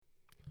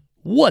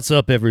What's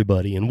up,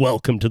 everybody, and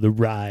welcome to the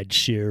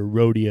Rideshare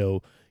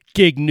Rodeo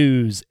Gig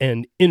News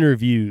and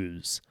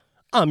Interviews.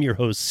 I'm your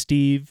host,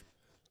 Steve.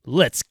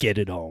 Let's get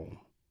it on.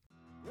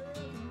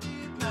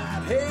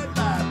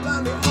 Headlight,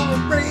 blindly on a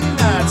rainy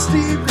night.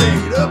 Steve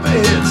laid up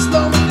ahead,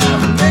 slowing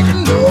down and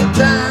making no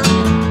time.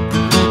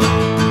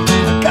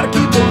 I gotta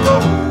keep it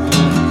rolling.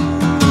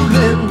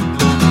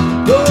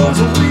 Those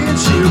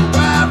windshield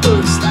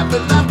wipers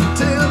slapping out the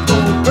tempo,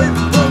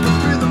 breaking from the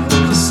rhythm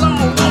with the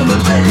song on the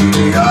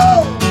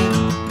radio.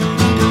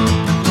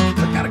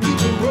 I gotta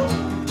keep it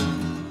rolling.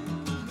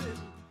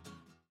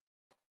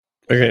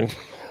 Okay,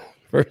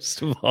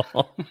 first of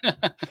all,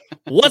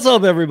 what's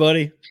up,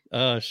 everybody?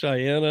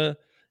 Cheyenne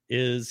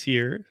is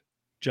here.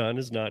 John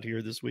is not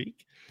here this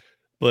week,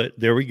 but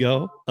there we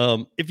go.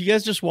 If you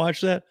guys just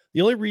watched that,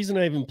 the only reason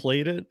I even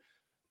played it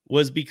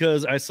was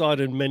because I saw it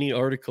in many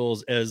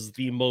articles as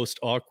the most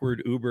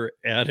awkward Uber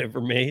ad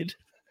ever made.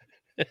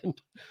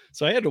 And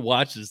so I had to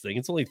watch this thing.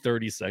 It's only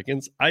 30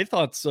 seconds. I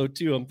thought so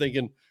too. I'm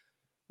thinking,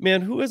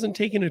 man, who hasn't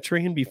taken a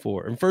train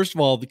before? And first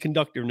of all, the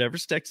conductor never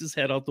sticks his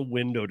head out the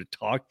window to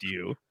talk to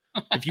you.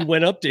 If you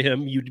went up to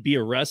him, you'd be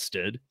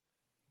arrested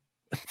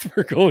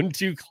for going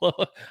too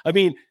close. I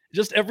mean,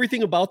 just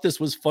everything about this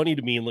was funny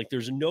to me. And like,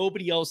 there's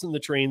nobody else in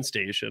the train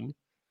station.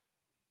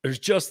 There's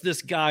just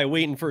this guy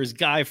waiting for his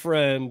guy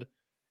friend.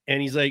 And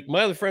he's like,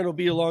 my other friend will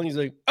be along. He's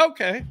like,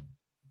 okay.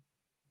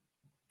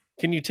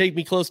 Can you take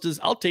me close to this?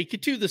 I'll take you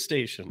to the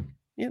station.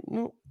 Yeah,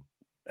 no,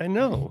 I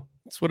know.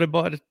 That's what I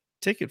bought a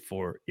ticket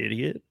for,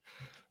 idiot.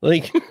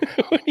 Like,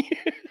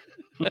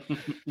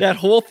 that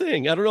whole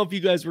thing. I don't know if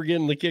you guys were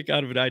getting the kick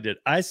out of it. I did.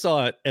 I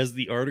saw it as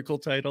the article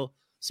title.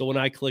 So when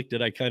I clicked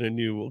it, I kind of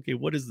knew, okay,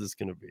 what is this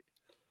going to be?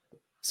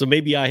 So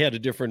maybe I had a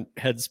different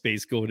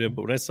headspace going in,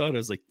 but when I saw it, I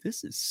was like,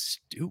 this is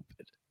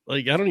stupid.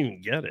 Like, I don't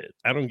even get it.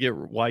 I don't get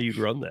why you'd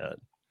run that.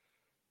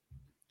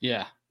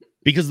 Yeah.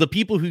 Because the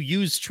people who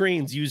use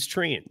trains.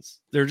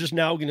 They're just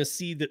now going to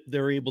see that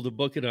they're able to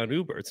book it on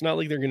Uber. It's not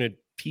like they're going to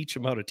teach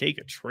them how to take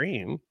a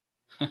train.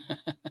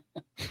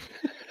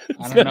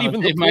 It's not even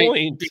the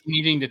point. Be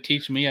needing to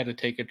teach me how to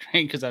take a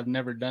train because I've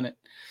never done it.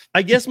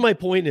 I guess my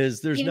point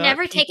is You've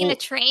never taken a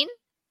train?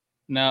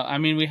 No, I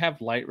mean, we have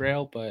light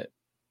rail, but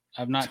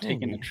I've not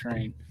taken a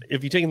train.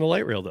 Have you taken the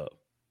light rail, though?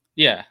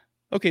 Yeah.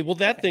 Okay, well,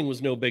 that thing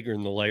was no bigger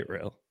than the light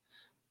rail.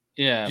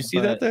 Yeah. Did you see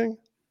that thing?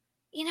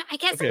 You know, I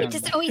guess I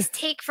just always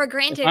take for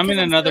granted. I'm in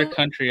another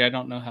country. I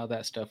don't know how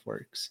that stuff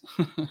works.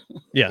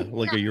 Yeah,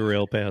 like a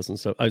Eurail pass and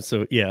stuff.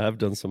 So, yeah, I've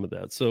done some of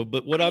that. So,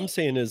 but what I'm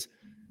saying is,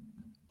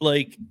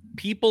 like,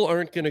 people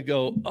aren't going to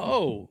go,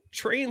 oh,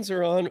 trains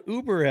are on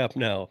Uber app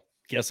now.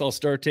 Guess I'll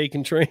start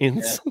taking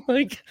trains. Yeah.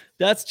 Like,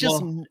 that's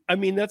just, I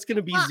mean, that's going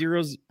to be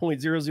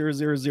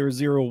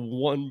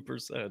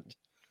 0.0000001%.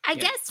 I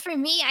guess for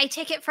me, I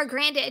take it for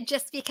granted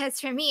just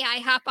because for me, I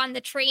hop on the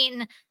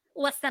train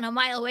less than a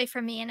mile away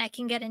from me and I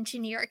can get into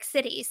New York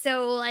City.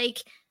 So,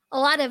 like, a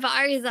lot of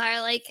ours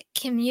are like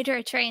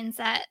commuter trains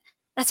that's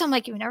why I'm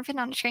like, you've never been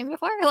on a train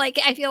before? Like,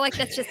 I feel like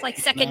that's just like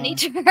second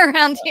nature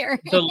around here.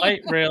 The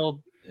light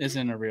rail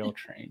isn't a real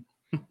train.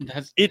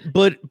 That's it,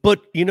 but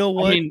you know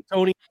what, I mean,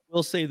 Tony, I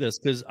will say this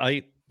because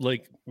I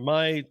like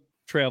my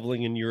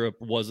traveling in Europe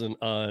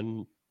wasn't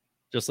on,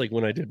 just like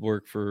when I did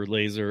work for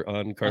Laser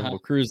on Carnival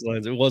Cruise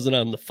Lines, it wasn't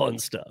on the fun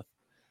stuff.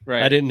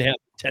 Right. I didn't have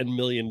 $10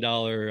 million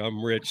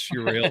I'm rich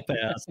Eurail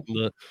pass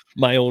and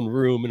my own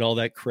room and all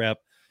that crap.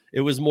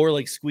 It was more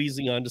like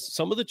squeezing onto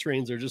some of the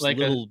trains are just like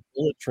little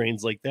bullet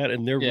trains like that,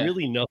 and they're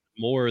really nothing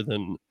more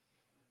than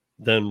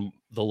the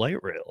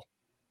light rail.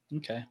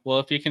 Okay. Well,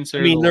 if you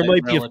consider, I mean, there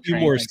might be a few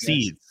more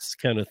seats,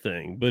 kind of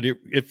thing. But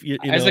if you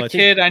as a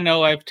kid, I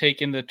know I've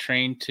taken the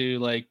train to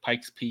like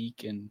Pikes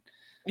Peak and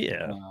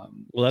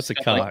well, that's a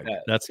cog. Like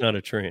that's not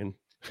a train.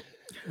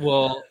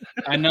 Well,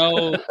 I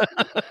know.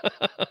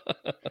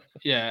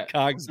 Yeah,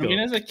 cogs. I mean,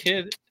 as a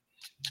kid,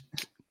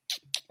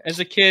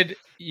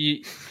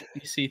 you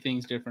see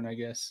things different. I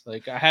guess.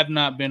 Like, I have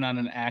not been on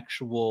an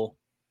actual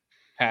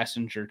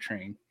passenger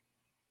train.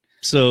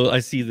 So I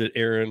see that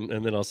Aaron,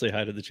 and then I'll say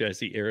hi to the chat. I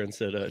see Aaron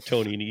said,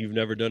 Tony, you've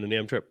never done an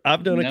Amtrak.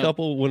 I've done a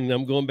couple when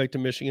I'm going back to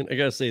Michigan. I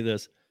got to say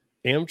this.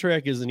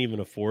 Amtrak isn't even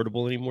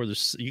affordable anymore.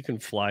 You can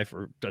fly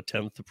for a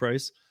tenth the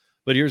price.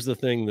 But here's the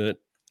thing that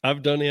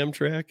I've done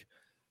Amtrak,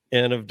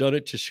 and I've done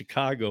it to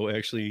Chicago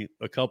actually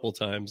a couple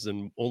times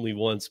and only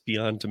once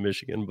beyond to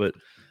Michigan. But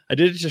I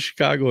did it to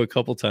Chicago a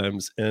couple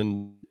times,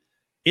 and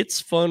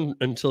it's fun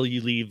until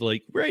you leave,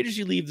 like right as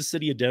you leave the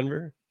city of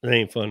Denver. It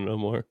ain't fun no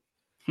more.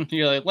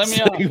 You're like, let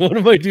me off. What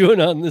am I doing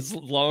on this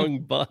long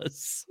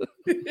bus?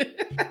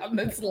 On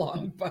this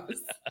long bus.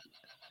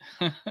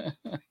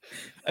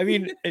 I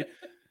mean,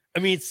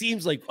 it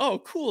seems like, oh,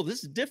 cool,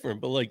 this is different.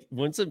 But like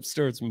once it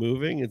starts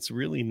moving, it's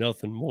really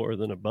nothing more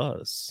than a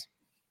bus.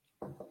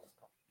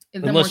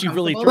 Unless you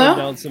really throw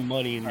down some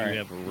money and you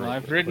have a room. Well,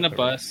 I've ridden a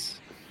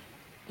bus.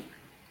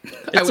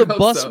 It's a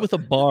bus with a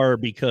bar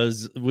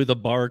with a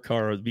bar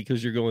car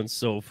because you're going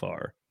so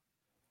far.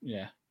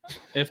 Yeah.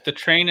 If the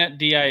train at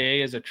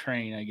DIA is a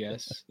train, I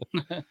guess.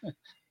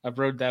 I've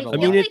rode that a I lot.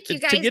 feel mean, like you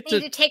guys need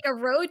to take a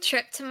road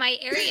trip to my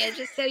area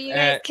just so you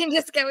guys can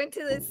just go into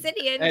the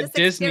city and at just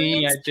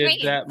Disney, I experience did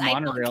trains. that I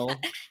don't monorail.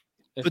 get-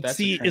 If But that's a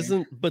see,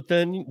 train. but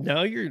then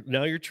now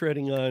you're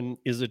treading on,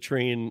 is a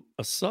train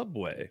a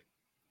subway?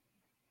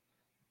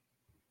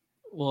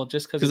 Well,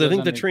 just because Because I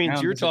think the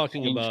trains you're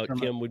talking about, from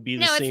Kim, would be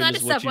the No, it's same not a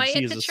as what you'd subway,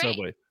 see it's as a a train.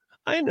 subway.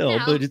 I know,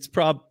 No. but it's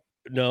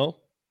no,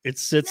 it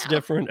sits No.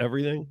 different.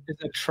 Everything. Is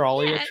a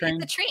trolley Yeah, a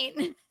train? it's a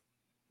train.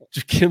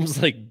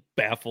 Kim's like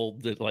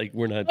baffled that like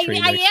we're not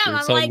trained I am. I'm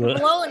experts on like the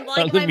blown. on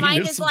Like the my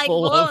mind is like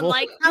municipal blown. level.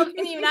 Like how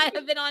can you not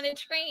have been on a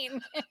train?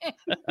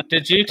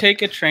 Did you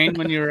take a train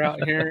when you were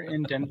out here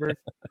in Denver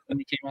when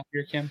you came out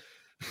here, Kim?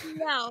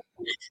 No.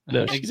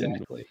 No, she didn't.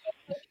 Exactly.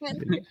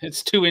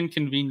 It's too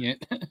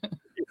inconvenient.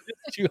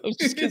 I was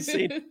just gonna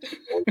say,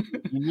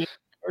 it's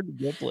hard to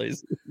get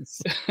places.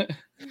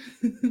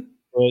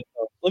 But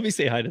let me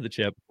say hi to the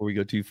chat before we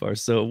go too far.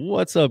 So,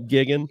 what's up,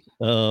 Gigan?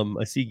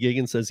 I see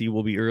Gigan says he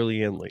will be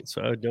early and late,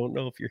 so I don't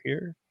know if you're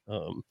here.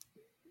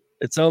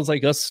 It sounds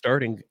like us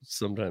starting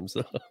sometimes,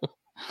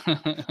 though.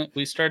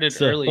 We started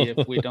early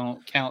if we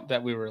don't count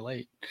that we were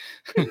late.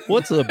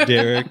 What's up,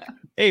 Derek?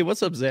 Hey,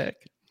 what's up, Zach?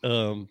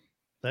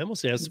 I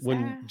almost asked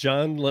when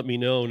John let me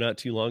know not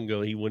too long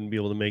ago he wouldn't be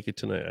able to make it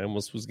tonight. I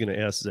almost was going to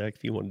ask Zach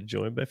if he wanted to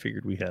join, but I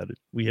figured we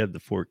had the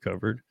fort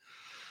covered.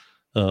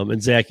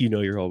 And Zach,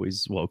 you're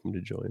always welcome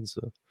to join.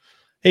 So,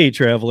 hey,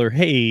 Traveler.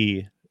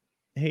 Hey,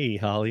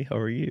 Holly, how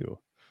are you?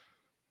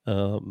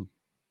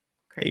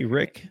 Hey,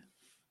 Rick.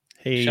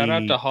 Hey, shout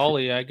out to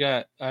Holly.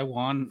 I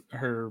won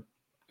her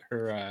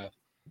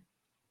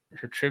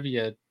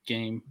trivia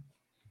game.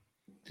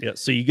 Yeah.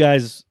 So you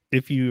guys,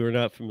 if you are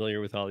not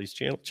familiar with Holly's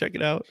channel, check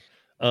it out.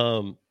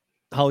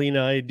 Holly and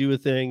I do a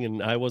thing,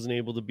 and I wasn't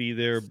able to be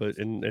there, but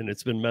and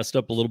it's been messed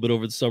up a little bit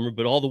over the summer.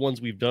 But all the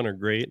ones we've done are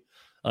great.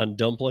 On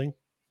dumpling,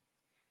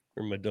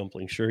 or my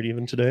dumpling shirt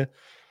even today.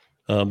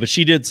 But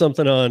she did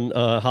something on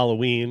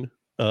Halloween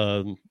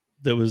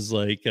that was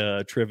like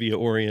trivia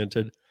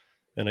oriented,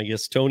 and I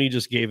guess Tony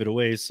just gave it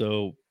away.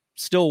 So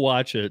still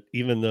watch it,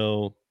 even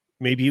though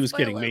maybe he was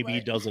kidding. Maybe he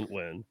doesn't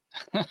win.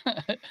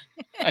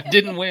 I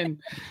didn't win.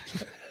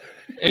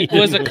 It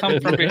was a come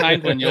from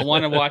behind one. You'll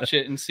want to watch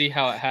it and see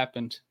how it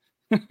happened.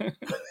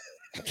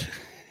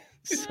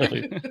 So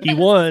he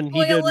won. He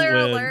didn't Spoiler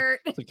win. alert.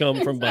 To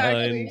come from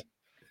Sorry.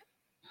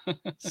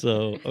 behind.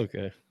 So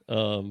okay.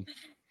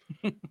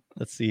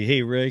 Let's see.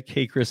 Hey Rick.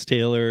 Hey Chris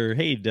Taylor.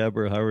 Hey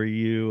Deborah. How are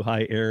you?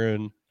 Hi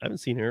Aaron. I haven't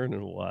seen Aaron in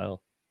a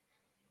while.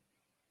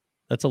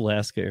 That's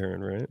Alaska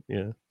Aaron, right?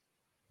 Yeah.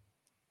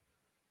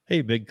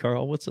 Hey Big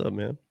Carl. What's up,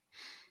 man?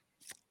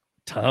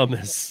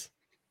 Thomas.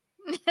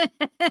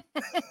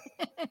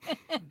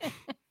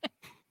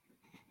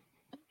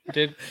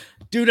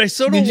 Dude, I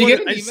so don't Did you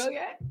want get an email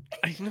yet?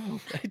 I know.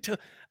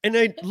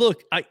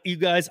 You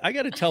guys, I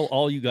got to tell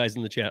all you guys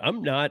in the chat,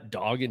 I'm not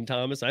dogging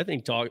Thomas. I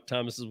think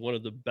Thomas is one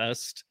of the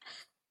best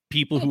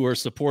people who are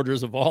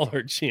supporters of all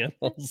our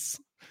channels.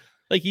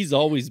 Like he's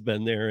always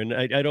been there. And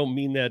I don't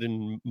mean that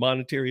in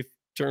monetary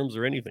terms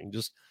or anything.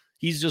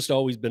 He's just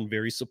always been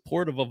very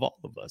supportive of all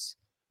of us.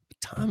 But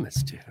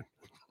Thomas, dude.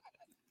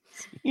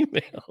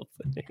 Email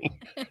thing.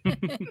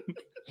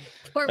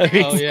 Poor I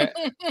mean, Max. Oh yeah.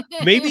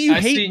 Maybe you I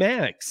hate see-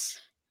 Max.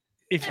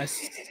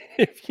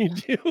 If you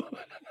do,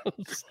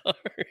 I'm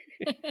sorry.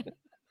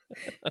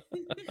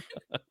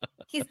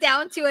 He's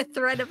down to a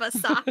thread of a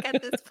sock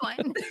at this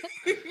point.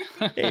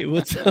 Hey,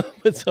 what's up?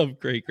 What's up?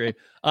 Great.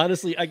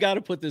 Honestly, I got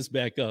to put this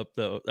back up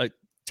though.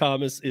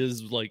 Thomas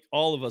is like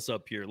all of us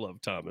up here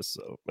love Thomas.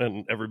 So,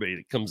 and everybody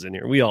that comes in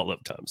here, we all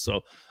love Thomas.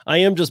 So I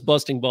am just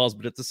busting balls,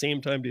 but at the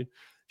same time, dude,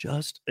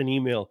 just an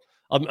email.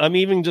 I'm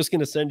even just going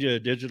to send you a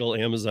digital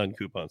Amazon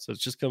coupon. So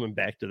it's just coming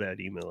back to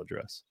that email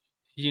address.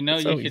 You know,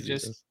 That's you how could easy it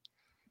just is.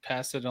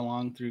 pass it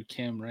along through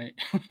Kim, right?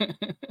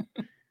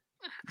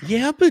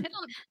 Yeah, but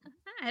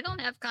I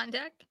don't have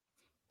contact.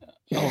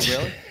 Oh,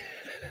 really?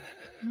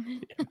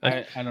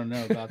 I don't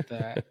know about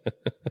that.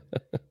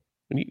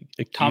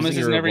 Thomas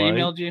has never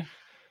emailed you?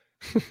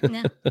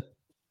 No.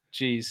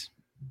 Jeez.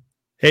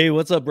 Hey,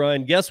 what's up,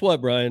 Brian? Guess what,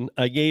 Brian?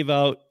 I gave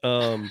out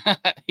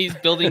He's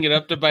building it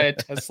up to buy a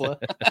Tesla.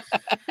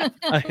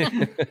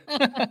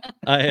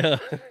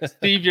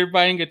 Steve, you're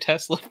buying a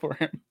Tesla for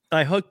him.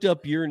 I hooked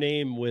up your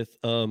name with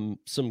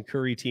some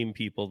Curry team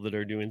people that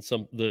are doing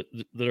that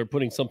are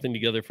putting something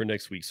together for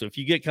next week. So if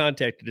you get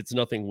contacted, it's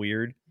nothing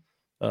weird.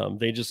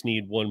 They just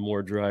need one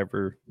more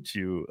driver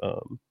to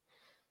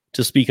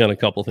speak on a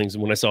couple things.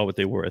 And when I saw what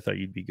they were, I thought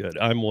you'd be good.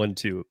 I'm one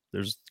too.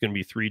 There's going to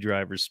be 3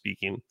 drivers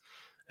speaking,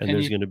 and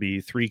there's going to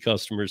be 3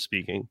 customers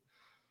speaking,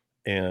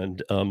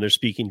 and they're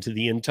speaking to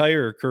the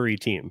entire Curry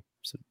team.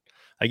 So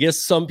I guess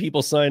some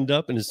people signed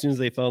up, and as soon as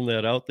they found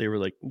that out, they were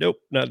like, nope,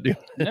 not doing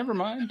it. Never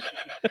mind.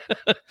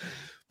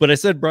 But I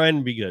said Brian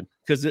would be good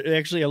because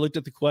actually I looked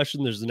at the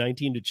question. There's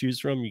 19 to choose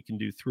from. You can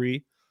do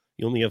 3.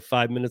 You only have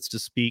 5 minutes to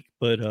speak,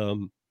 but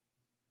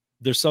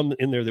there's some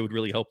in there that would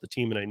really help the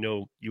team, and I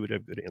know you would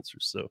have good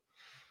answers. So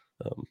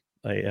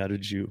I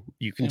added you.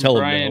 You can tell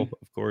Brian, them no,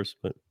 of course,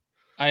 but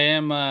I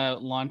am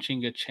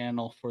launching a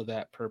channel for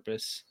that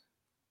purpose.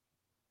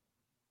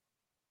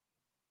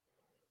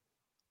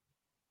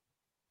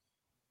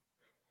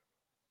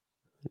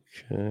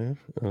 Okay.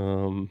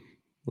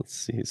 Let's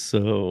see.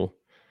 So,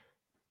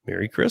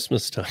 Merry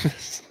Christmas,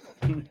 Thomas.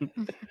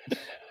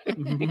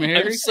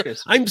 Merry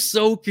Christmas. I'm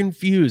so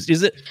confused.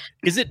 Is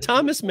it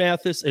Thomas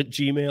Mathis at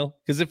Gmail?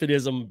 Because if it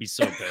is, I'm gonna be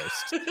so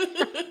pissed.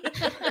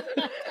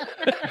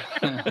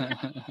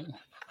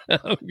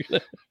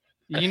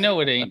 You know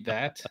it ain't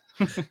that.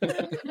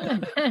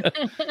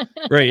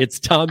 Right. It's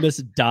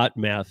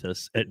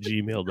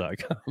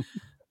thomas.mathis@gmail.com.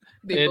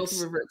 They It's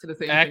both revert to the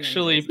same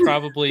Actually, thing.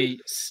 probably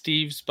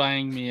Steve's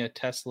buying me a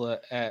Tesla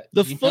at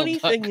The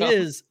funniest thing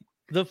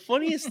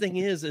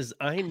gmail.com. is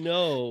I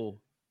know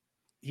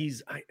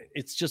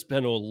it's just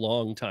been a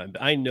long time,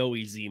 but I know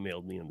he's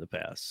emailed me in the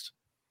past.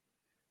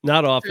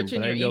 Not often, Search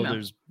in but I your know email.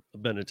 there's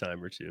been a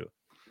time or two.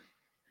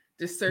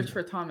 Just search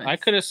for Thomas. I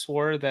could have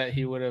swore that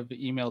he would have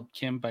emailed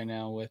Kim by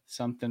now with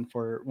something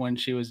for when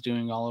she was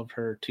doing all of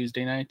her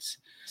Tuesday nights.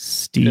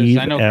 Steve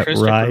I know at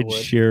Christopher would.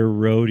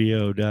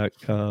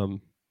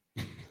 ridesharerodeo.com.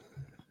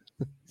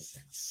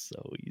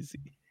 So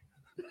easy.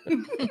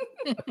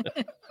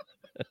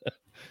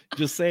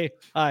 Just say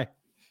hi,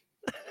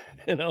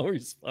 and I'll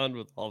respond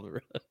with all the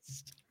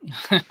rest.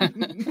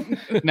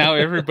 Now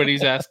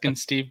everybody's asking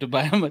Steve to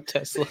buy him a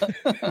Tesla.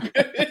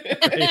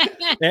 Right.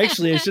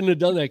 Actually, I shouldn't have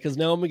done that because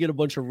now I'm gonna get a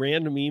bunch of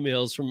random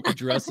emails from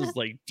addresses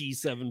like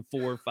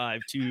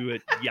D7452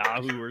 at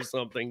Yahoo or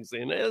something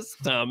saying, "It's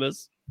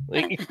Thomas."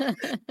 Like, no,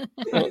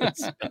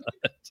 it's not.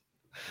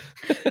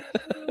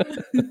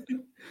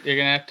 You're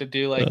gonna have to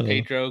do like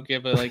Pedro,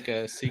 give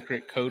a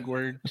secret code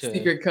word to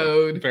secret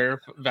code.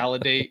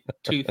 validate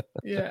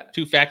Yeah.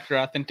 two-factor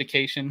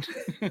authentication.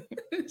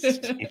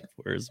 Steve,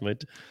 where's my?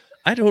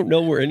 I don't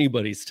know where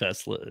anybody's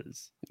Tesla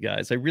is,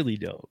 guys. I really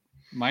don't.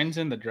 Mine's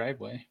in the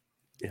driveway.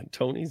 Yeah,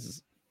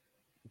 Tony's,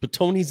 but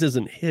Tony's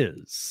isn't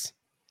his.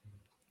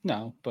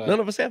 No, but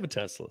None of us have a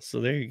Tesla, so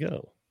there you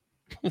go.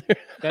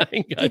 That-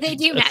 I Do got they you,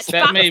 do Tesla.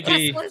 That Matchbox may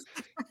be- Teslas?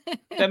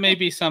 that may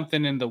be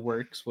something in the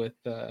works with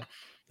There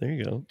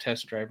you go.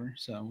 test driver.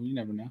 So you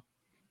never know.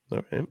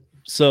 All right.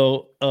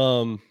 So,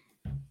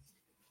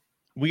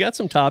 we got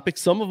some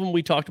topics. Some of them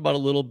we talked about a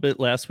little bit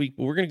last week,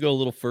 but we're going to go a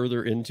little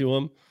further into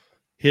them.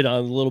 Hit on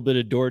a little bit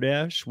of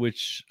DoorDash,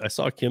 which I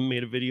saw Kim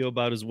made a video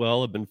about as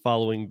well. I've been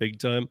following big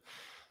time.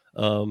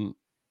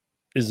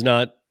 Is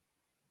not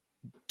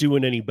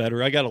doing any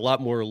better. I got a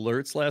lot more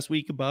alerts last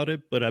week about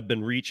it, but I've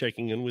been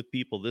rechecking in with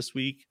people this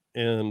week,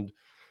 and it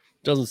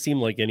doesn't seem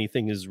like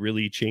anything has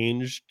really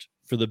changed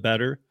for the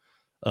better.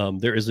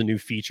 There is a new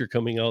feature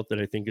coming out that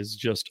I think is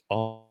just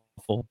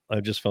awful.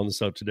 I just found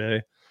this out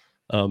today.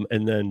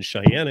 And then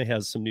Cheyenne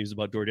has some news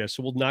about DoorDash.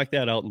 So we'll knock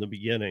that out in the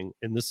beginning.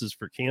 And this is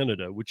for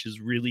Canada, which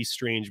is really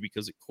strange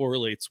because it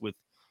correlates with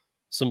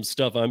some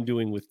stuff I'm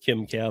doing with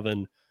Kim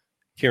Cavan,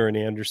 Karen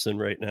Anderson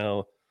right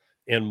now,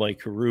 and Mike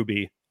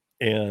Harubi.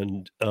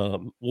 And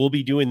we'll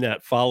be doing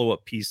that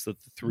follow-up piece that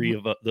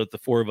the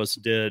four of us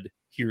did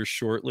here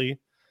shortly.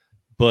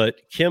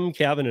 But Kim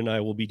Cavan and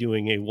I will be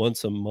doing a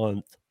once a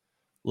month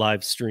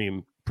live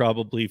stream,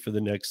 probably for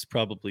the next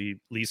at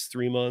least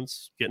 3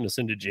 months, getting us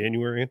into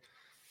January.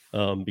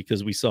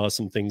 Because we saw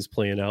some things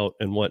playing out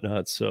and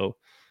whatnot. So,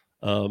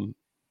 and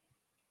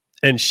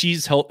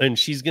she's going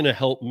to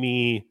help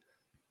me,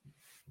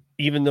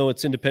 even though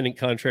it's independent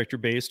contractor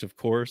based, of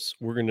course,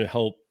 we're going to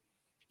help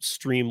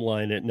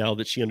streamline it now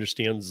that she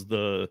understands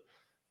the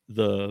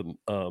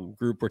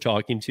group we're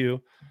talking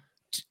to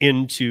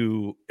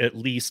into at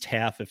least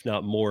half, if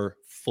not more,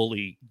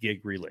 fully gig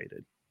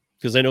related.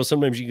 Because I know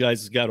sometimes you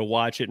guys got to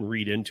watch it and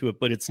read into it,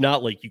 but it's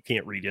not like you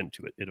can't read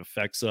into it. It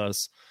affects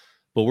us.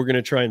 But we're going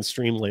to try and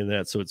streamline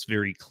that so it's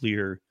very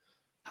clear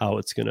how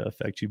it's going to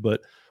affect you.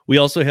 But we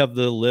also have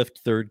the Lyft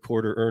third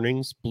quarter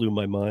earnings. Blew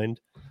my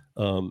mind.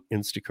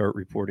 Instacart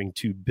reporting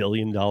 $2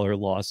 billion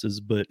losses,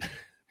 but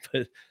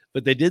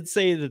they did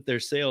say that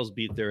their sales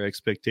beat their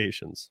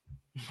expectations.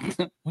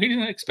 We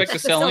didn't expect to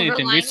That's the sell silver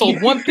anything. We lining.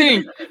 sold one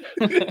thing.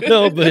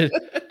 No, but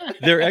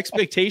their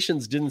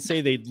expectations didn't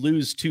say they'd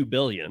lose $2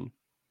 billion.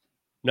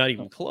 Not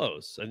even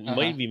close. And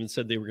might have even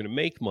said they were going to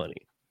make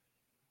money.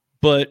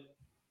 But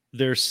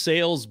their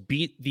sales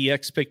beat the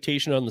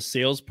expectation on the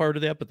sales part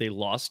of that, but they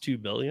lost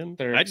 $2 billion.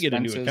 Their I'd get a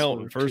new expenses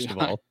accountant, were first too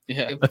of all.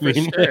 Yeah. I For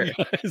mean, sure.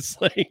 it's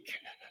like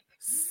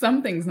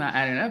Something's not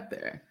adding up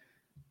there.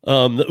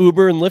 the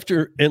Uber and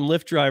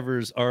Lyft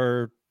drivers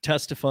are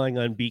testifying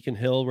on Beacon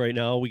Hill right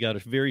now. We got a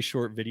very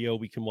short video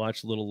we can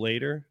watch a little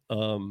later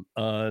on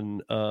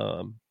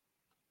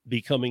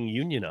becoming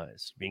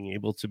unionized, being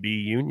able to be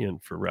union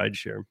for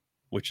rideshare,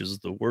 which is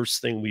the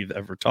worst thing we've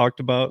ever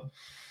talked about.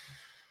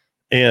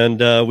 And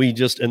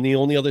the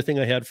only other thing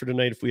I had for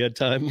tonight, if we had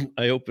time,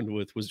 I opened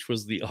with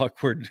was the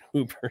awkward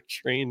Uber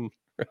train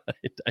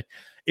ride.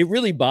 It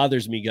really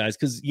bothers me, guys,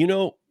 because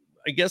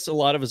I guess a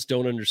lot of us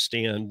don't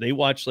understand. They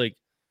watch like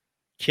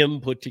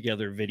Kim put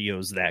together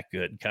videos that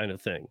good kind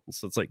of thing.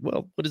 So it's like,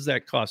 well, what does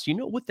that cost? You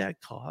know what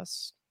that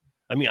costs?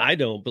 I mean, I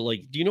don't, but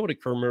like, do you know what a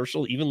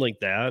commercial, even like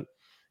that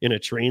in a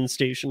train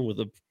station with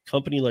a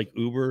company like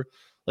Uber,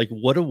 like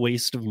what a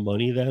waste of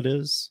money that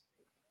is?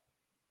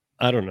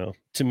 I don't know.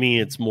 To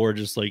me, it's more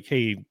just like,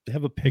 hey,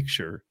 have a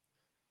picture.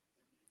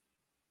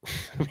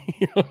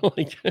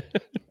 Like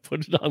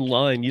put it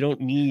online. You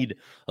don't need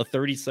a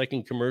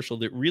 30-second commercial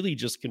that really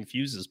just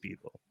confuses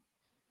people.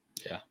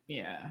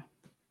 Yeah.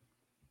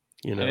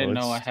 I didn't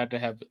know I had to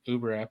have the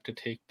Uber app to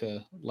take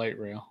the light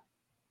rail.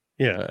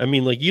 Yeah, I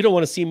mean, like you don't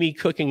want to see me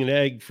cooking an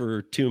egg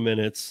for 2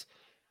 minutes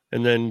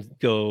and then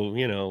go,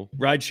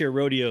 rideshare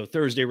rodeo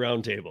Thursday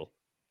roundtable.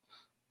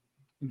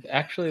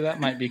 Actually, that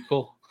might be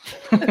cool.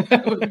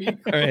 That would be cool.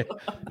 All right.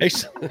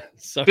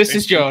 Sorry. This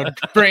is your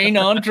brain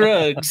on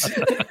drugs.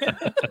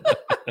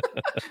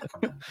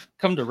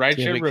 Come to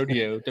Rideshare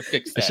Rodeo to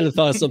fix that. I should have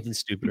thought of something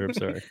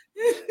stupider.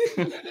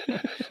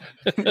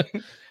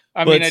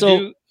 I'm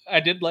sorry.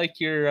 I did like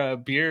your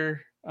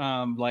beer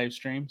live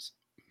streams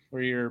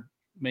where you're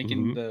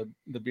making the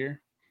beer.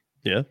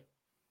 Yeah.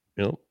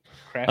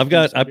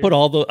 I put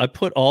all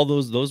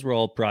those were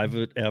all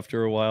private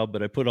after a while,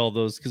 but I put all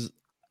those because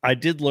I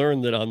did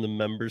learn that on the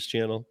members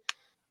channel,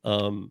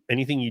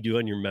 anything you do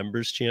on your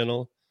members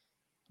channel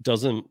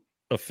doesn't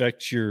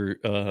affect your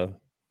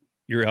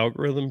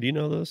algorithm. Do you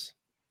know this?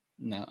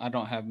 No, I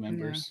don't have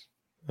members.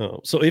 No. Oh,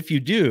 so if you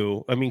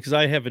do, I mean, because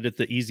I have it at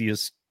the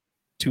easiest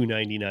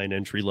 $2.99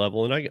 entry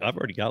level, and I've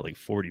already got like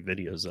 40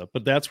 videos up,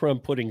 but that's where I'm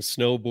putting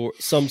some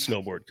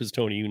snowboard, because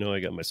Tony, I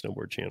got my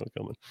snowboard channel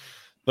coming.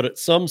 But at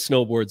some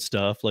snowboard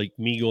stuff, like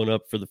me going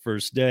up for the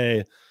first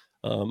day,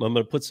 I'm going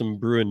to put some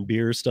brewing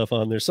beer stuff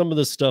on there. Some of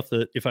the stuff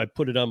that if I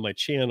put it on my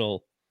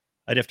channel,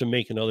 I'd have to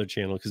make another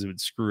channel because it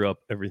would screw up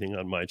everything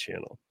on my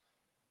channel.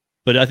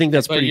 But I think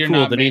that's pretty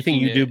cool that anything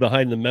you do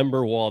behind the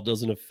member wall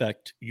doesn't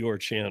affect your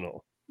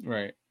channel.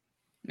 Right.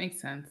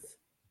 Makes sense.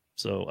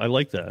 So I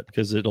like that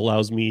because it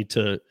allows me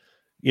to,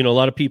 a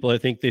lot of people, I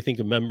think they think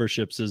of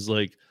memberships as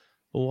like,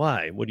 well,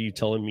 why? What are you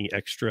telling me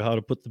extra how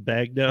to put the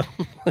bag down?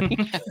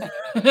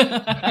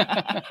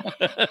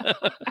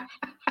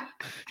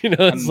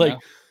 It's like,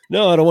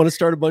 no, I don't want to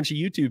start a bunch of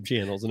YouTube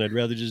channels and I'd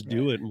rather just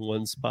do it in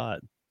one spot.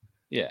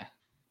 Yeah.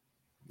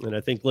 And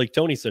I think, like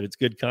Tony said, it's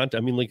good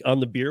content. I mean, like on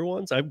the beer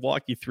ones, I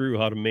walk you through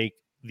how to make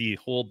the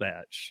whole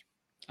batch.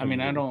 I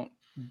mean, I don't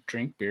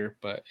drink beer,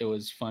 but it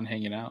was fun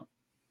hanging out.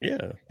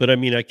 Yeah. But I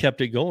mean, I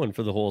kept it going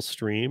for the whole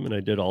stream and I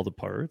did all the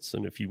parts.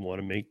 And if you want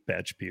to make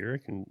batch beer,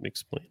 I can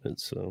explain it.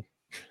 So,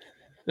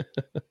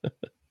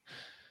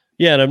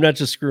 yeah. And I'm not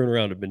just screwing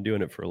around. I've been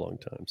doing it for a long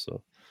time.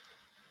 So,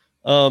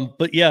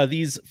 but yeah,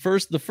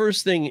 the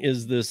first thing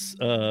is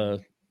the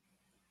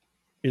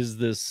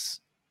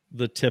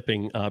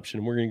tipping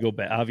option. We're going to go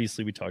back.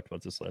 Obviously we talked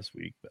about this last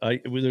week,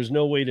 but there's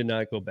no way to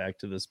not go back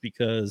to this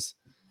because,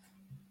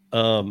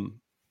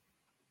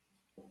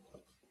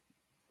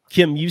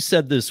 Kim, you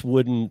said this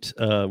wouldn't,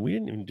 we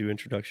didn't even do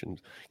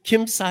introductions.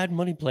 Kim's side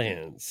money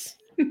plans,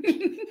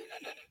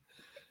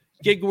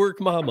 gig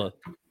work mama,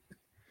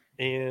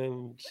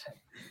 and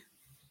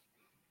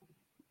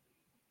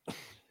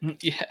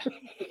yeah,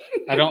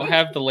 I don't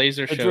have the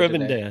laser show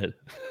driven today. dad.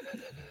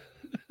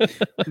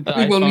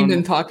 We've only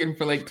been talking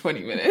for like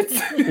 20 minutes.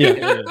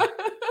 Yeah.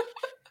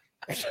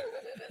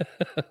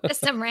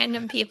 Just some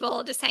random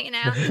people just hanging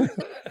out.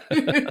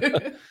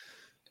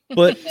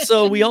 But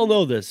so we all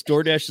know this.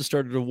 DoorDash has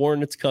started to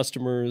warn its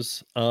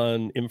customers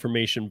on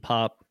information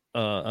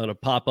on a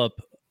pop-up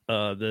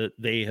that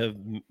they have,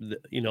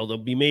 they'll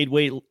be made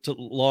wait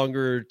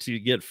longer to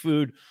get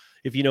food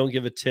if you don't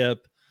give a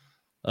tip.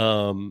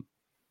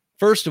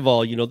 First of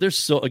all,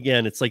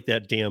 it's like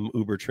that damn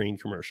Uber train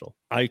commercial.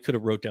 I could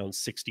have wrote down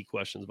 60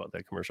 questions about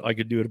that commercial. I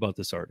could do it about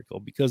this article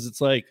because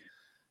it's like,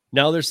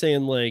 now they're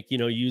saying like,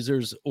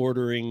 users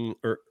ordering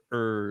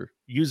or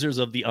users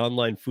of the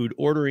online food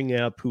ordering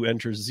app who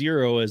enter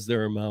 0 as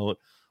their amount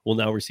will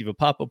now receive a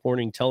pop-up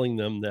warning telling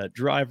them that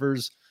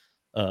drivers,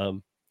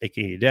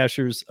 aka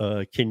dashers,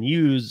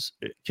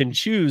 can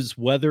choose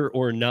whether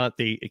or not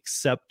they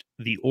accept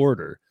the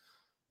order.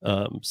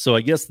 So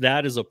I guess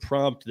that is a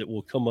prompt that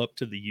will come up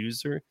to the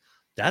user.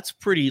 That's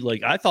pretty,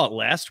 like, I thought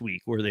last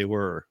week where they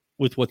were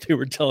with what they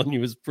were telling you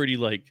was pretty,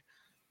 like,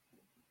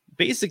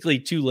 basically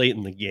too late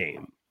in the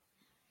game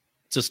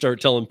to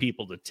start telling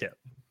people to tip.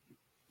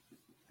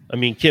 I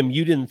mean, Kim,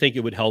 you didn't think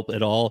it would help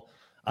at all.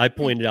 I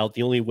pointed out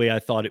the only way I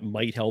thought it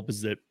might help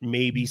is that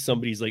maybe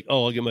somebody's like,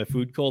 oh, I'll get my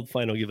food cold.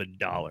 Fine, I'll give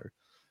 $1.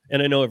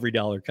 And I know every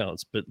dollar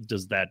counts, but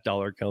does that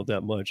dollar count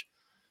that much?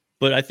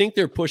 But I think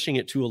they're pushing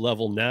it to a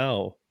level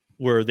now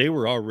where they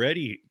were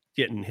already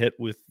getting hit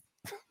with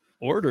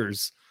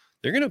orders.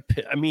 They're going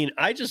to, I mean,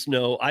 I just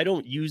know I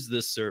don't use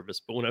this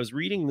service, but when I was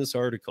reading this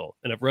article,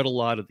 and I've read a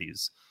lot of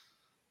these,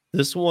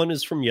 this one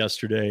is from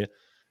yesterday.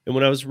 And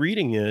when I was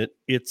reading it,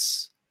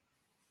 it's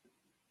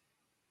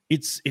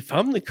if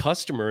I'm the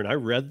customer and I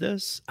read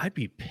this, I'd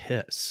be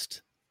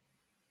pissed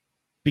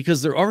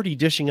because they're already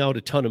dishing out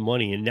a ton of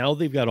money. And now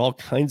they've got all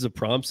kinds of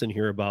prompts in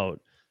here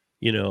about,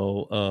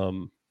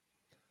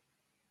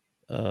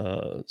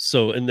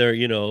 so in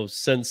there,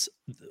 since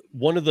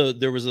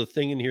there was a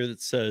thing in here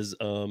that says,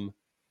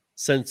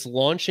 since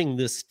launching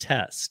this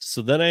test.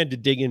 So then I had to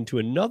dig into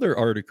another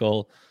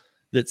article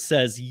that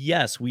says,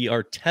 yes, we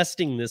are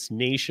testing this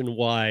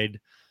nationwide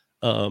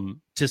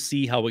to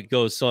see how it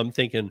goes. So I'm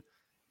thinking,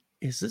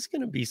 is this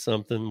going to be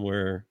something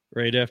where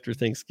right after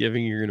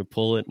Thanksgiving, you're going to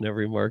pull it in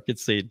every market,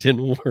 say it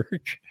didn't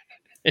work,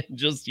 and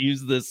just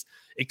use this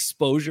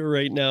exposure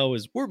right now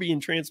as we're being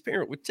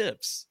transparent with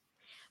tips.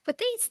 But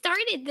they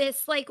started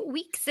this like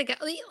weeks ago,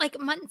 like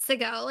months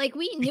ago. Like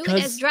we knew it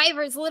as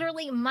drivers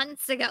literally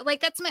months ago.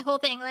 Like that's my whole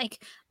thing.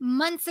 Like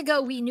months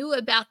ago we knew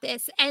about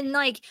this, and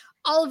like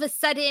all of a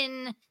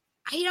sudden,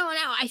 I don't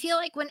know. I feel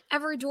like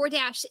whenever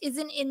DoorDash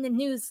isn't in the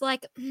news,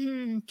 like,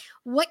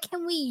 what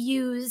can we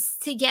use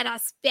to get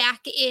us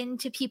back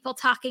into people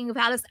talking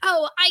about us?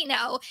 Oh, I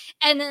know.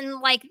 And then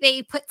like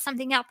they put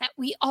something out that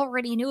we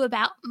already knew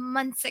about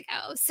months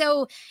ago.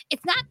 So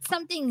it's not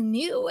something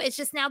new. It's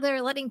just now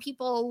they're letting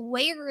people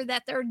aware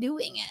that they're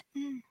doing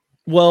it.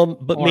 Well,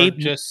 but or maybe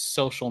just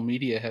social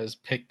media has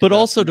picked. But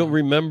also don't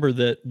remember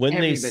that when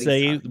Everybody's they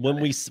say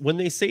talking when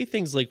they say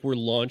things like we're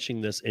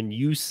launching this, and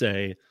you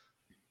say,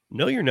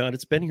 no, you're not.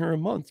 It's been here a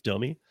month,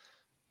 dummy.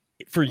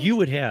 For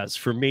you, it has.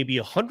 For maybe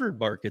 100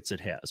 markets,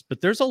 it has.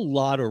 But there's a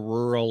lot of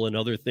rural and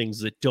other things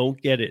that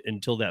don't get it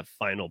until that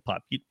final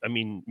pop. I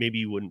mean, maybe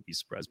you wouldn't be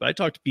surprised. But I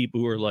talk to people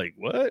who are like,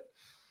 what?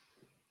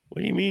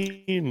 What do you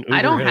mean? Uber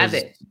I don't have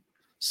it.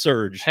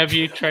 Surge. Have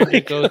you tried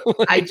to go?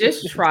 I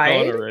just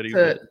tried already,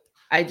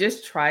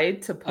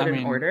 to put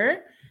an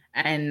order,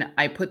 and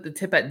I put the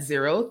tip at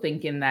 0,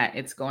 thinking that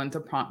it's going to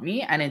prompt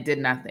me, and it did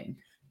nothing.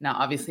 Now,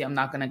 obviously, I'm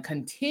not going to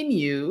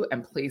continue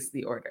and place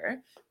the order.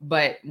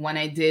 But when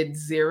I did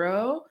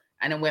 0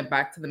 and it went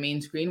back to the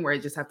main screen where I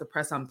just have to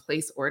press on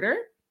place order,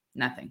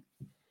 nothing.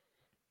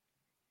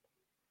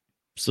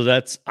 So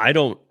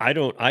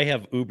I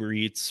have Uber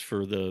Eats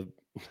for the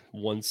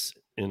once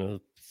in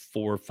a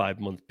 4 or 5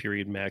 month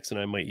period max,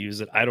 and I might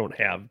use it. I don't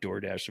have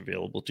DoorDash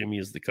available to me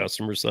as the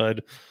customer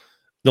side.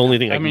 The only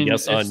thing I can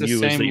guess on you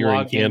is that you're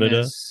in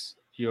Canada.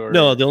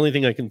 No, the only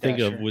thing I can think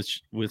of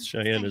with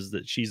Cheyenne is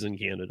that she's in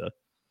Canada.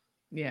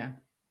 Yeah.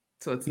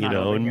 So it's not,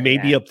 and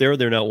maybe up there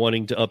they're not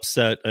wanting to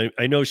upset.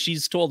 I know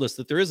she's told us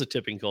that there is a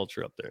tipping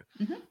culture up there,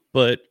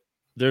 but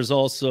there's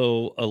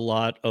also a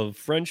lot of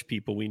French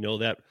people. We know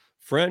that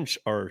French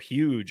are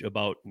huge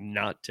about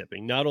not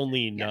tipping, not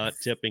only not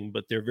tipping,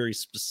 but they're very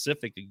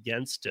specific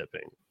against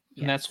tipping.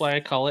 And that's why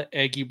I call it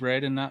eggy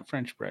bread and not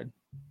French bread.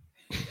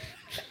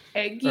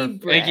 Eggy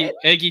bread?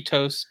 Eggy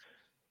toast.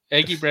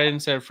 Eggy bread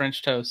instead of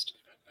French toast.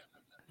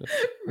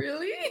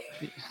 Really?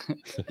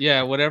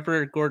 Yeah,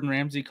 whatever Gordon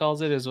Ramsay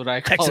calls it is what I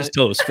call Texas it.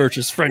 toast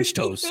versus French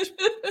toast.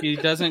 He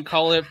doesn't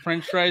call it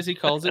French fries, he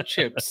calls it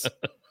chips.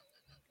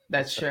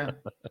 That's true.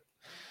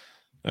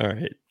 All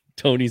right.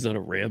 Tony's on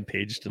a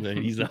rampage tonight.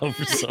 He's out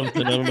for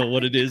something. I don't know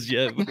what it is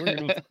yet, but we're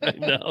going to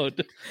find out.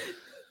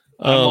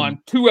 I'm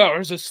on 2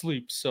 hours of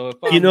sleep. So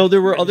if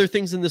there were other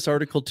things in this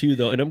article too,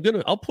 though,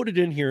 and I'll put it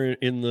in here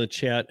in the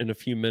chat in a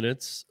few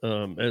minutes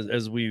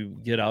as we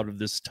get out of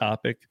this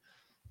topic.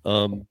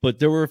 But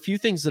there were a few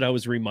things that I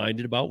was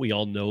reminded about. We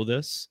all know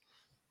this.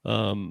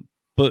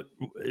 But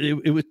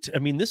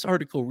this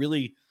article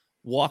really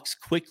walks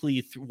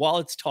quickly through while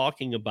it's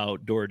talking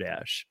about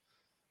DoorDash.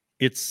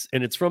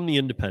 It's from the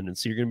Independent,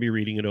 so you're going to be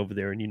reading it over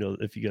there. And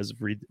if you guys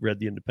have read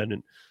the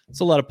Independent,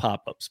 it's a lot of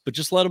pop-ups. But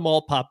just let them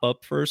all pop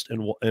up first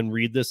and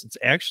read this. It's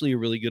actually a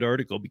really good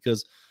article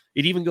because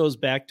it even goes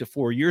back to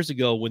 4 years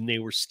ago when they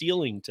were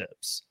stealing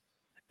tips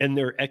and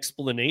their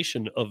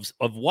explanation of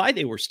why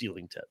they were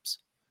stealing tips.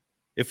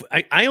 If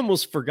I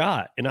almost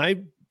forgot, and I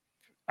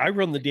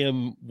run the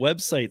damn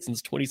website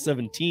since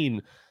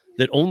 2017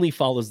 that only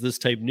follows this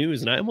type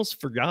news, and I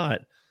almost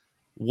forgot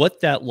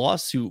what that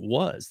lawsuit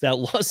was. That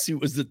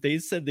lawsuit was that they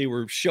said they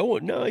were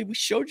we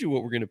showed you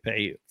what we're going to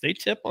pay you. If they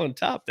tip on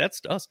top,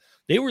 that's us.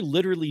 They were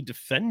literally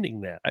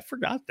defending that. I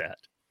forgot that.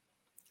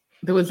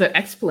 There was an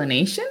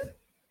explanation?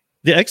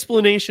 The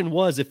explanation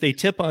was if they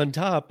tip on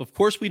top, of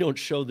course we don't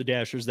show the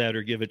Dashers that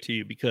or give it to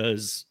you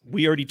because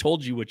we already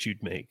told you what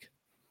you'd make.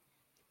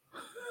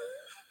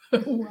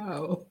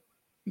 Wow.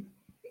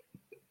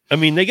 I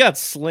mean, they got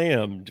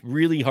slammed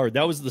really hard.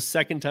 That was the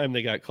second time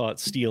they got caught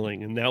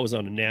stealing, and that was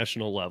on a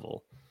national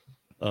level.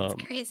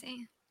 It's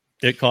crazy.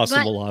 It cost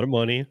them a lot of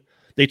money.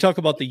 They talk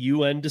about the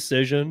UN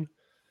decision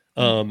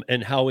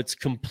and how it's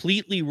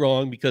completely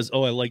wrong because, I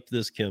liked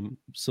this, Kim.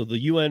 So the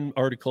UN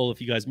article,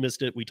 if you guys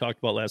missed it, we talked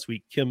about last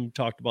week. Kim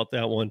talked about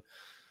that one.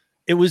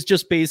 It was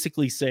just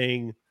basically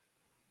saying,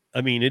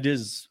 it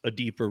is a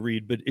deeper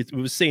read, but it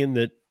was saying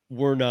that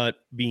we're not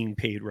being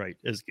paid right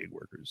as gig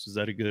workers. Is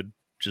that a good,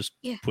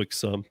 quick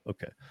sum?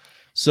 Okay.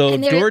 So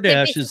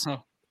DoorDash is... I'm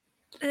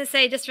going to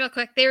say just real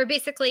quick, they were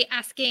basically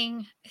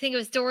asking, I think it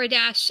was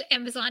DoorDash,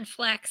 Amazon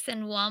Flex,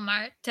 and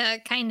Walmart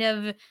to kind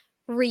of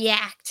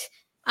react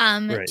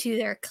to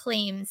their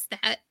claims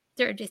that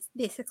they're just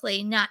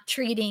basically not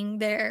treating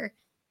their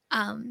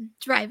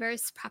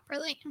drivers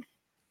properly.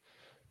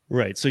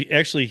 Right. So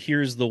actually,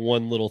 here's the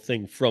one little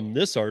thing from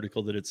this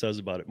article that it says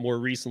about it. More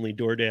recently,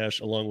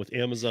 DoorDash, along with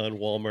Amazon,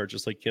 Walmart,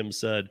 just like Kim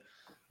said,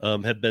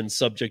 have been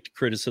subject to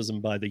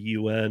criticism by the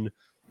UN,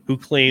 who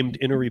claimed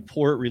in a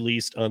report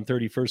released on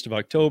 31st of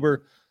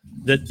October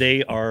that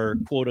they are,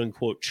 quote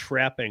unquote,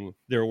 trapping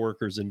their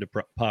workers into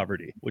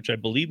poverty, which I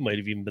believe might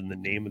have even been the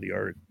name of the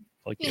article.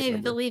 I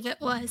believe it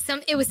was.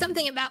 It was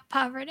something about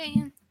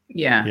poverty.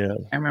 Yeah, Yeah.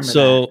 I remember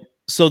So that.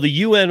 so the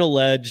UN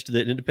alleged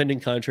that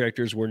independent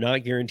contractors were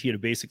not guaranteed a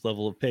basic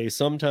level of pay,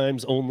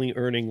 sometimes only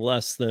earning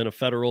less than a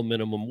federal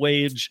minimum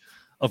wage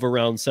of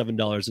around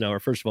 $7 an hour.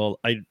 First of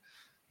all,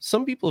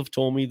 some people have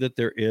told me that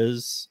there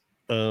is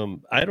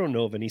I don't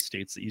know of any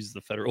states that use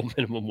the federal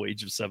minimum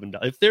wage of $7.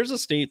 If there's a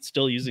state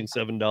still using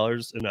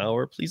 $7 an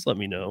hour, please let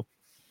me know.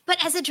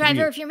 But as a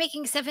driver, if you're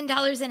making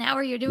 $7 an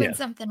hour, you're doing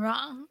something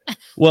wrong.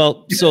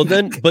 Well, so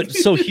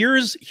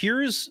here's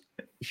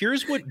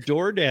what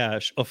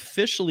DoorDash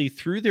officially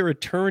through their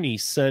attorney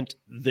sent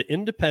the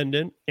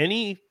Independent,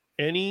 any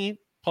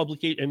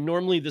publication, and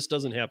normally this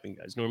doesn't happen,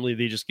 guys. Normally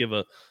they just give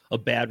a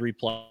bad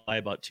reply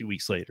about 2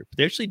 weeks later. But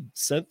they actually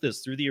sent this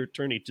through the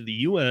attorney to the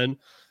UN,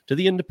 to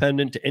the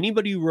Independent, to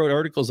anybody who wrote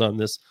articles on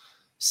this,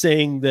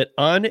 saying that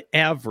on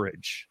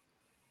average,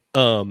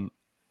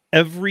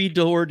 every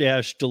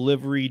DoorDash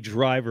delivery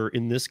driver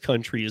in this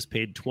country is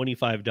paid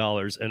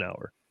 $25 an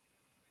hour.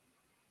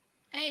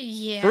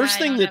 Yeah. First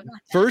thing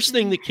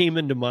that came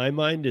into my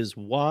mind is,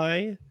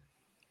 why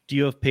do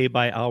you have pay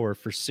by hour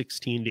for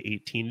 $16 to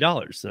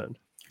 $18 then?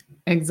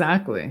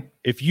 Exactly.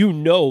 If you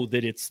know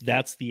that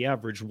that's the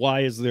average, why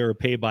is there a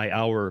pay by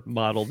hour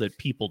model that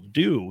people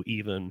do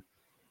even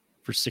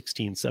for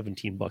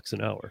 $16-17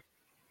 an hour?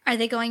 Are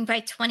they going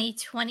by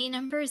 2020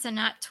 numbers and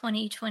not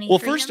 2023? Well,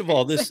 first of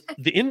all,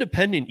 the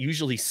Independent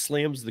usually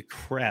slams the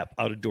crap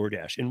out of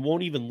DoorDash and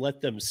won't even let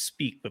them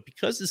speak. But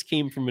because this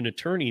came from an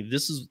attorney,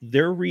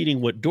 they're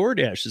reading what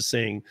DoorDash is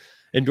saying,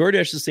 and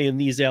DoorDash is saying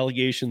these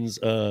allegations.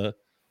 So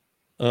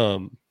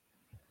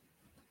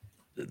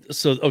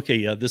okay,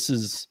 yeah, this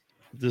is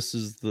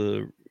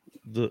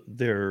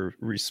their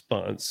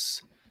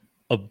response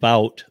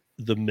about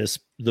the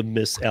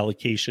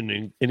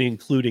misallocation and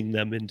including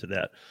them into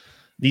that.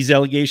 These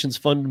allegations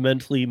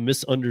fundamentally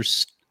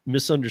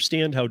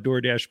misunderstand how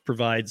DoorDash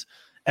provides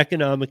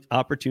economic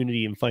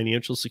opportunity and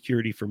financial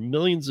security for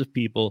millions of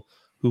people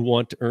who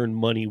want to earn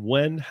money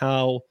when,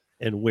 how,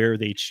 and where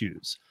they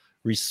choose.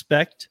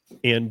 Respect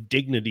and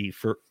dignity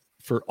for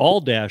all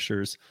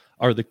Dashers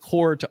are the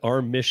core to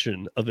our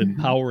mission of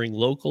empowering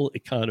local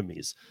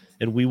economies,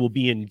 and we will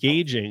be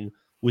engaging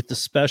with the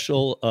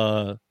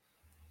special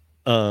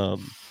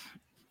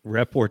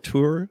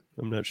rapporteur,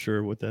 I'm not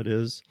sure what that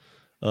is,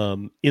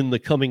 in the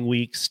coming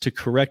weeks to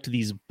correct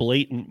these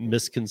blatant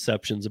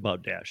misconceptions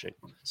about dashing.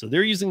 So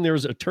they're using their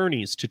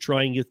attorneys to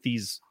try and get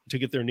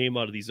their name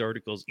out of these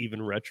articles,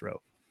 even retro.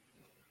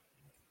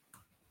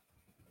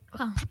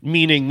 Wow.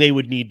 Meaning they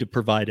would need to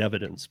provide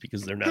evidence,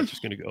 because they're not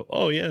just going to go,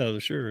 oh yeah,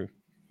 sure,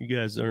 you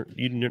guys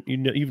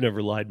you've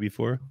never lied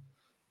before.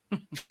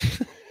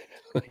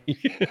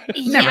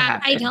 Yeah,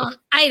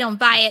 I don't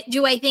buy it.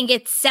 Do I think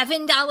it's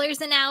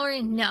 $7 an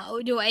hour? No.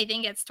 Do I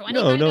think it's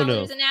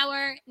 $25 an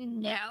hour?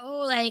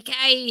 No.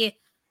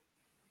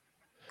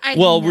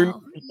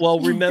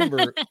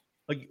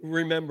 Like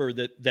remember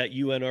that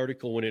UN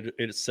article, when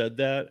it said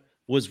that,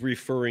 was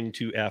referring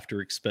to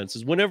after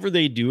expenses. Whenever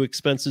they do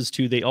expenses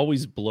too, they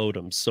always bloat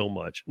them so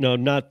much. No,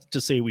 not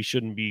to say we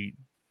shouldn't be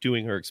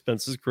doing our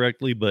expenses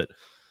correctly, but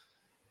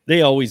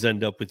they always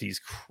end up with these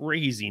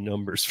crazy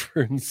numbers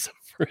for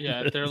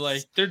yeah, they're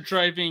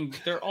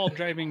all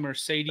driving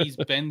Mercedes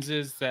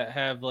Benzes that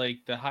have like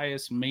the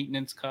highest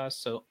maintenance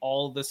costs, so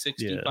all the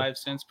 65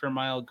 cents per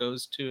mile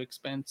goes to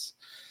expense.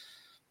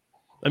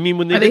 I mean,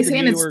 when are they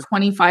saying it's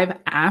 25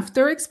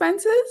 after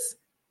expenses?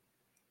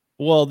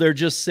 Well, they're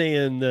just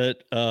saying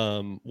that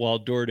while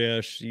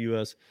DoorDash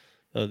US,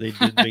 they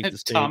did make the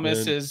statement.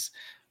 Thomas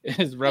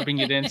is rubbing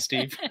it in,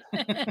 Steve.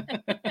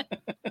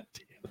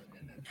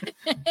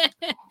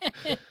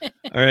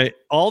 All right,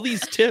 all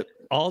these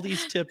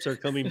tips are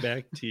coming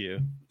back to you.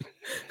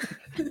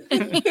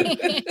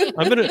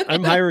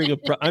 I'm hiring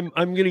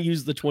I'm gonna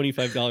use the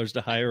 $25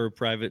 to hire a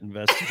private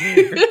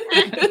investigator.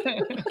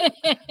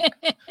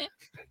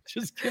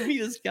 Just give me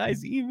this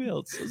guy's email.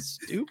 It's so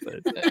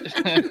stupid.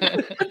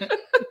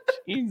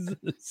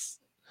 Jesus.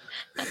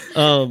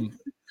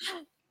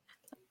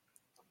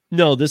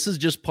 No, this is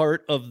just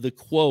part of the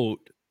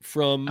quote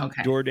from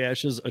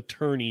DoorDash's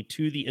attorney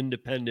to the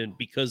Independent,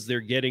 because they're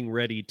getting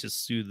ready to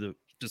sue them,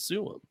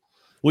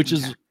 which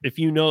is,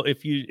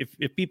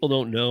 if people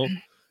don't know,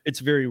 it's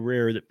very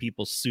rare that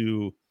people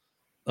sue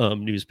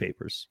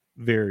newspapers.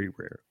 Very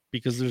rare,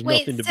 because there's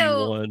nothing to be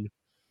won.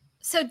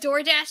 So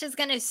DoorDash is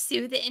going to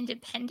sue the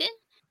Independent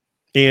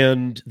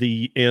and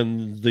the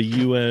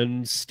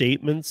UN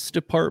Statements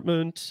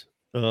Department,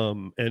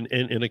 and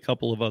a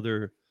couple of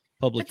other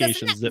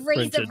publications that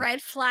raise a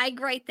red flag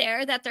right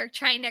there that they're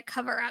trying to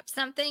cover up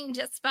something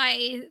just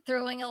by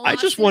throwing a lawsuit.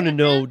 I just want to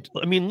know.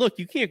 I mean, look,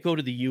 you can't go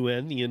to the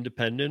UN, the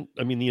Independent.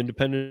 I mean, the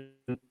Independent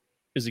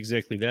is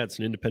exactly that. It's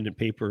an independent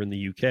paper in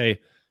the UK.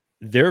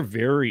 They're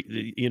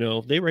very,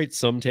 they write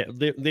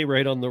they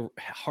write on the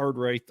hard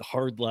right, the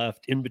hard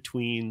left, in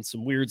between,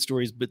 some weird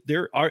stories, but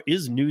there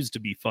is news to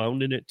be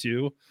found in it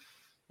too.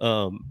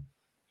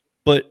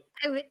 But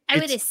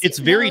it's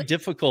very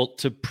difficult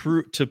to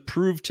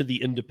prove to the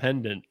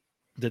Independent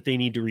that they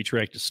need to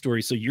retract a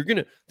story. So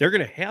they're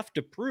gonna have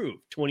to prove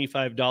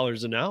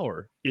 $25 an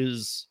hour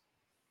is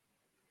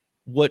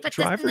what But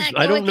drivers. doesn't that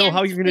I go don't know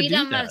how against you're going to do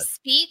freedom that. of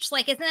speech?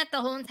 Like, isn't that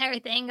the whole entire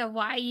thing of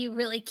why you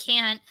really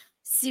can't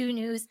sue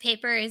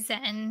newspapers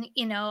and,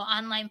 you know,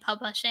 online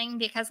publishing,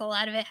 because a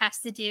lot of it has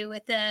to do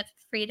with the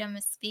freedom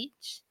of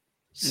speech?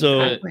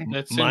 So Exactly.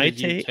 That's in my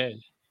the take, UK.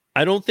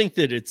 I don't think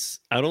that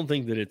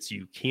it's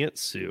you can't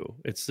sue.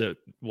 It's that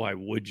why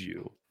would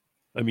you?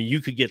 I mean,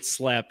 you could get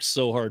slapped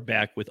so hard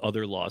back with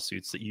other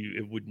lawsuits that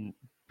it wouldn't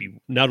be,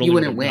 not only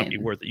would it not be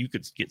win. worth it, you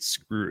could get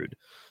screwed.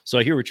 So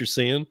I hear what you're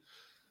saying,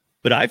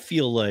 but I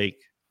feel like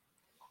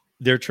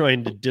they're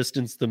trying to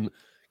distance them,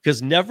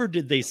 because never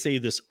did they say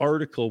this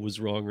article was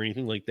wrong or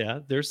anything like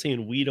that. They're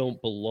saying we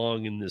don't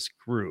belong in this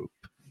group.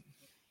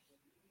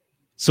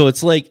 So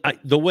it's like,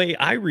 the way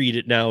I read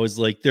it now is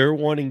like they're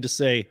wanting to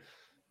say,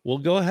 well,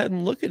 go ahead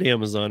and look at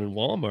Amazon and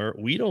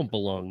Walmart. We don't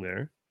belong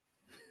there.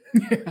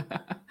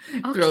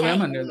 Throw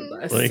them under the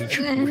bus. Like,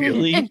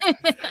 really?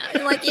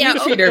 Like, yeah, We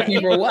treat our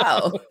people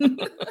well.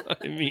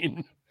 I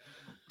mean,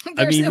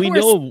 we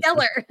know.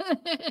 Stellar.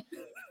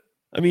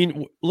 I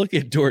mean, look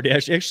at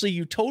DoorDash. Actually,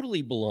 you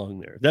totally belong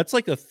there. That's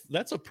like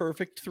that's a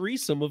perfect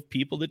threesome of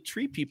people that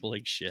treat people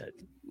like shit.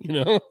 You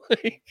know?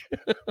 Like,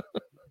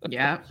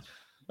 Yeah.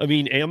 I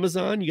mean,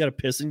 Amazon, you got a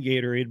piss and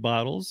Gatorade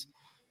bottles.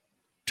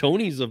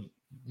 Tony's a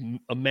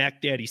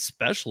Mac Daddy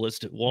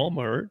specialist at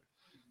Walmart.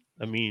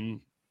 I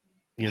mean,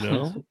 you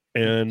know,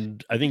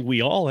 and I think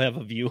we all have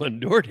a view on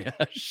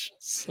DoorDash.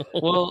 So.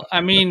 Well,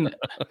 I mean,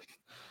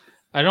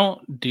 I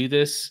don't do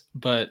this,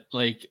 but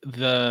like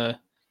the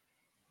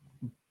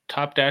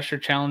Top Dasher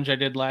challenge I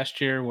did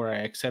last year, where I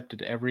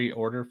accepted every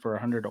order for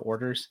 100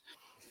 orders.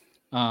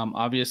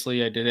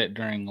 Obviously, I did it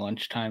during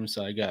lunchtime,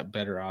 so I got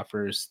better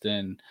offers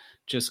than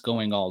just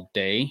going all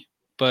day.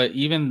 But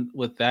even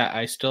with that,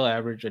 I still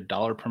average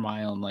 $1 per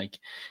mile and like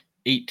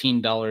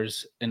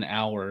 $18 an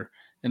hour,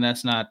 and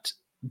that's not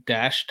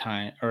dash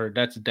time, or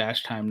that's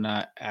dash time,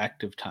 not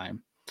active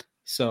time.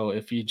 So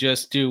if you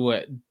just do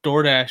what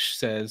DoorDash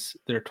says,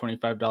 their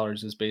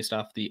 $25 is based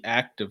off the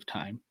active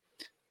time.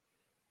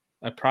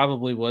 I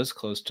probably was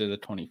close to the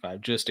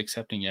 25, just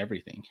accepting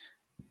everything.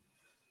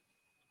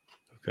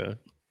 Okay.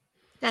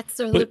 That's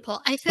their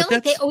loophole. I feel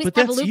like they always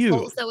have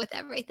loopholes though with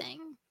everything.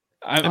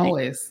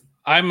 Always.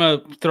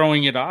 I'm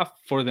throwing it off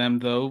for them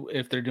though,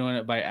 if they're doing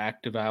it by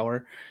active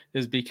hour,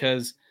 is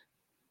because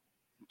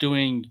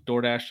doing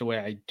DoorDash the way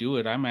I do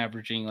it, I'm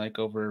averaging like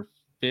over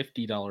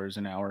 $50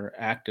 an hour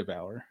active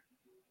hour.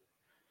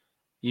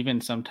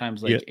 Even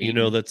sometimes like you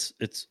know,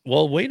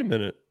 well, wait a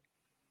minute.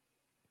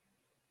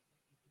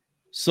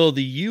 So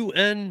the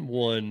UN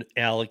one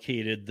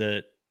allocated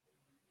that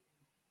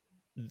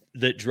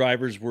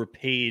drivers were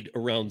paid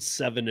around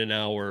 $7 an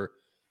hour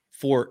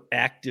for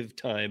active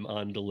time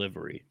on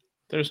delivery.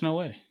 There's no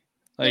way.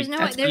 Like,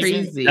 that's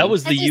crazy. That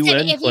was the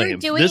UN if claim. You're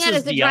doing this that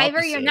is as a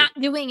driver, you're not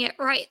doing it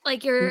right.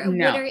 Like you're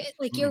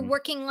you're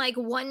working like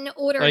one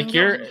order like and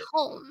you're going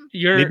home.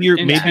 Maybe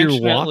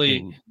you're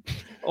walking.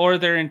 Or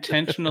they're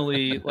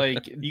intentionally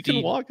like you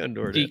can walk on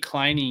DoorDash,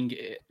 declining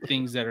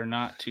things that are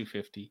not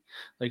 $2.50.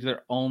 Like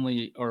they're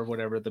only, or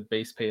whatever the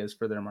base pay is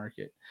for their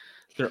market.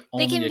 They're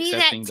only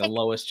accepting the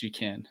lowest you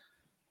can.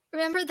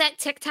 Remember that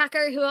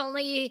TikToker who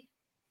only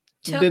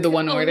did the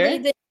one order?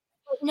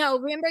 No,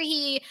 remember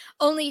he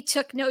only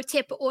took no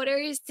tip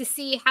orders to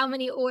see how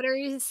many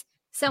orders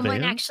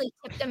someone actually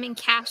tipped them in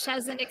cash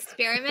as an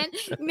experiment.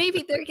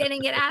 Maybe they're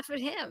getting it after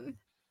him.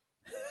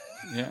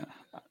 Yeah.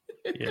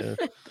 Yeah,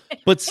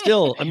 but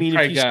still, I mean,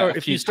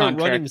 if you start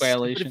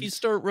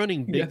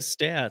running big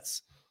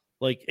stats,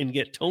 like, and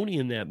get Tony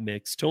in that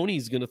mix,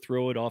 Tony's going to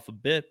throw it off a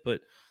bit.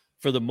 But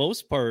for the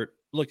most part,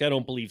 look, I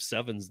don't believe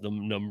 7's the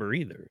number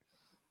either.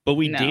 But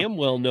we damn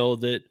well know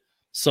that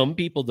some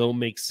people don't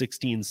make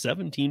 16,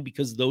 17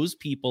 because those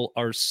people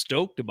are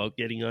stoked about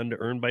getting on to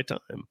Earn by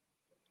Time.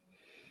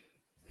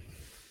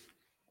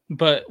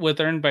 But with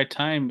Earn by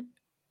Time,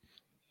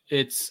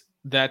 that's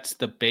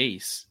the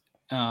base.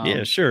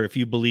 Yeah, sure. If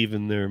you believe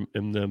in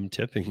them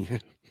tipping,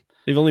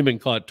 they've only been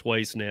caught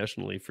twice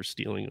nationally for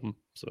stealing them.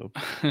 So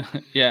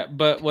yeah,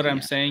 but what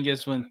I'm saying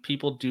is when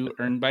people do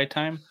Earn by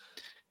Time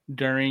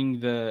during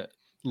the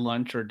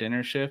lunch or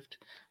dinner shift,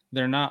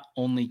 they're not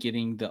only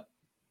getting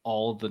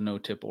all the no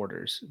tip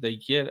orders. They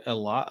get a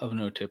lot of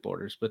no tip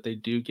orders, but they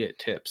do get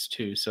tips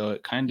too. So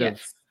it kind of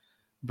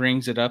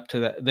brings it up to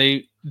that.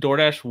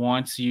 DoorDash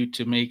wants you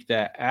to make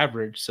that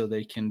average so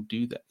they can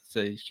do that.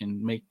 So they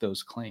can make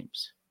those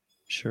claims.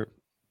 Sure.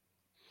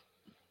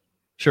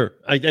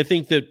 I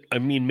think that, I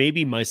mean,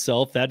 maybe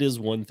myself, that is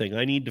one thing.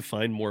 I need to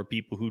find more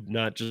people who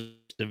not just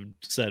have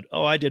said,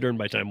 oh, I did Earn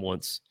by Time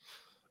once.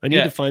 I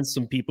need to find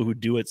some people who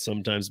do it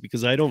sometimes,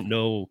 because I don't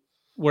know.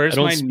 I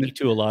don't speak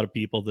to a lot of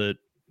people that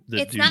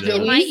it's do not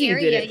that. in my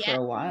area did it yet.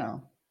 for a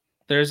while.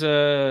 There's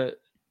a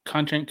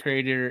content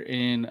creator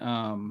in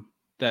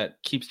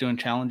that keeps doing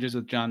challenges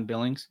with John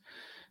Billings.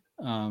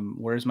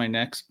 Where's my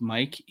next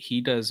Mike?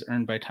 He does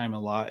Earn by Time a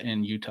lot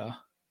in Utah.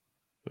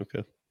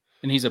 Okay.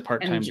 And he's a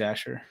part-time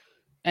dasher.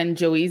 And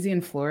Joeezy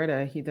in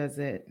Florida, he does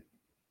it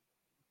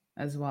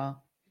as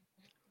well.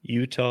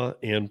 Utah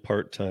and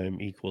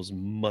part-time equals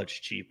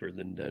much cheaper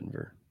than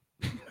Denver.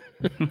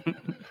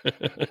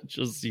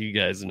 Just so you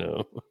guys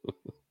know.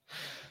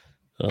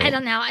 I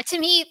don't know. To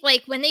me,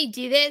 like when they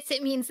do this,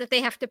 it means that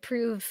they have to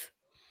prove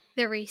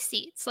the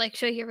receipts, like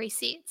show your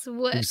receipts.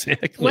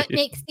 What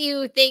makes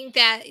you think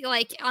that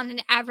like on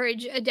an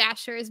average a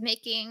dasher is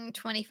making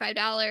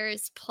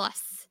 $25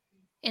 plus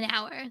an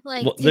hour?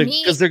 Like to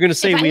me, because they're going to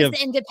say if we I have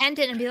was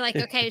independent and be like,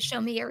 okay, show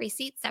me your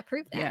receipts that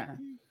prove that. Yeah.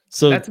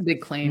 So that's a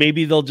big claim.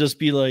 Maybe they'll just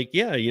be like,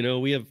 yeah,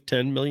 we have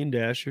 10 million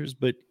dashers,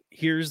 but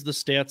here's the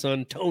stats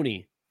on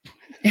Tony.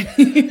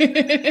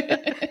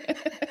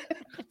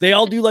 They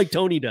all do like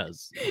Tony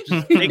does.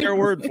 Just take our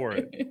word for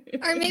it.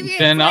 Or maybe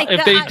then like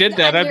if they did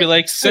that, I'd be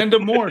like, send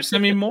them more.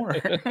 Send me more.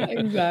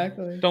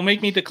 Exactly. Don't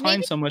make me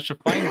decline so much to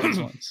find those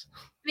ones.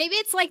 Maybe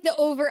it's like the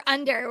over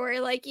under where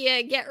like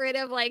you get rid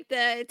of like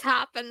the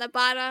top and the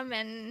bottom,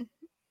 and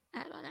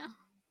I don't know.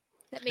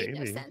 That made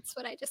no sense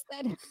what I just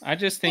said. I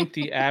just think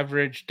the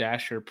average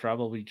dasher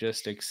probably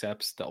just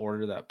accepts the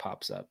order that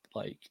pops up.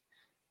 Like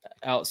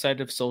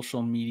outside of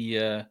social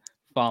media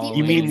following.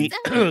 You mean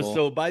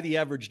so by the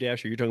average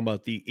dasher, you're talking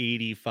about the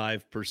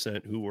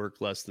 85% who work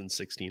less than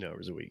 16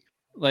 hours a week.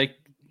 Like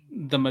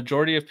the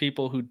majority of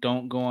people who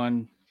don't go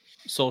on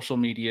social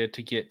media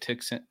to get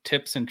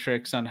tips and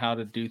tricks on how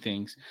to do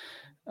things.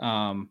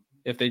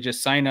 If they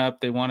just sign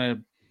up, they want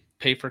to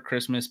pay for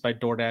Christmas by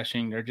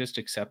DoorDashing, they're just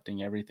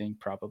accepting everything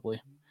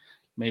probably.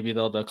 Maybe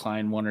they'll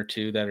decline one or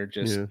two that are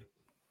just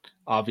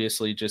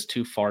obviously just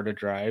too far to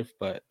drive,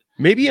 but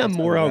maybe I'm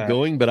more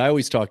outgoing, but I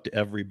always talk to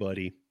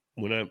everybody.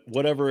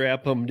 Whatever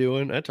app I'm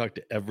doing, I talk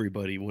to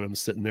everybody when I'm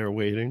sitting there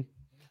waiting.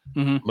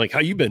 Mm-hmm. I'm like,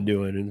 how you been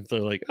doing? And if they're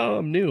like, oh,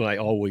 I'm new. I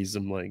always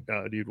am like,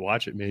 oh, dude,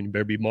 watch it, man. You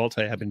better be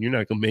multi-app, and you're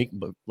not gonna make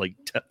but like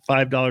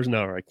 $5 an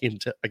hour.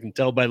 I can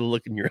tell by the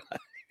look in your eye.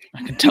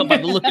 I can tell by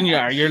the look in your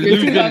eye. You're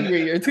too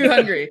hungry. You're too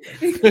hungry.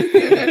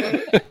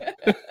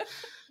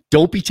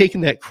 Don't be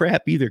taking that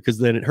crap either, because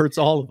then it hurts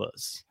all of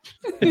us.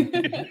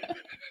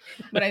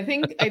 But I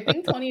think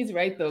Tony's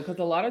right though, because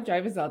a lot of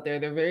drivers out there,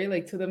 they're very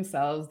like to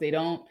themselves. They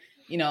don't,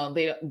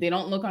 they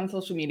don't look on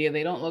social media.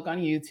 They don't look on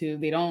YouTube.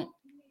 They don't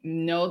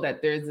know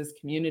that there's this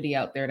community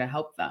out there to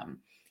help them.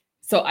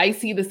 So I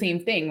see the same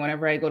thing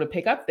whenever I go to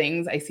pick up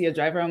things. I see a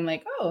driver. I'm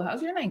like, oh,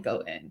 how's your night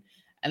going?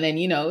 And then,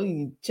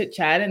 you chit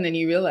chat and then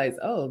you realize,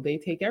 oh, they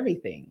take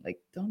everything. Like,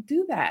 don't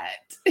do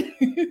that.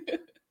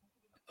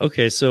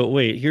 Okay. So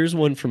wait, here's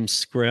one from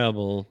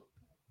Scrabble.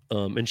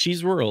 And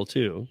she's rural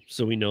too.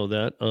 So we know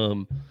that.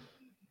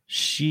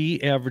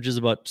 She averages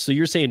about, so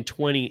you're saying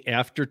 20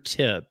 after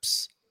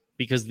tips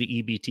because the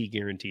EBT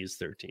guarantee is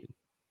 13.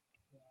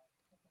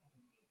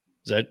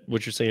 Is that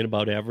what you're saying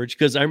about average?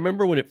 Because I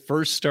remember when it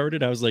first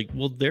started, I was like,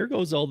 well, there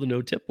goes all the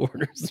no tip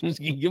orders. You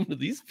can give them to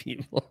these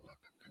people.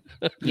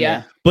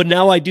 Yeah. But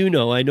now I do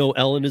know. I know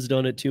Ellen has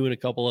done it too, and a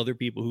couple other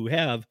people who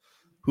have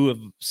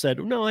said,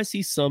 no, I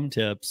see some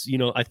tips.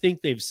 I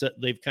think they've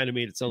kind of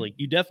made it sound like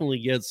you definitely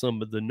get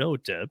some of the no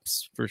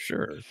tips for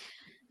sure.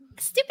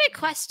 Stupid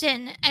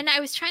question. And I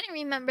was trying to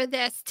remember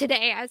this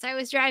today as I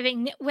was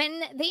driving.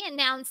 When they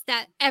announced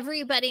that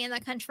everybody in the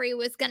country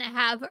was going to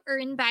have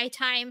earn by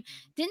time,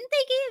 didn't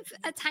they give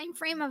a time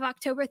frame of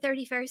October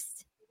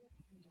 31st?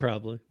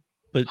 Probably.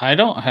 But I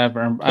don't have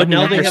earn. But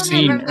now they have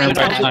seen earn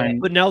by time.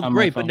 But now,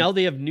 great. But now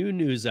they have new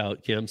news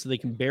out, Kim, so they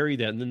can bury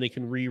that, and then they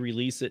can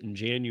re-release it in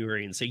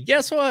January and say,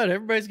 "Guess what?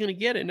 Everybody's going to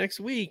get it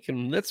next week,"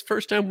 and that's the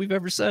first time we've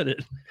ever said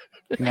it.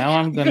 Now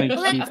I'm going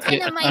to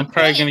keep. I'm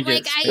probably going to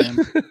get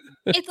spammed.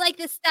 It's like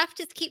this stuff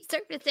just keeps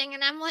surfacing,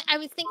 and I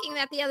was thinking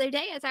that the other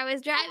day as I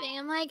was driving.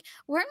 I'm like,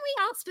 weren't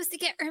we all supposed to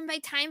get earned by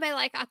time by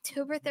like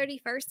October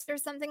 31st or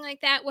something like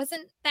that?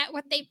 Wasn't that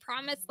what they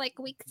promised like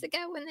weeks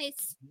ago when they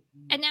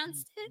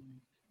announced it?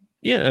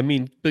 Yeah, I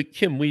mean, but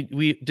Kim, we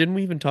didn't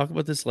we even talk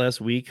about this last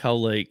week? How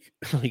like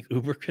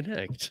Uber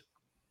Connect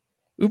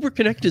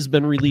has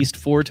been released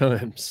 4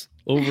 times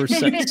over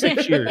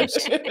 6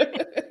 years,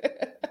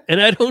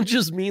 and I don't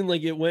just mean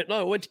like it went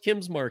to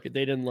Kim's market,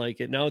 they didn't like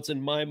it. Now it's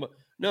in my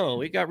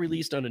no, it got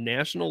released on a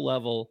national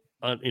level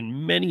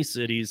in many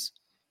cities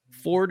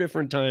 4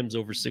 different times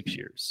over 6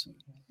 years.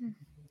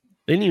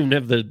 They didn't even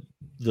have the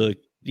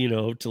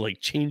to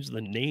like change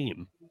the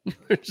name.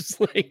 They're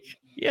just like.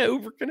 Yeah,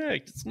 Uber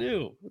Connect. It's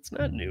new. It's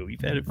not new.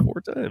 You've had it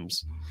 4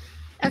 times.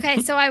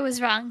 Okay, so I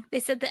was wrong. They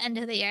said the end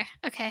of the year.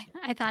 Okay,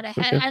 I thought I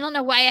had. Okay. I don't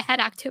know why I had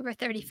October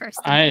 31st.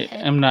 I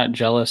am not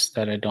jealous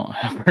that I don't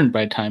have earned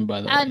by time.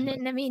 By the way,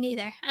 no, me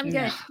neither. I'm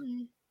good.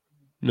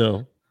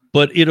 No,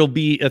 but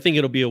I think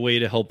it'll be a way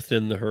to help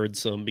thin the herd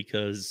some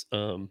because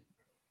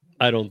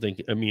I don't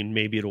think. I mean,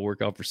 maybe it'll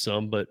work out for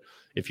some, but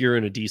if you're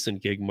in a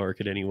decent gig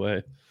market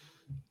anyway.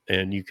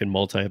 And you can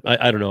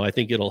I don't know. I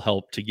think it'll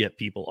help to get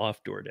people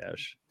off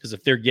DoorDash because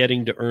if they're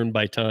getting to earn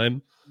by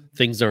time,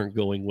 things aren't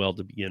going well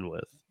to begin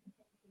with.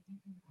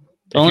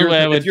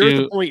 If you're at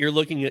the point you're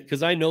looking at,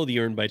 because I know the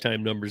earn by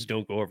time numbers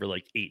don't go over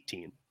like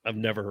 18. I've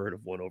never heard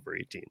of one over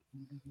 18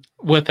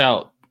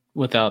 without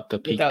the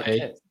peak pay.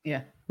 Tips.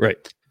 Yeah,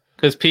 right.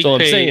 Because peak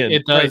pay, saying,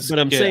 it does. Right,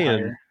 but I'm saying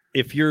higher.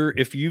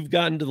 if you've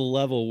gotten to the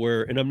level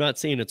where, and I'm not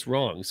saying it's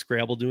wrong,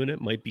 Scrabble doing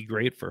it might be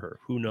great for her.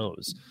 Who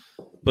knows?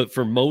 But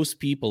for most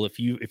people, if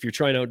you're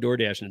trying out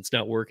DoorDash and it's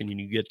not working and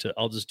you get to,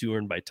 I'll just do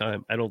earn by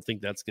time, I don't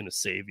think that's going to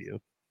save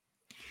you.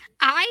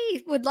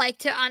 I would like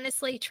to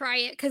honestly try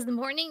it because the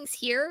mornings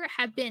here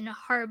have been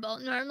horrible.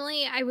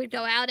 Normally, I would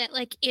go out at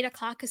like 8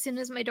 o'clock as soon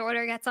as my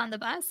daughter gets on the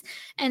bus,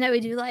 and I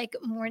would do like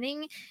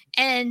morning,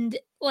 and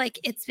like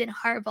it's been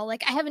horrible.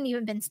 Like I haven't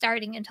even been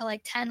starting until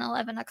like 10,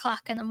 11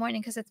 o'clock in the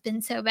morning because it's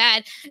been so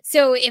bad.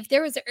 So if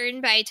there was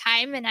earn by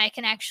time and I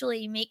can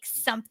actually make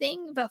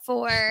something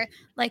before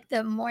like the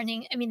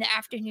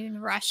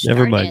afternoon rush.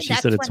 Never mind. Started, She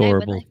that's said it's when I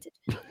would horrible. like to.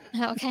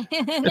 Okay,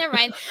 never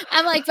mind.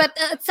 I'm like, but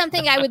it's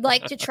something I would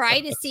like to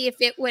try to see if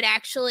it would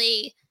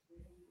actually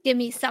give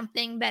me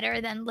something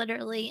better than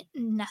literally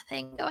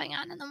nothing going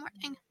on in the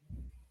morning.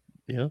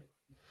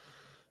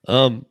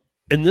 Yeah.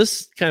 And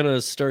this kind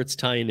of starts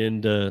tying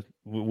into,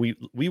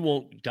 we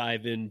won't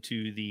dive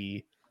into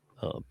the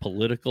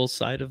political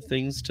side of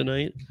things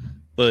tonight,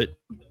 but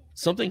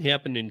something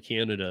happened in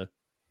Canada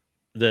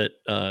that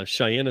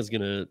Cheyenne is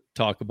going to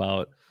talk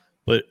about.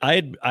 But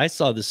I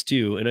saw this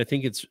too, and I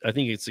think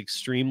it's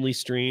extremely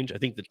strange. I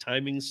think the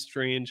timing's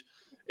strange,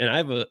 and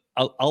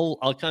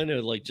I'll kind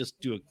of like just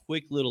do a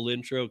quick little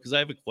intro because I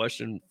have a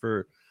question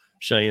for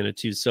Cheyenne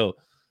too. So,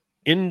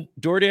 in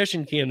DoorDash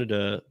in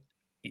Canada,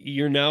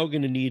 you're now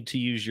going to need to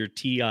use your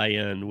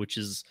TIN, which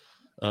is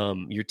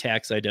your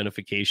tax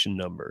identification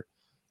number,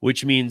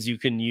 which means you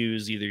can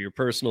use either your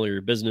personal or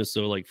your business.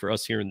 So, like for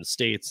us here in the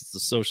States, it's the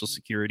Social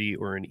Security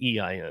or an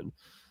EIN.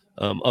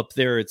 Up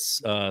there,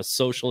 it's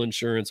social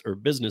insurance or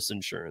business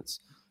insurance,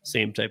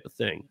 same type of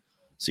thing.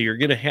 So you're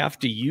going to have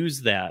to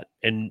use that.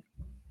 And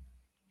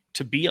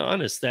to be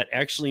honest, that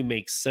actually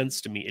makes sense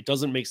to me. It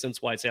doesn't make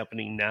sense why it's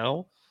happening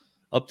now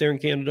up there in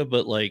Canada,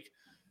 but like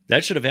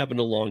that should have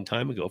happened a long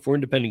time ago. If we're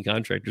independent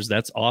contractors,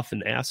 that's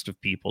often asked of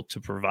people to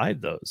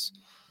provide those.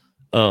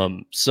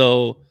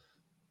 So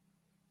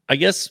I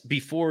guess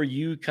before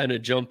you kind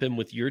of jump in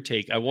with your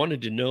take, I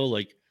wanted to know,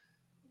 like,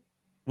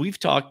 we've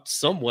talked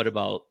somewhat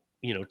about,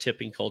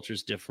 tipping culture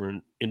is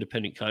different.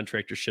 Independent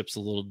contractorship's a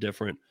little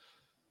different.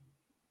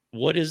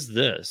 What is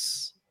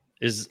this?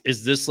 Is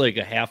this like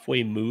a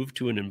halfway move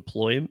to an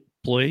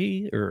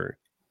employee or?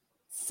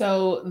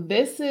 So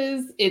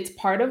it's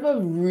part of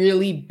a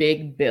really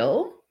big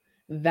bill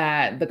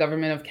that the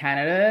government of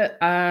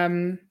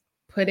Canada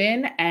put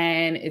in,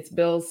 and it's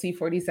Bill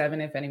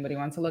C-47 if anybody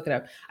wants to look it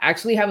up. I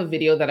actually have a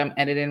video that I'm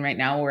editing right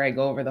now where I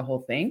go over the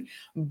whole thing,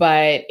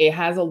 but it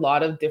has a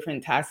lot of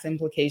different tax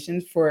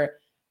implications for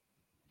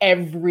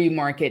every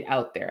market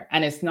out there.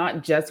 And it's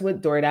not just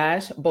with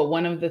DoorDash, but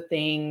one of the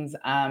things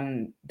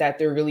that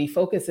they're really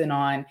focusing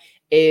on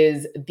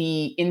is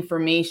the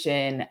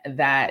information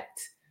that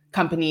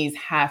companies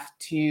have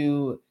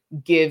to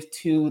give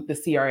to the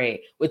CRA,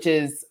 which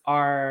is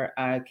our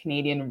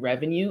Canadian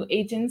Revenue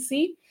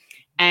Agency.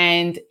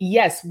 And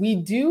yes, we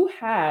do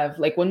have,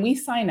 like when we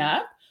sign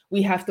up,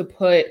 we have to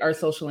put our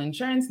social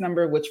insurance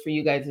number, which for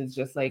you guys is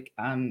just like,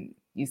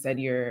 you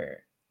said your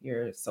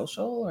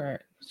social,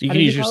 or so you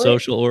can use your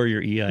social or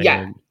your EIN.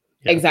 Yeah,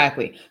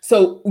 exactly.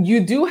 So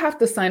you do have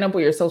to sign up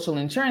with your social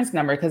insurance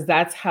number because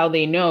that's how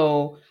they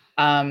know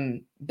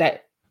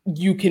that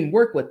you can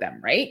work with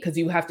them, right? Because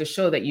you have to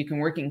show that you can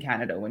work in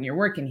Canada when you're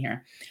working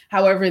here.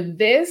 However,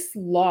 this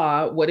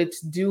law, what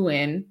it's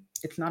doing,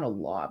 it's not a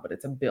law, but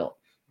it's a bill.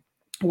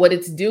 What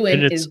it's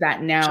doing is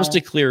that now, just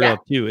to clear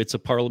up too, it's a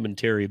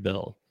parliamentary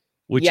bill,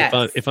 which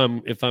if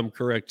I'm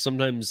correct,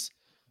 sometimes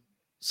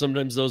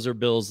those are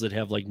bills that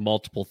have like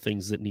multiple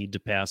things that need to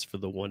pass for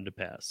the one to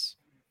pass.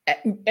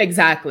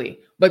 Exactly.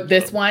 But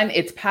this one,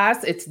 it's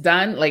passed, it's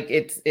done, like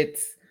it's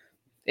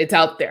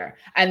out there.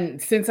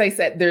 And since I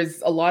said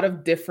there's a lot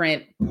of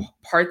different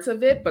parts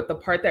of it, but the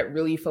part that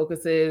really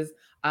focuses,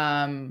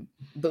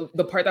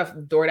 the part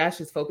that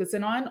DoorDash is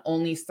focusing on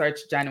only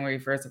starts January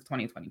 1st of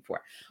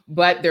 2024,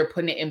 but they're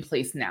putting it in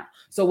place now.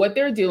 So what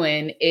they're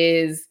doing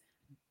is,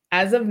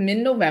 as of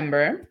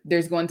mid-November,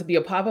 there's going to be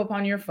a pop-up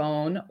on your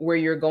phone where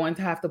you're going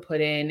to have to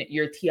put in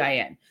your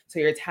TIN, so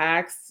your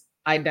tax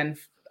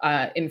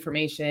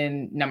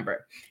information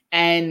number.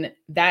 And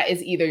that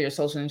is either your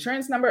social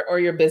insurance number or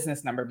your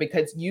business number,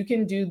 because you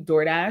can do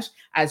DoorDash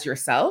as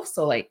yourself,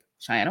 so like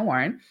Cheyenne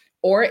Warren,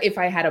 or if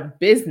I had a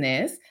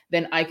business,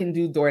 then I can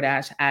do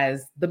DoorDash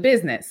as the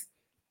business.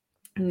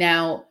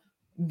 Now,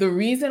 the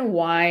reason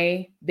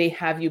why they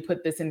have you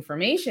put this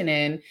information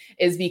in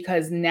is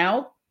because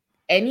now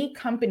any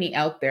company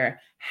out there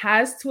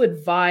has to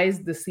advise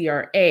the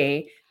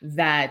CRA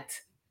that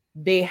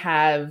they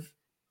have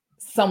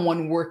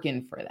someone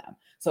working for them.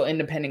 So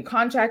independent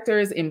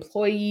contractors,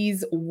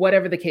 employees,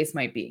 whatever the case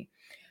might be.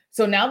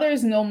 So now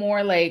there's no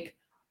more like,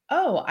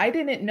 oh, I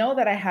didn't know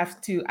that I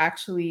have to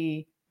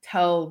actually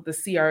tell the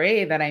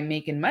CRA that I'm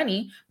making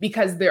money,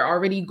 because they're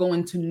already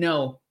going to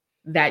know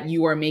that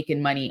you are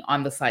making money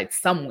on the side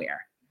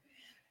somewhere.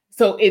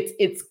 So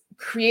it's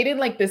created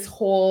like this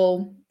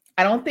whole,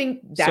 I don't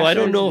think so I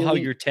don't know how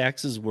your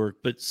taxes work,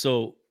 but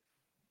so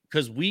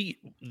because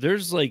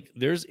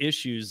there's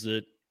issues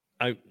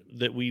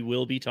that we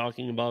will be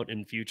talking about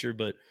in future,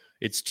 but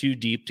it's too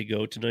deep to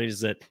go tonight.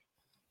 Is that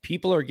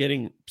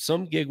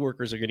some gig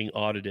workers are getting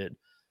audited,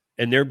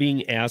 and they're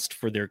being asked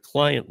for their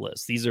client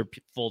list. These are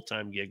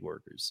full-time gig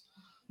workers.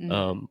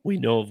 Mhm. We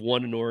know of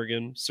one in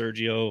Oregon.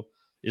 Sergio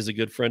is a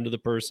good friend of the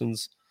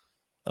person's.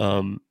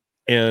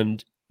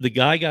 And the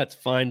guy got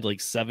fined like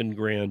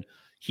 $7,000.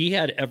 He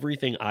had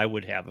everything I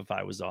would have if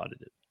I was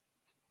audited.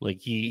 Like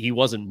he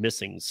wasn't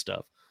missing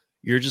stuff.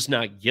 You're just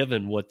not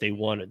given what they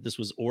wanted. This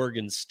was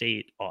Oregon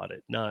state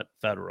audit, not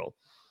federal.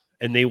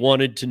 And they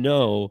wanted to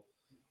know,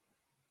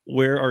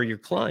 where are your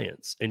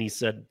clients? And he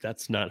said,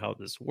 that's not how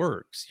this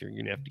works. You're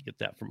going to have to get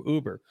that from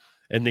Uber.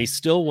 And they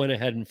still went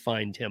ahead and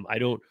fined him.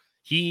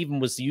 He even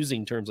was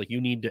using terms like, you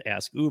need to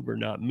ask Uber,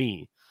 not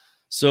me.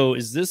 So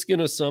is this going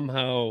to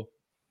somehow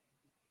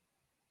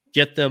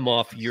get them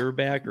off your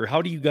back, or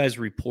how do you guys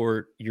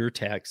report your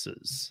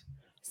taxes?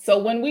 So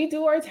when we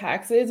do our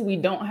taxes, we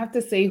don't have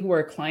to say who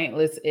our client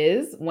list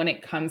is when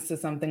it comes to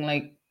something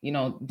like,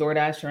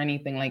 DoorDash or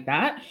anything like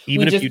that.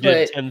 Even if you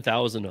did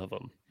 10,000 of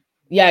them.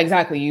 Yeah,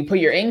 exactly. You put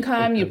your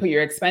income, you put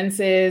your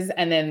expenses,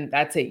 and then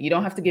that's it. You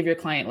don't have to give your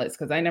client list,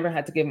 because I never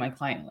had to give my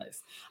client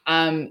list.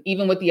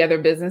 Even with the other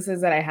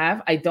businesses that I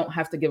have, I don't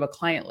have to give a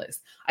client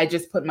list. I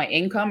just put my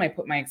income, I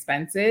put my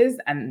expenses,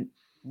 and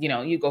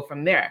you go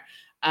from there.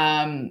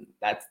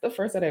 That's the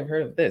first that I've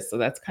heard of this. So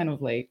that's kind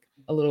of like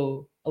a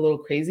little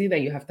crazy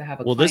that you have to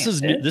have a. Well, this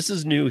is new. This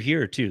is new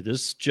here too.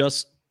 This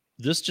just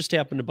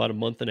happened about a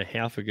month and a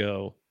half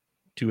ago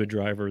to a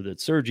driver that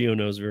Sergio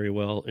knows very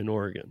well in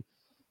Oregon.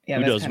 Yeah,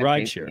 who does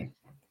rideshare.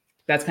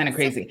 That's kind of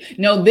crazy.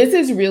 No, this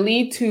is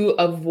really to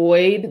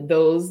avoid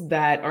those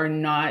that are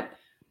not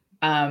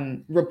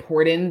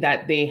reporting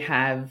that they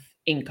have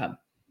income.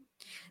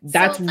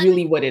 That's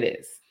really what it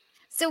is.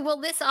 So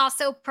will this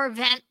also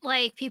prevent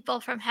like people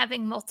from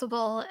having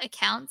multiple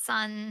accounts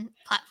on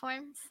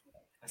platforms?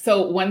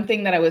 So one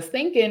thing that I was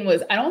thinking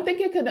was, I don't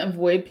think it could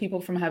avoid people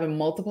from having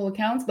multiple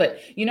accounts, but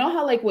you know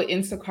how like with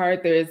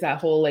Instacart, there is that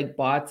whole like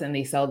bots and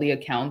they sell the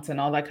accounts and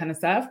all that kind of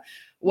stuff.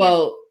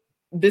 Well,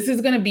 this is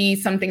going to be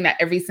something that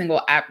every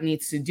single app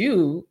needs to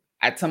do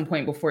at some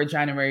point before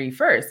January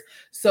 1st.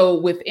 So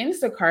with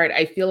Instacart,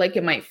 I feel like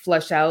it might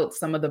flush out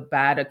some of the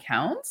bad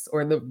accounts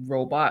or the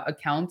robot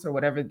accounts or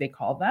whatever they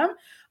call them,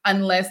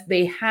 unless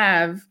they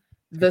have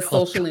the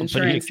social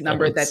insurance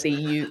number that they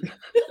use.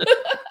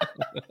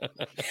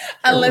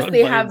 Unless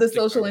they have the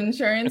social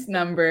insurance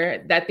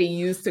number that they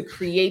use to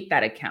create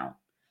that account.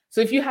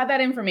 So if you have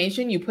that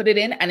information, you put it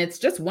in and it's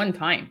just one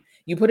time.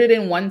 You put it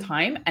in one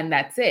time and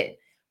that's it.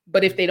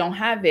 But if they don't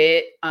have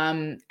it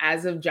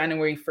as of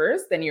January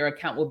 1st, then your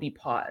account will be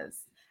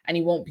paused and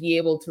you won't be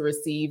able to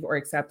receive or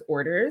accept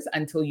orders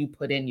until you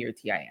put in your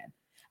TIN.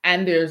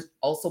 And there's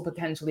also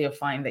potentially a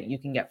fine that you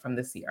can get from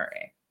the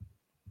CRA.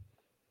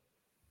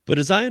 But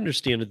as I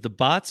understand it, the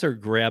bots are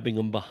grabbing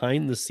them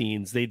behind the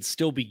scenes. They'd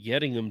still be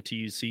getting them to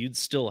you, so you'd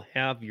still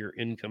have your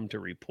income to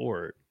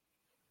report.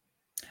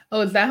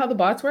 Oh, is that how the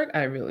bots work?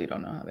 I really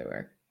don't know how they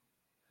work.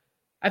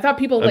 I thought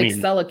people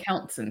sell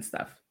accounts and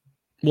stuff.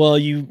 Well,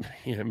 you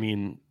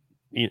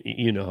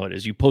know how it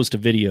is. You post a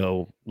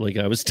video, like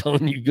I was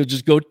telling you,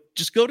 just go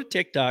to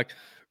TikTok,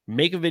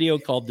 make a video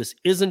called "This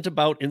Isn't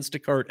About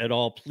Instacart at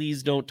All.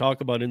 Please don't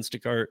talk about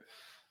Instacart."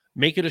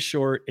 Make it a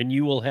short, and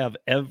you will have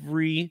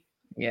every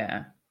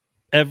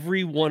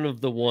one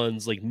of the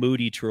ones like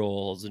Moody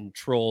Trolls and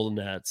Troll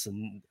Nets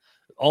and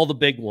all the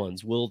big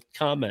ones will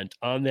comment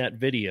on that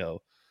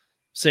video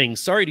saying,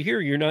 sorry to hear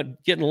you're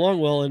not getting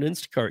along well on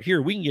Instacart.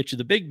 Here, we can get you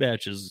the big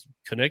batches.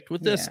 Connect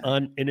with this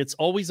and it's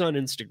always on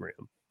Instagram.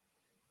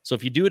 So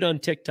if you do it on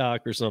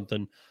TikTok or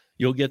something,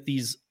 you'll get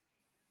these,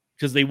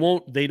 because they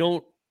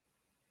don't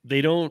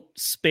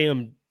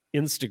spam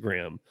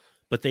Instagram,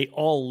 but they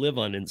all live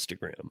on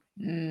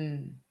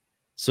Instagram.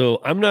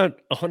 So I'm not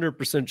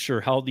 100% sure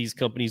how these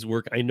companies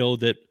work. I know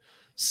that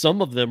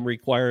some of them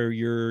require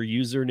your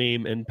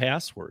username and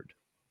password.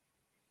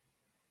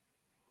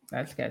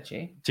 That's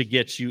sketchy. To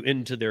get you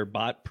into their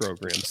bot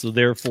program. So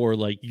therefore,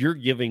 like, you're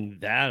giving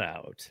that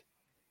out.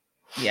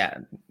 Yeah,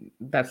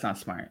 that's not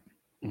smart.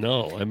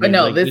 No, I mean, but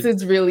no, like, this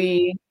is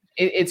really,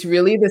 it's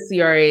really the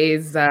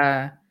CRA's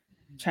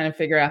trying to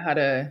figure out how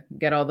to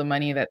get all the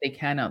money that they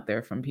can out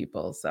there from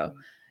people. So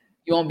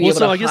you won't be able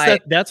to hide. I guess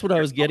that's what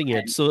I was getting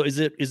at. So is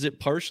it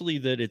partially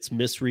that it's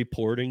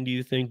misreporting, do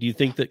you think? Do you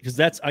think that, because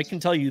I can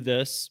tell you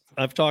this,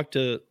 I've talked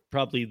to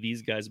probably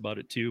these guys about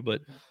it too,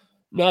 but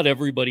not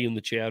everybody in the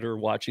chat or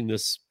watching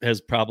this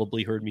has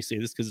probably heard me say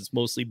this, because it's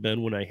mostly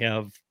been when I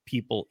have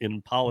people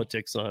in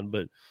politics on.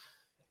 But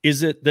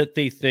is it that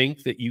they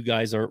think that you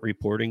guys aren't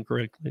reporting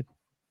correctly?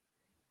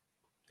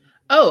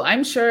 Oh,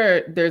 I'm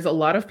sure there's a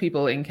lot of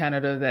people in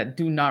Canada that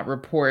do not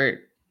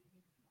report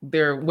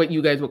their, what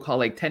you guys would call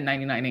like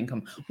 1099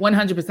 income.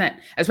 100%,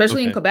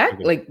 especially in Quebec.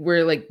 Okay. Like,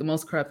 we're like the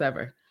most corrupt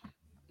ever.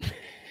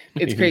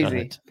 It's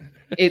crazy.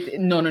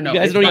 No. You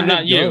guys don't even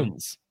have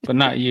guns. But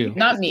not you.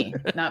 Not me.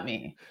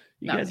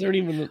 You guys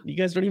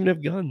don't even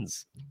have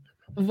guns.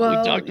 Well,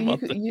 we talked about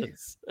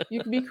this.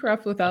 You can be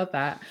corrupt without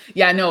that.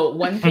 Yeah, no,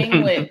 one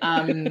thing with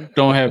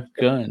don't have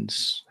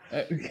guns.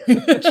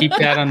 Keep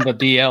that on the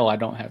DL. I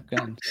don't have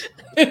guns.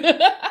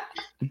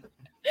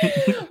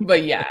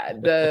 But yeah,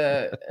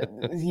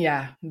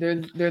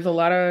 there's a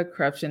lot of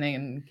corruption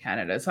in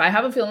Canada. So I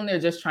have a feeling they're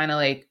just trying to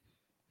like,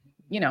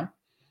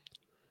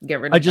 get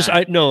rid of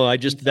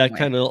that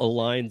kind of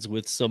aligns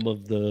with some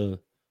of the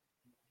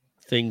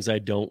things I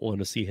don't want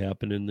to see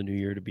happen in the new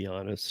year, to be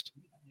honest.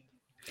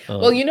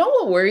 Well,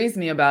 what worries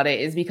me about it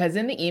is because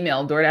in the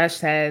email, DoorDash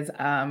says,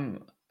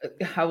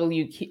 how will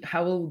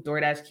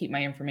DoorDash keep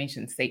my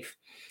information safe?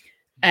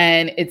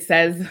 And it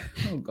says,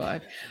 oh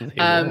God,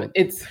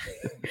 it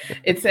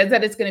says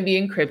that it's going to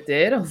be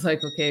encrypted. I was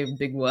like, okay,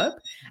 big whoop.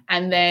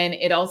 And then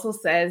it also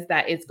says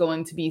that it's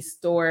going to be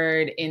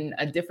stored in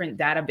a different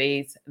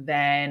database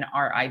than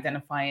our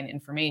identifying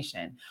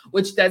information,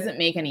 which doesn't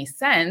make any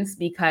sense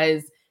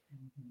because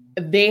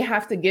they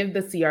have to give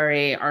the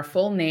CRA our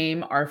full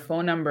name, our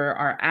phone number,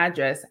 our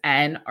address,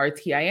 and our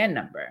TIN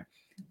number.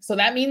 So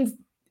that means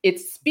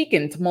it's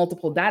speaking to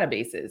multiple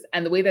databases.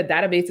 And the way that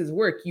databases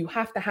work, you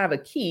have to have a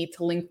key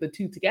to link the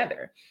two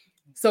together.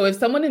 So if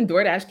someone in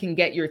DoorDash can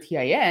get your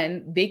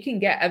TIN, they can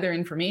get other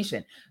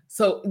information.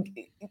 So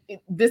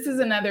this is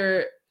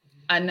another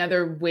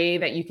way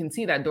that you can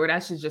see that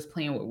DoorDash is just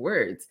playing with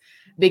words.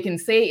 They can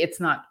say it's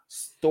not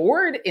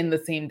stored in the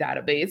same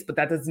database, but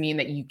that doesn't mean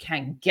that you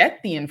can't get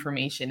the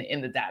information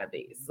in the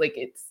database. Like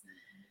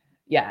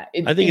I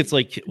think it's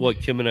like what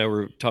Kim and I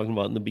were talking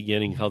about in the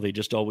beginning, how they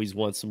just always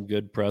want some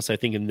good press. I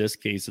think in this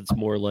case, it's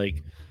more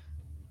like,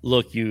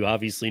 look, you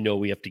obviously know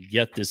we have to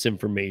get this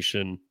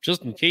information.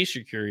 Just in case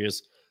you're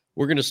curious,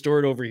 we're going to store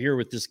it over here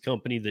with this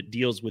company that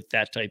deals with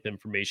that type of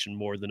information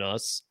more than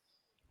us,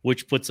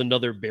 which puts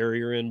another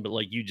barrier in. But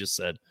like you just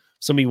said,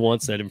 somebody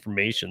wants that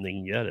information, they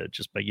can get it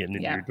just by getting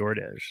into your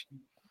DoorDash.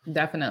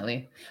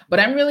 Definitely. But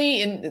I'm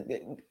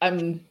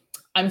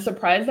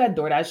surprised that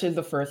DoorDash is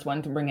the first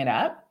one to bring it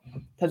up.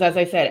 Because as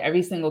I said,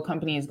 every single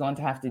company is going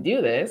to have to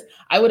do this.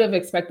 I would have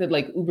expected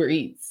like Uber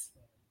Eats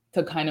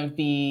to kind of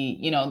be,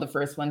 the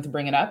first one to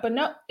bring it up. But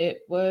no,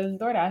 it was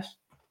DoorDash.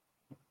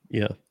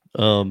 Yeah.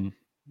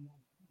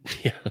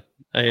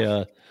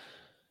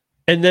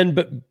 And then,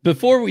 but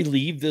before we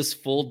leave this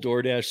full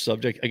DoorDash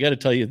subject, I got to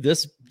tell you,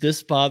 this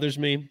bothers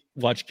me.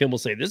 Watch, Kim will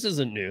say, this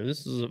isn't new.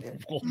 This is a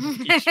full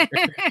feature.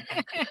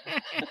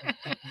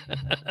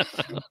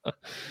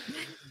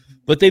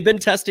 But they've been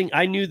testing.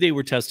 I knew they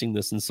were testing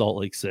this in Salt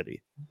Lake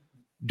City.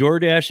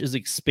 DoorDash is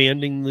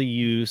expanding the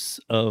use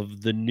of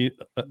a new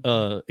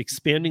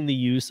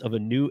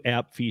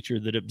app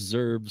feature that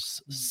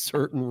observes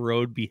certain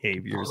road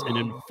behaviors and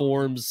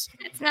informs.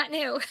 It's not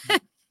new.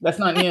 That's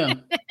not new.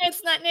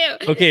 It's not new.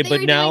 Okay,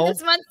 but now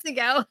this months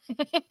ago.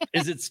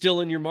 Is it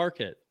still in your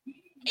market?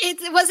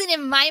 It wasn't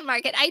in my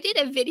market. I did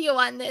a video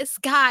on this.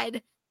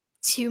 God,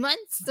 2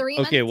 months, 3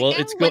 months. Okay, well,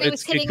 ago,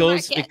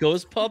 it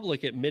goes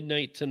public at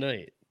midnight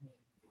tonight.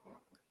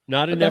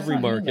 Not in every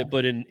market,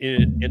 but in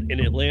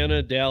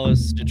Atlanta,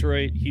 Dallas,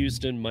 Detroit,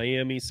 Houston,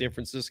 Miami, San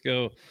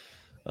Francisco.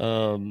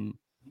 All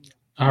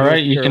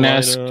right, you can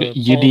ask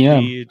UDM.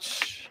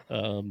 Beach.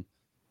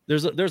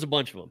 There's a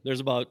bunch of them.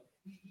 There's about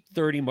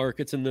 30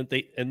 markets, and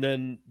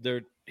then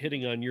they're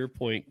hitting on your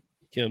point,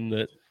 Kim,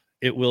 that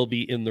it will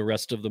be in the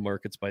rest of the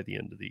markets by the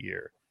end of the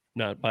year,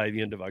 not by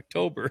the end of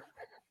October.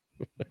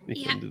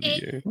 End of the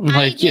year.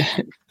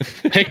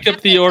 Pick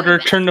up the order,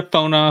 turn the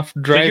phone off,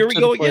 drive to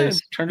the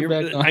place, turn it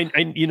back on. I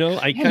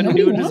kind of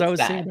knew it as I was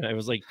saying that. I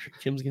was like,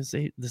 Kim's gonna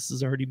say this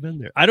has already been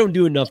there. I don't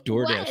do enough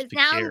DoorDash.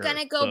 Now I'm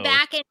gonna go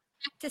back and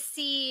check to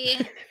see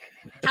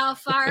how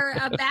far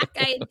back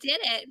I did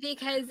it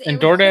because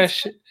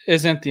DoorDash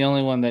isn't the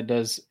only one that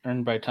does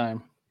earn by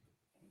time.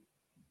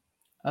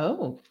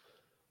 Oh,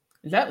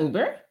 is that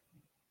Uber?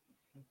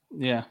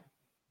 Yeah.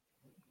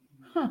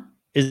 Huh.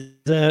 Is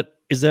that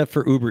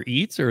for Uber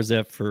Eats or is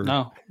that for?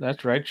 No,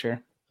 that's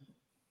rideshare.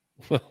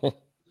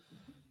 Well,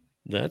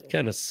 that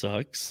kind of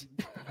sucks.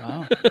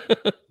 Wow.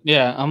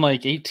 Yeah, I'm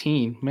like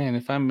 18. Man,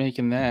 if I'm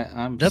making that,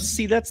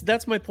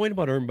 that's my point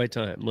about earn by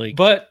time. Like,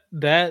 but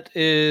that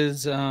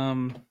is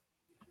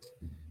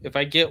if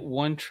I get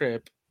one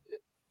trip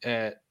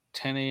at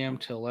 10 a.m.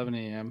 to 11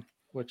 a.m.,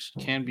 which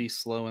can be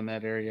slow in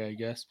that area, I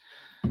guess,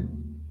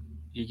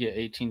 you get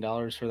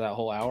 $18 for that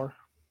whole hour.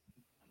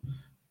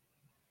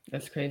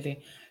 That's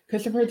crazy.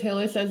 Christopher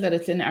Taylor says that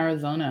it's in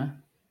Arizona.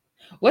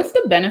 What's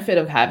the benefit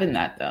of having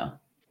that, though?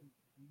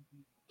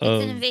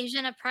 It's an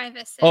invasion of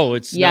privacy. Oh,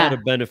 it's not a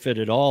benefit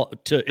at all.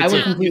 I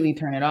would completely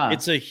turn it off.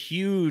 It's a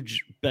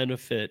huge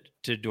benefit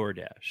to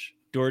DoorDash.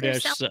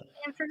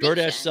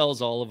 DoorDash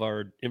sells all of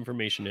our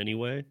information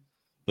anyway,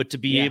 but to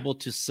be able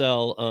to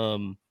sell,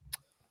 oh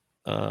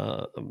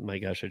my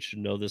gosh, I should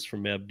know this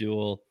from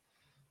Abdul.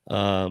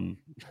 I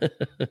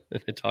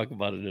talk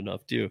about it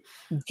enough too.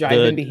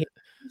 Driving behavior.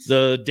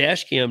 The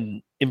dash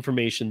cam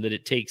information that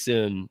it takes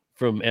in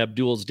from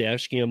Abdul's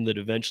dash cam that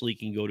eventually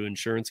can go to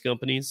insurance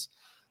companies,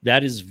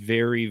 that is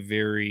very,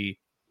 very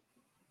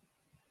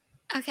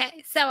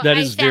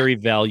very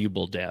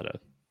valuable data.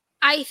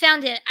 I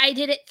found it. I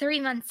did it 3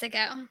 months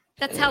ago.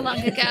 That's how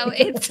long ago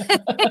it's.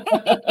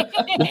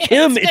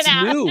 Kim, it's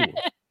new.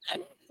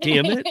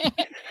 Damn it!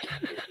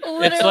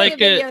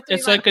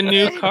 It's like a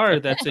new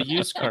car. That's a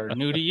used car,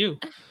 new to you.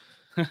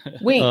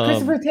 Wait,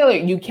 Christopher Taylor,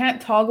 you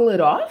can't toggle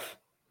it off?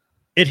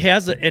 It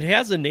has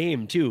a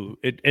name too.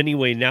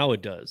 Anyway, now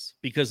it does,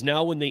 because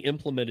now when they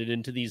implement it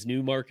into these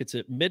new markets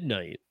at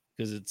midnight,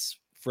 because it's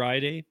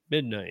Friday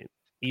midnight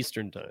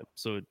Eastern time,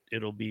 so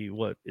it'll be,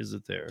 what is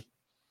it there?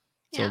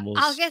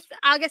 It's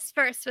August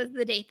 1st was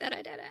the date that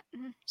I did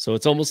it. So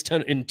it's almost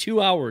 10 in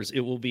 2 hours. It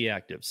will be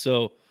active.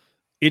 So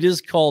it is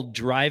called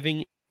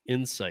Driving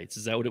Insights.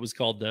 Is that what it was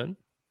called then?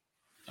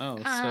 Oh,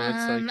 so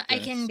it's like I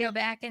can go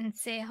back and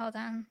see. Hold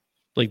on.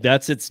 Like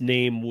that's its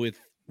name with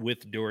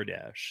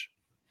DoorDash.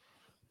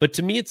 But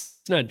to me, it's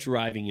not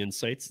Driving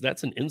Insights.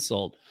 That's an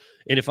insult.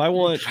 And if I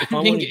want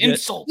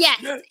insult,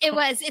 yes, it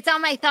was. It's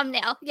on my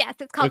thumbnail. Yes,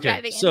 it's called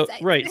Driving Insights.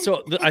 Right.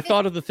 So I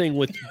thought of the thing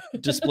with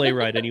Display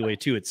Ride anyway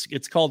too.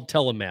 It's called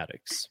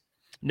telematics.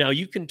 Now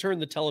you can turn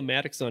the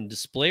telematics on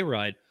Display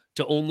Ride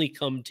to only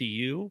come to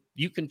you.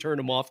 You can turn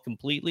them off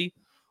completely,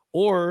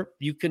 or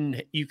you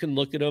can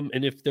look at them,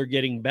 and if they're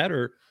getting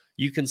better,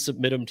 you can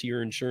submit them to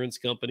your insurance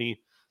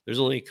company. There's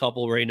only a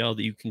couple right now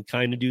that you can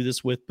kind of do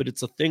this with, but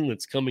it's a thing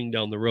that's coming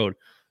down the road.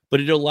 But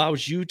it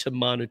allows you to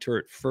monitor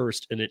it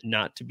first and it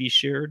not to be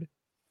shared.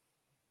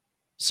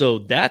 So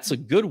that's a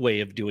good way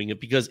of doing it,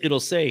 because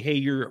it'll say, hey,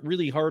 you're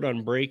really hard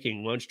on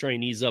braking. Why don't you try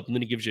and ease up? And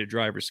then it gives you a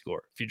driver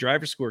score. If your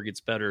driver score gets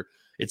better,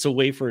 it's a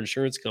way for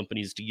insurance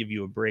companies to give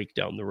you a break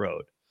down the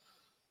road.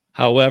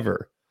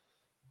 However,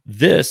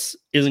 this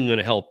isn't going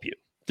to help you.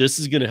 This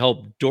is going to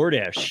help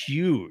DoorDash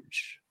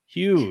huge.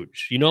 You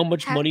know how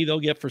much money they'll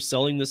get for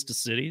selling this to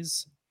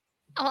cities?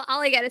 All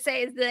I got to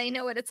say is that I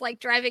know what it's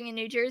like driving in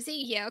New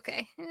Jersey. Yeah,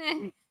 okay.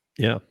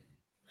 Yeah.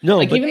 No,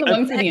 like but even the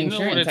one for the You know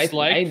what insurance, it's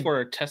like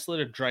for a Tesla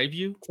to drive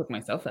you? took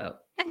myself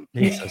out.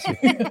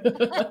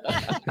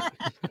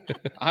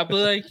 I'll be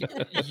like,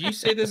 you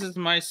say this is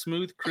my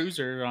smooth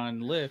cruiser on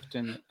Lyft,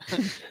 and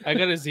I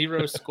got a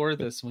 0 score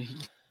this week.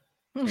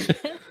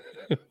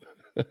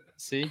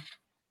 See?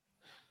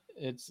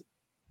 It's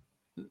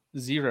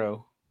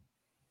 0.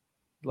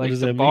 Like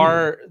the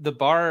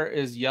bar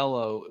is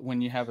yellow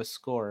when you have a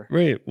score.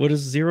 Right. What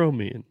does 0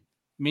 mean?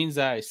 Means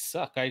that I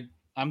suck.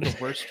 I'm the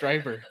worst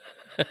driver.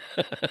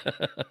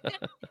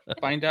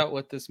 Find out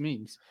what this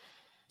means.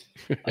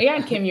 Oh,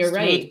 yeah, Kim, you're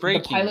right.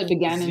 Braking, the pilot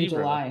began 0. in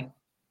July.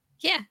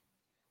 Yeah.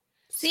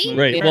 See?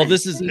 Right. Well,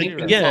 this is,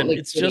 0. again,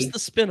 it's just the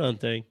spin-on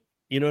thing.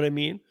 You know what I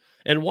mean?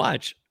 And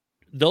watch,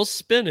 they'll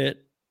spin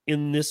it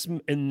in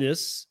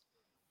this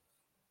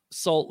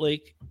Salt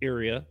Lake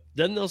area.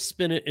 Then they'll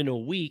spin it in a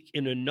week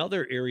in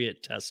another area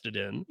it tested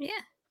in. Yeah.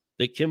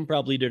 That Kim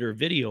probably did her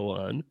video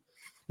on.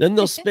 Then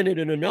they'll spin it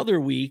in another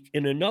week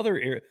in another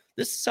area.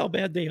 This is how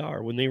bad they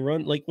are when they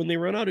run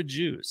out of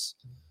juice.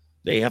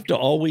 They have to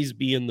always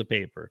be in the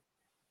paper.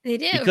 They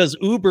do. Because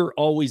Uber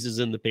always is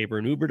in the paper,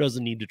 and Uber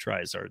doesn't need to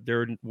try as hard.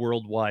 They're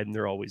worldwide and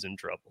they're always in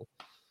trouble.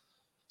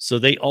 So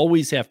they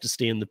always have to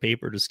stay in the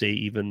paper to stay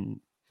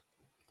even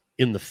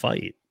in the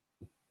fight.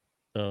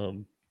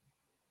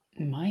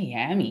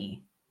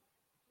 Miami.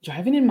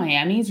 Driving in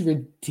Miami is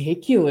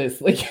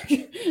ridiculous. Like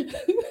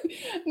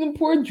the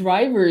poor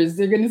drivers,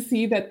 they're gonna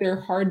see that their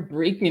hard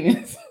braking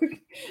is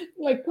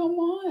like, come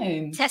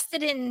on.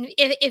 Tested in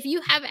if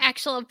you have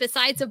actual,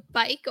 besides a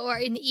bike or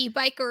an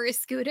e-bike or a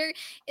scooter,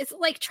 it's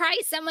like try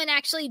someone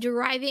actually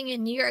driving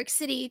in New York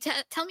City.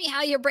 Tell me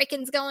how your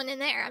braking's going in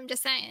there. I'm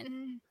just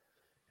saying.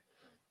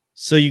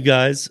 So you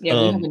guys, we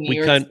have a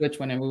New York switch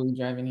whenever we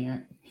drive in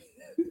here.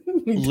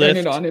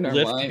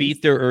 Lyft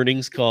beat their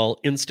earnings call.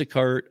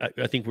 Instacart,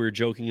 I think we were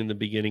joking in the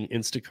beginning.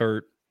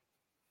 Instacart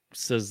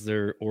says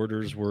their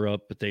orders were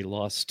up, but they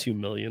lost 2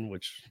 million,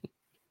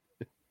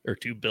 or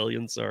 2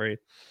 billion, sorry.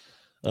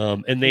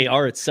 And they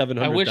are at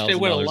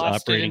 $700,000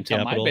 operating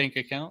capital. My bank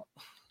account.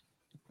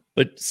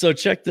 But so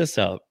check this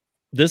out.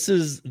 This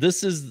is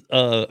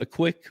a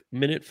quick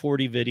minute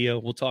 40 video.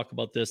 We'll talk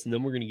about this, and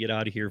then we're going to get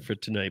out of here for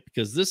tonight,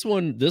 because this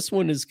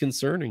one is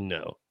concerning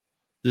now.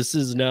 This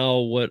is now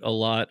what a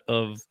lot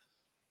of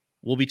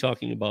we'll be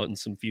talking about in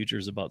some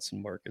futures about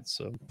some markets.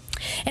 So,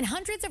 and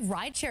hundreds of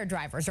rideshare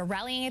drivers are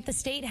rallying at the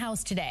State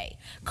House today,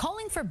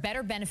 calling for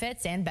better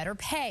benefits and better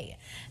pay.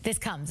 This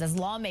comes as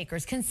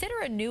lawmakers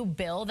consider a new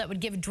bill that would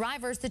give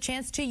drivers the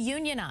chance to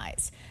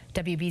unionize.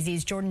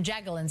 WBZ's Jordan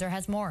Jagelinzer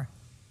has more.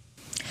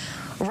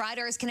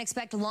 Riders can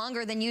expect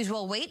longer than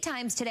usual wait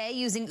times today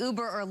using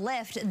Uber or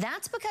Lyft.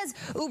 That's because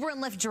Uber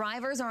and Lyft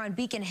drivers are on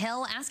Beacon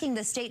Hill asking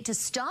the state to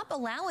stop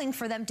allowing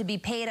for them to be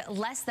paid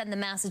less than the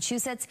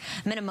Massachusetts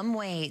minimum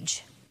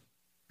wage.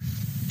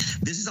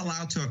 This is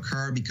allowed to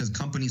occur because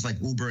companies like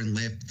Uber and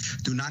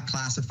Lyft do not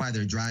classify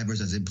their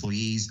drivers as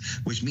employees,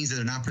 which means that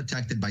they're not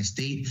protected by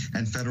state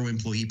and federal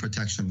employee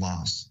protection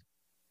laws.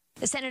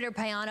 Senator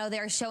Payano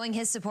there showing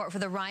his support for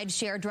the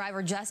rideshare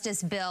driver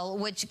justice bill,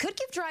 which could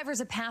give drivers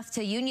a path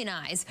to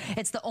unionize.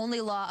 It's the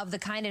only law of the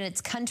kind in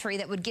its country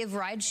that would give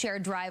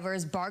rideshare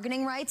drivers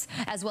bargaining rights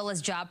as well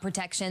as job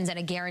protections and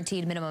a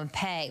guaranteed minimum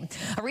pay.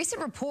 A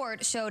recent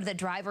report showed that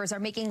drivers are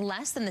making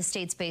less than the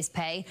state's base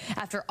pay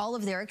after all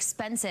of their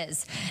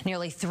expenses.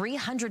 Nearly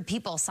 300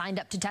 people signed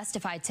up to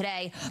testify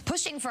today,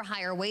 pushing for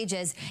higher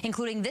wages,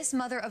 including this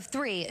mother of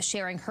 3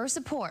 sharing her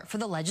support for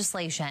the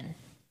legislation.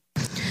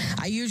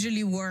 I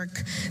usually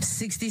work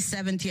 60,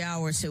 70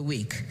 hours a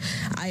week.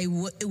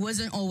 It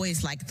wasn't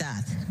always like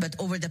that. But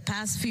over the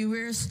past few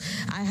years,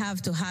 I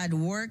have to hard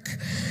work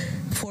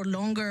for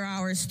longer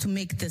hours to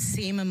make the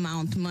same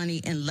amount money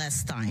in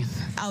less time.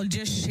 I'll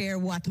just share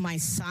what my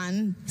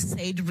son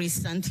said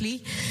recently.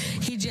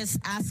 He just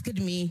asked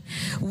me,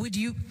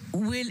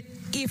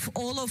 if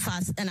all of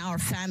us in our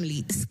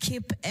family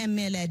skip a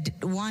meal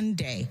one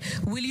day,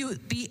 will you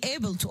be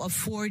able to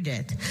afford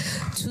it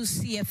to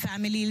see a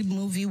family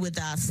movie with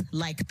us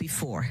like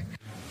before?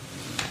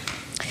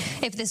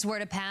 If this were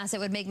to pass, it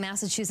would make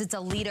Massachusetts a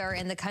leader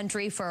in the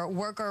country for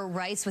worker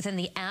rights within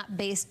the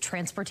app-based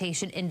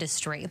transportation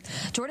industry.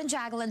 Jordan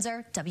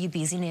Jaglinzer,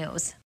 WBZ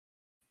News.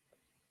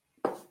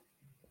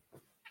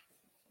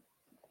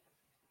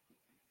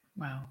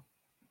 Wow.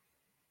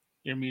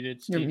 You're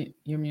muted, Steve.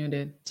 You're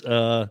muted.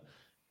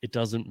 It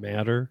doesn't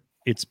matter.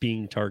 It's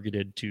being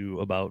targeted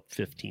to about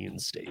 15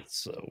 states.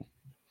 So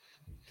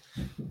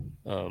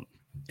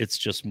it's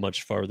just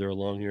much farther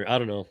along here. I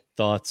don't know.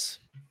 Thoughts?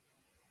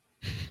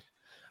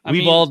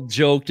 We've all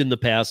joked in the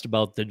past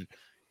about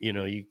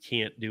you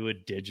can't do a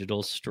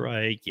digital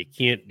strike. You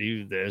can't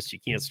do this. You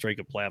can't strike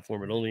a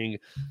platform. Okay.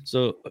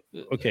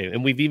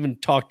 And we've even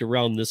talked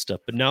around this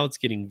stuff, but now it's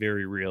getting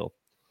very real.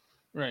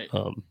 Right.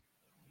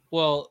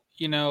 Well,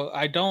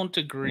 I don't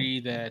agree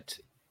that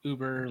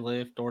Uber,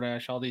 Lyft,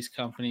 DoorDash, all these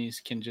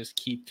companies can just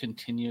keep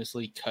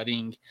continuously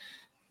cutting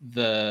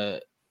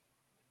the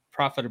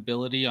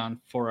profitability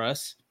for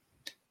us.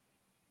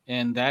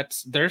 And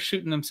they're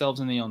shooting themselves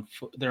in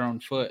their own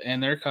foot,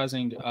 and they're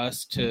causing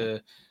us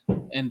to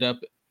end up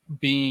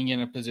being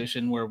in a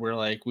position where we're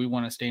like, we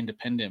want to stay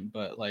independent,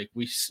 but like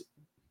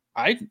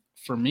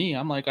for me,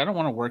 I'm like, I don't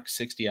want to work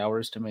 60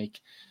 hours to make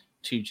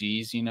 2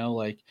 G's,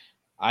 like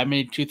I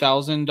made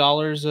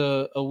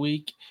 $2,000 a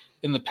week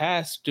in the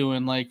past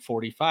doing like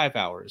 45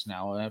 hours.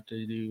 Now I have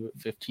to do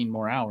 15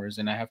 more hours,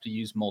 and I have to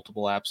use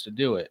multiple apps to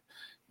do it,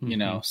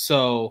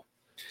 so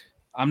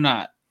I'm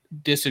not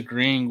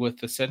disagreeing with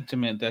the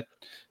sentiment that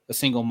a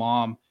single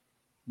mom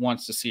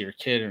wants to see her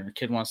kid and her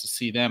kid wants to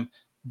see them.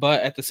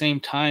 But at the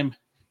same time,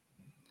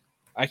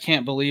 I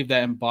can't believe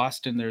that in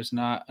Boston, there's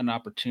not an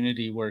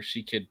opportunity where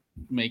she could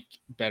make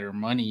better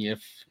money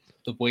if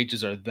the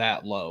wages are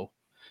that low.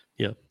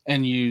 Yeah.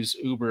 And use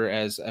Uber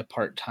as a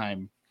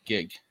part-time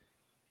gig.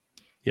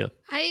 Yeah.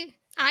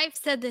 I've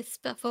said this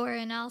before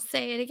and I'll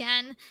say it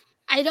again.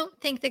 I don't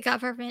think the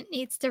government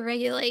needs to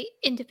regulate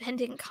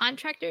independent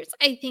contractors.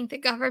 I think the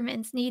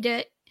governments need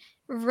to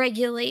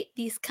regulate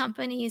these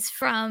companies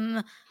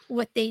from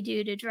what they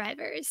do to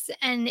drivers.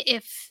 And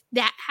if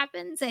that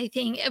happens, I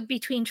think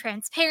between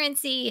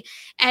transparency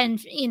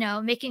and,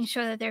 making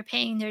sure that they're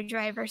paying their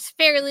drivers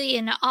fairly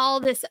and all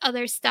this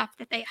other stuff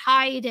that they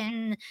hide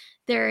and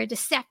they're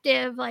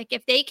deceptive, like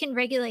if they can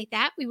regulate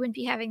that, we wouldn't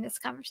be having this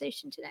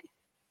conversation today.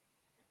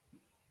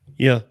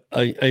 Yeah,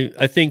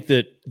 I think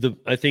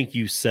I think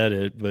you said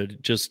it,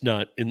 but just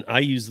not. And I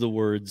use the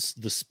words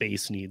the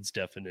space needs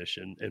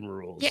definition and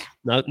rules. Yeah,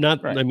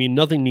 not. Right. I mean,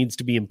 nothing needs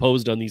to be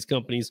imposed on these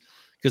companies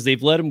because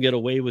they've let them get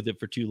away with it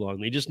for too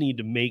long. They just need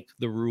to make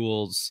the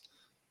rules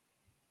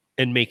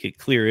and make it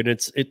clear. And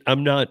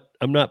I'm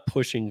not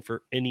pushing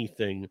for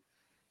anything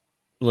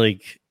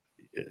like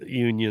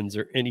unions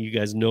or any. You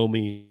guys know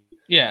me.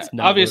 Yeah,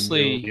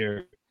 obviously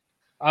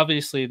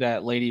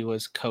that lady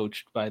was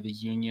coached by the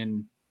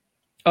union.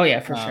 Oh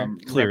yeah, for sure.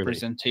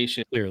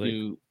 Representation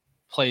to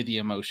play the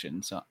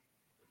emotions.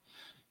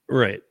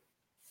 Right.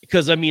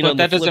 Because I mean, but on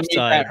that the flip doesn't mean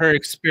side, that her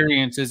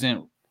experience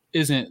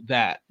isn't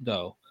that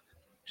though.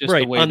 Just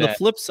right. The way on the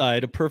flip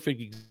side, a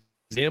perfect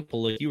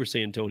example, like you were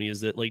saying, Tony,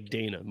 is that like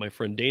Dana, my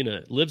friend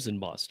Dana, lives in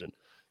Boston.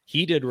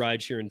 He did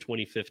rideshare in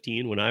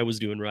 2015 when I was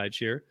doing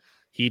rideshare.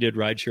 He did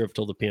rideshare up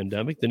till the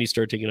pandemic. Then he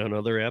started taking on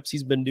other apps.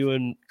 He's been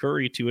doing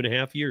Curry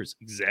 2.5 years,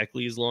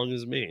 exactly as long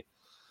as me.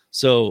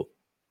 So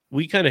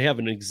we kind of have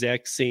an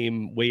exact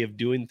same way of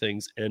doing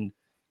things. And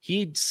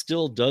he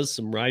still does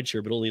some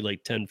rideshare, but only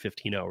like 10,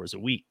 15 hours a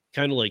week.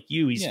 Kind of like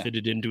you, he's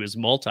fitted into his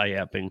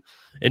multi-apping.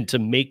 And to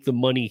make the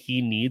money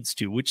he needs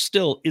to, which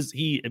still is,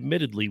 he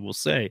admittedly will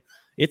say,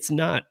 it's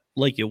not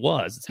like it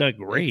was. It's not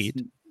great.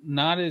 It's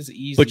not as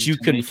easy. But you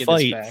can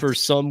fight for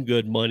some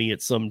good money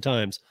at some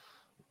times.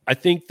 I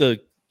think the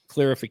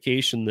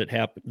clarification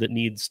that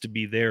needs to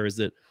be there is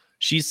that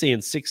she's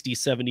saying 60,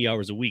 70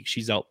 hours a week.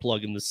 She's out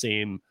plugging the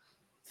same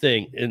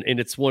thing. And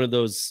it's one of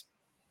those,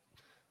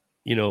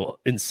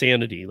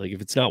 insanity. Like if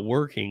it's not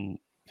working,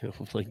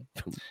 like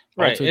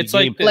right. It's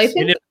like this.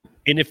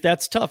 And if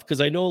that's tough,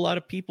 because I know a lot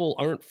of people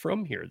aren't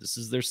from here. This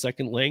is their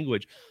second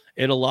language.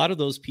 And a lot of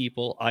those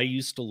people I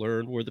used to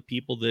learn were the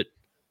people that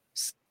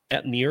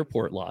sat in the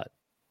airport lot.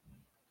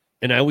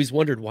 And I always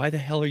wondered, why the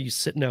hell are you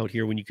sitting out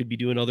here when you could be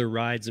doing other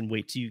rides and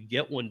wait till you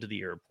get one to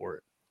the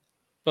airport?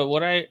 But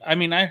what I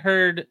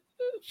heard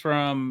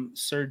from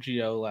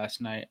Sergio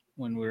last night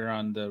when we were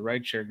on the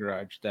rideshare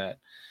garage that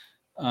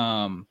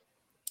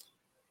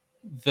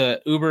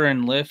the Uber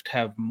and Lyft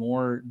have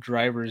more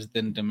drivers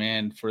than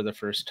demand for the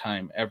first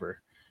time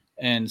ever.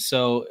 And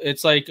so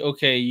it's like,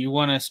 okay, you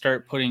want to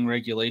start putting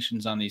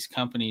regulations on these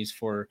companies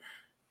for,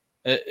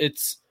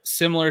 it's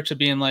similar to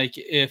being like,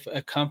 if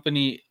a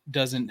company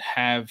doesn't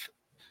have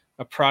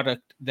a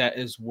product that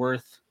is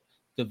worth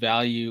the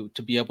value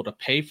to be able to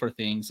pay for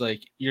things,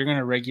 like you're going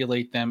to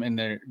regulate them and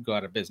they go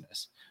out of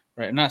business,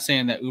 right? I'm not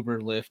saying that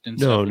Uber, Lyft, and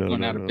stuff are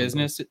going out of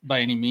business by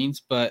any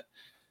means, but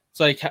it's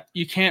like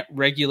you can't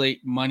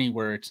regulate money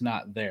where it's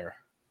not there.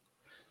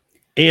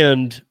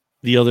 And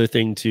the other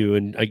thing too,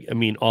 and I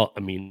mean,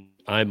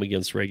 I'm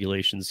against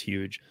regulations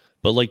huge,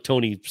 but like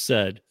Tony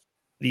said,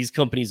 these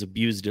companies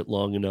abused it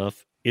long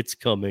enough. It's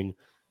coming.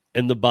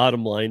 And the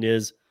bottom line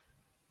is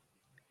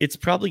it's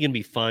probably going to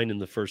be fine in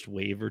the first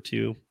wave or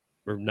two,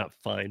 or not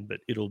fine, but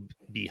it'll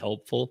be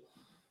helpful.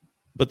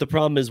 But the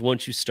problem is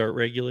once you start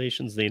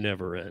regulations, they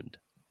never end.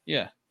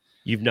 Yeah.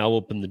 You've now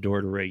opened the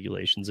door to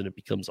regulations and it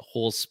becomes a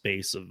whole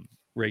space of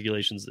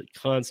regulations that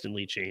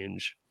constantly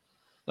change.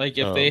 Like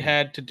if they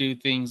had to do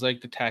things like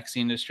the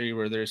taxi industry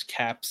where there's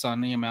caps on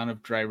the amount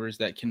of drivers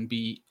that can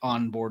be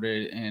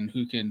onboarded and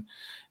who can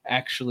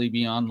actually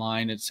be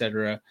online,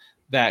 etc.,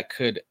 that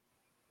could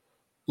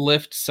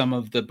lift some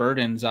of the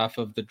burdens off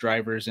of the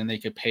drivers and they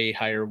could pay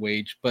higher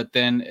wage. But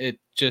then it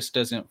just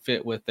doesn't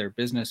fit with their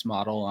business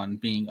model on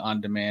being on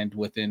demand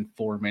within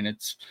 4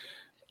 minutes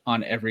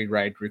on every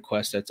ride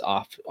request that's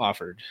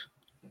offered.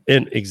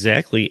 And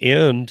exactly.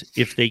 And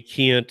if they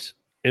can't,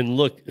 and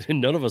look,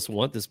 none of us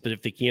want this, but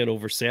if they can't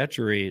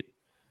oversaturate,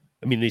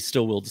 I mean, they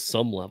still will to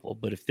some level,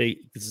 but if they,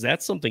 because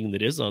that's something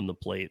that is on the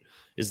plate,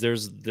 is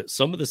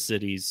some of the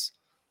cities,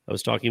 I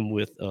was talking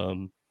with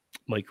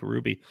Mike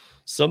Karubi,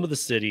 some of the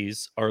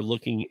cities are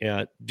looking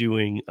at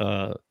doing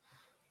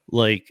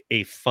like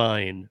a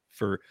fine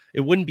for,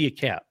 it wouldn't be a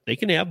cap. They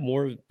can have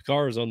more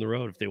cars on the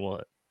road if they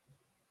want,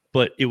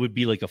 but it would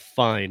be like a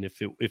fine if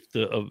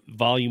the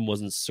volume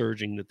wasn't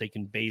surging that they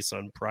can base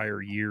on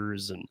prior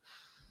years. And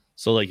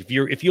so like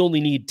if you only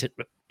need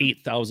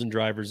 8,000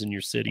 drivers in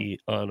your city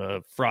on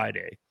a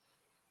Friday,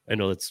 I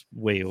know that's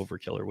way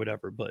overkill or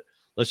whatever, but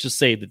let's just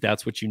say that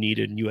that's what you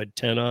needed and you had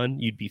 10 on,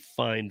 you'd be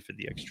fined for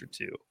the extra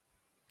 2.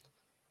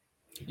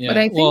 Yeah, but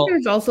I think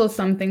there's also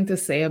something to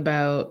say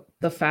about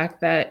the fact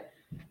that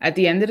at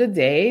the end of the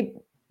day,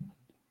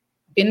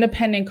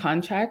 independent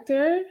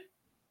contractor,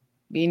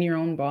 being your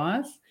own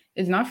boss,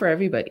 is not for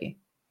everybody.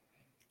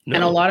 No.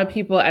 And a lot of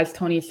people, as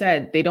Tony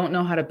said, they don't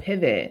know how to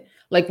pivot.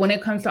 Like when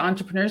it comes to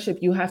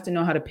entrepreneurship, you have to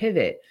know how to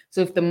pivot.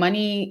 So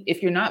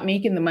if you're not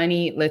making the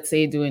money, let's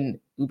say doing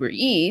Uber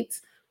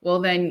Eats, well,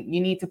 then you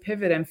need to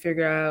pivot and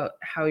figure out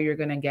how you're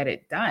going to get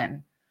it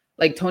done.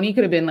 Like Tony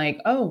could have been like,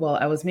 oh, well,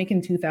 I was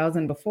making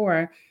 2,000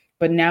 before,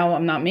 but now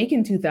I'm not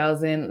making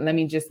 2,000. Let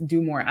me just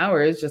do more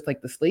hours, just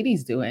like this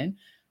lady's doing.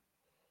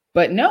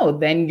 But no,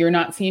 then you're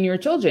not seeing your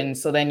children.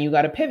 So then you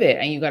got to pivot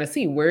and you got to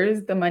see,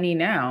 where's the money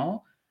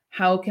now?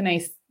 How can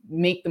I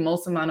make the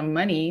most amount of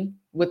money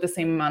with the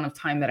same amount of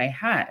time that I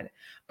had?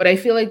 But I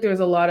feel like there's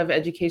a lot of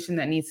education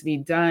that needs to be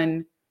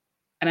done.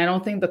 And I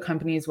don't think the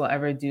companies will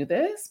ever do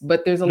this,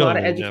 but there's a lot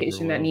of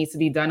education that needs to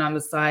be done on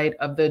the side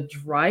of the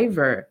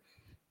driver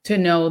to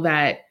know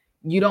that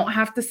you don't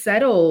have to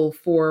settle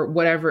for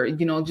whatever,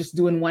 just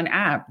doing one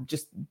app,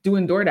 just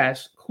doing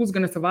DoorDash. Who's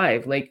going to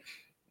survive? Like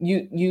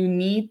you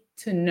need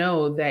to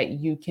know that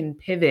you can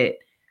pivot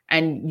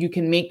and you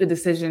can make the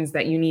decisions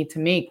that you need to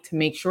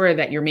make sure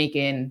that you're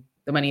making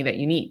the money that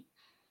you need.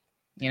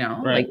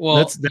 Right. Like, well,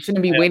 that's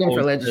shouldn't be waiting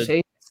for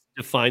legislation.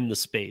 Define the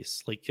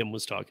space, like Kim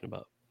was talking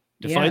about.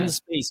 Define the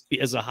space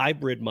as a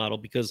hybrid model,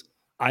 because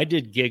I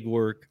did gig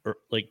work, or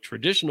like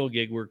traditional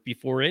gig work,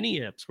 before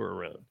any apps were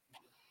around.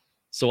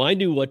 So I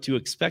knew what to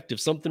expect if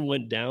something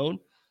went down.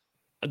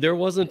 There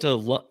wasn't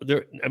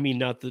there. I mean,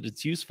 not that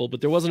it's useful,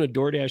 but there wasn't a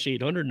DoorDash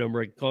 800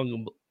 number I could call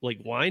them,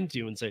 like whine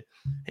to and say,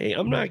 "Hey,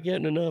 I'm not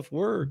getting enough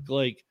work."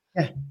 Like,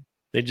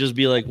 they'd just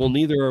be like, "Well,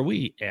 neither are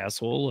we,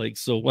 asshole." Like,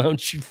 so why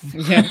don't you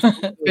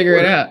figure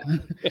it out?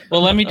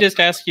 Well, let me just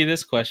ask you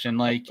this question: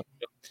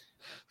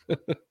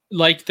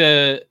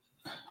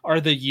 are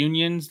the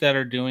unions that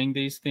are doing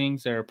these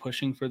things, that are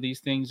pushing for these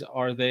things,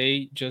 are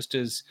they just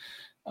as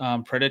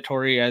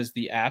predatory as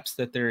the apps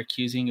that they're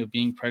accusing of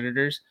being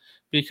predators?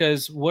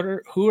 Because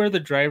who are the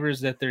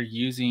drivers that they're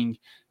using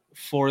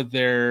for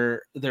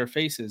their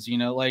faces?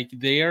 Like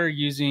they are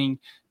using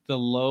the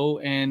low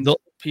end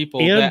people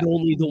that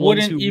only the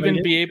wouldn't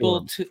even be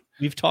able to.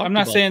 We've talked. I'm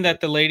not saying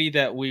that the lady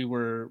that we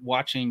were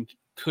watching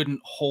couldn't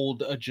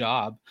hold a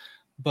job,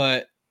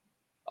 but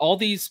all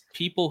these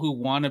people who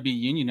want to be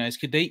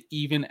unionized, could they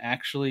even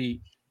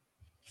actually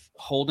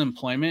hold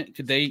employment?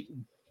 Could they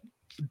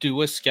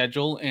do a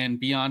schedule and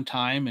be on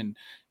time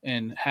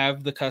and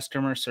have the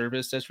customer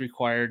service that's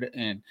required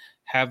and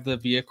have the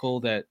vehicle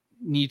that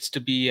needs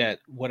to be at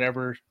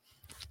whatever,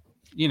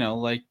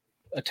 like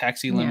a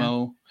taxi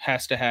limo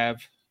has to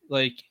have?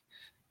 Like,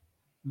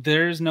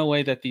 there's no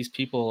way that these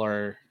people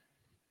are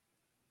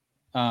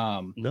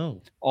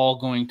all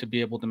going to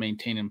be able to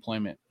maintain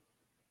employment.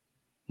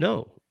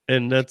 No.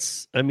 And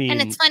that's, I mean,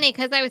 and it's funny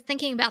because I was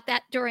thinking about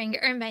that during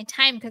Earn My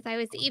Time, because I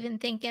was even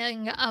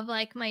thinking of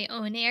like my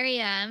own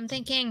area. I'm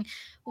thinking,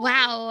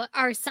 wow,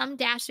 are some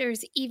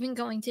dashers even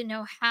going to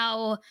know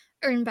how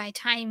Earn by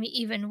Time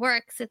even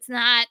works? It's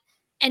not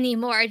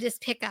anymore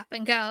just pick up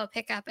and go.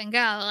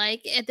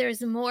 Like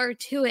there's more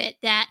to it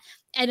that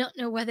I don't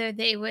know whether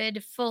they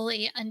would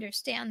fully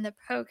understand the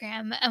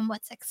program and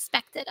what's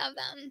expected of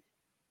them.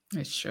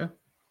 It's true.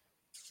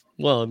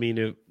 well, I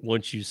mean,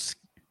 once you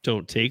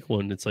don't take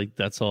one, it's like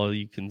that's all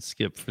you can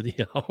skip for the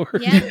hour.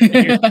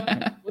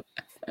 Yeah.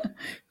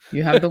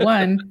 You have the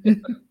one.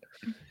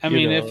 I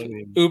mean, if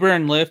Uber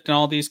and Lyft and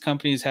all these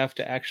companies have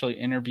to actually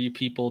interview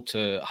people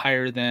to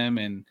hire them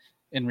and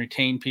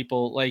retain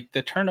people, like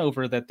the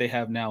turnover that they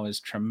have now is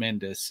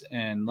tremendous.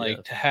 And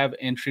like to have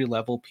entry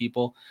level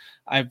people,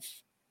 I've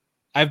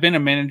been a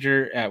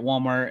manager at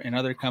Walmart and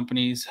other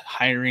companies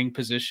hiring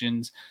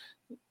positions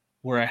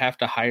where I have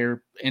to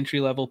hire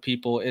entry level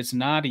people. It's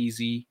not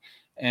easy.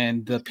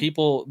 And the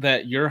people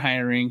that you're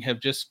hiring have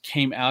just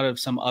came out of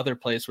some other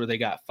place where they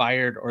got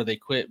fired or they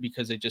quit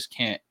because they just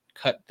can't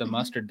cut the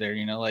mustard there.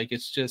 You know, like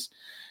it's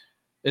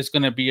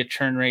going to be a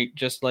churn rate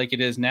just like it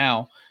is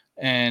now.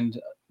 And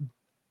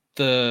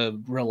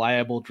the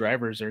reliable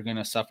drivers are going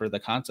to suffer the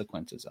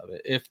consequences of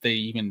it if they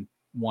even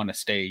want to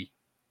stay.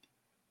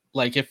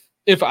 Like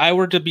if I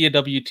were to be a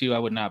W-2, I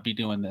would not be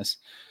doing this.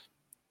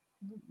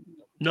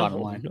 No.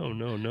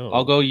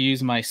 I'll go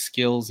use my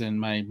skills and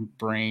my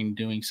brain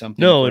doing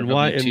something. No, and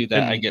why? And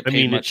I get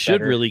paid much it should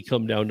better. really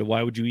come down to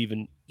why would you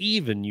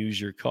even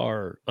use your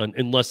car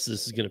unless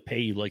this is going to pay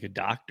you like a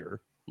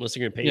doctor, unless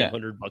they're going to pay you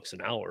 $100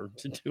 an hour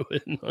to do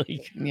it.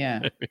 Like, yeah,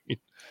 I mean,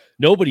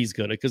 nobody's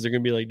gonna, because they're gonna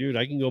be like, dude,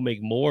 I can go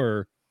make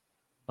more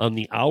on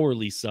the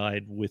hourly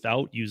side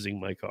without using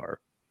my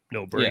car.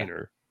 No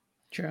brainer.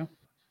 True.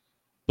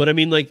 But I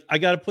mean, like, I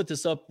got to put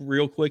this up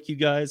real quick, you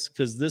guys,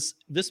 because this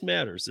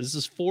matters. This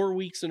is 4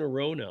 weeks in a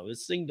row now.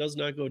 This thing does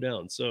not go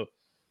down. So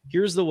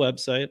here's the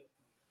website.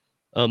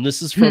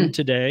 This is from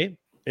today.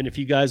 And if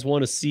you guys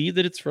want to see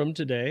that it's from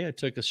today, I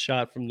took a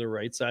shot from the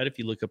right side. If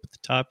you look up at the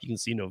top, you can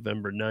see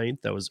November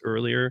 9th. That was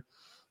earlier,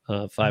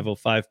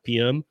 5:05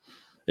 p.m.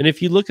 And if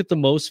you look at the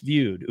most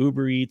viewed,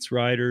 Uber Eats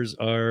riders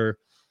are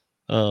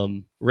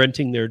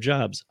renting their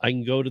jobs. I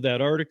can go to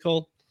that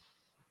article.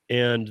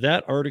 And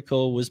that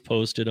article was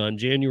posted on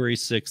January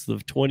 6th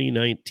of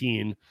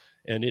 2019.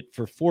 And it,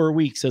 for 4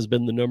 weeks, has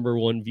been the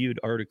 #1 viewed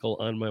article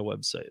on my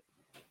website.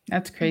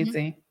 That's crazy.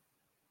 Mm-hmm.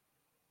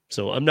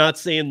 So I'm not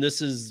saying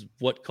this is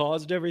what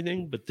caused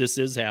everything, but this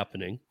is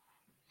happening.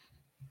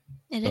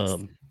 It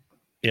is.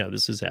 Yeah,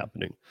 this is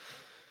happening.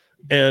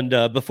 And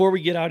before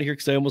we get out of here,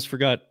 because I almost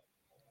forgot,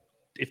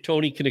 if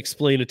Tony can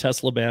explain a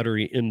Tesla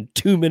battery in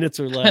 2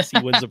 minutes or less, he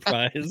wins a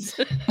prize.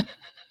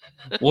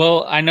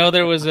 Well, I know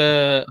there was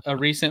a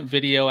recent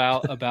video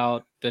out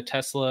about the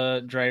Tesla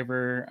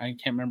driver. I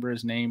can't remember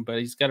his name, but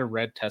he's got a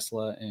red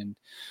Tesla, and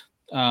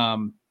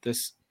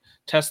this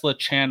Tesla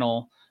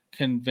channel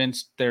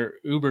convinced their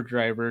Uber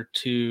driver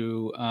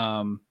to,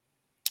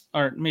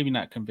 or maybe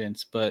not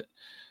convinced, but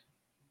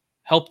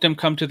helped him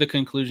come to the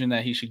conclusion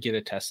that he should get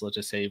a Tesla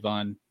to save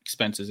on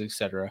expenses,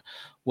 etc.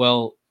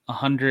 Well,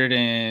 100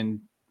 and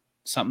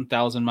something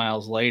thousand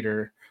miles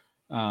later,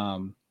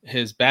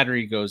 his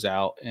battery goes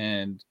out,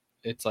 and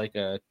it's like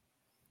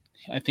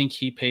I think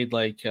he paid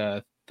like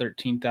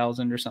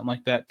 $13,000 or something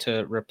like that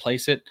to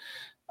replace it.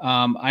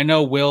 I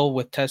know Will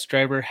with Test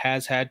Driver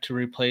has had to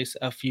replace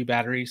a few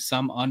batteries,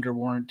 some under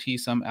warranty,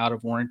 some out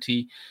of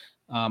warranty.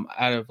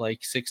 Out of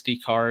like 60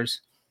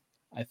 cars,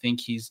 I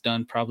think he's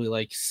done probably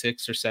like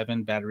 6 or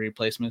 7 battery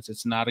replacements.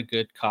 It's not a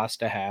good cost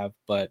to have,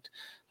 but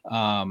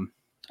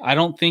I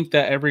don't think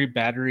that every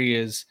battery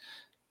is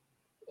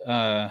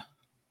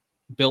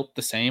built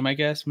the same, I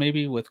guess,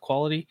 maybe with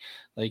quality.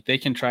 Like they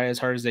can try as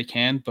hard as they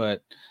can,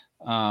 but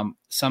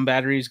some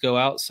batteries go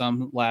out,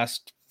 some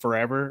last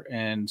forever,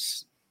 and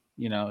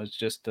you know, it's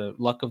just the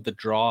luck of the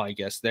draw, I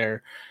guess.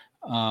 There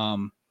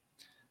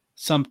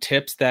some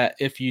tips that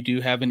if you do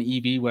have an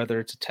EV, whether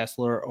it's a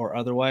Tesla or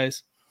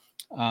otherwise,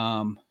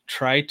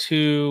 try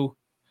to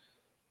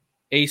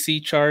AC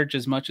charge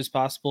as much as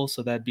possible.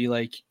 So that'd be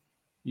like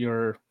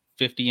your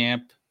 50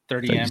 amp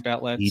 30 amp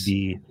outlets.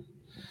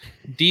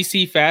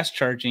 DC fast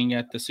charging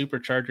at the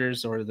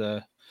superchargers or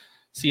the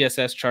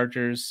CSS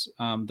chargers,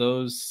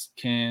 those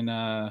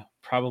can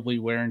probably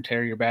wear and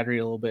tear your battery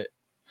a little bit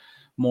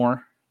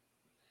more.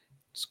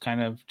 It's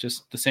kind of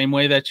just the same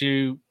way that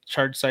you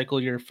charge cycle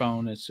your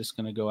phone. It's just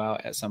going to go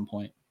out at some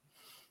point.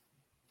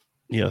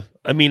 Yeah.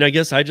 I mean, I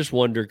guess I just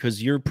wonder,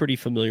 because you're pretty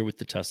familiar with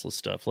the Tesla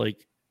stuff.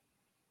 Like,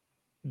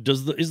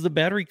 is the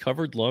battery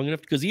covered long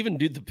enough? Because even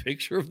do the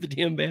picture of the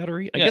damn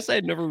battery. I guess I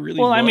had never really.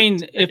 Well, looked. I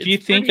mean, if you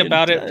think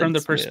about it from the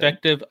intense,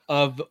 perspective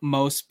of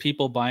most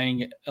people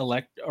buying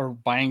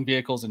buying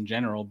vehicles in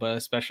general, but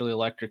especially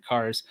electric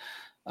cars,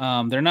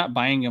 they're not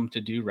buying them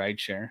to do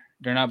rideshare.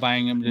 They're not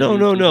buying them.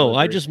 No.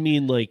 I just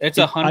mean like it's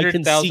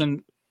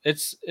 100,000.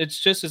 It's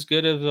just as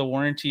good of a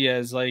warranty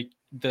as like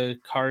the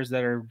cars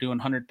that are doing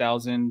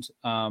 100,000.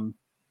 8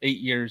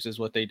 years is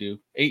what they do.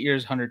 8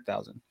 years,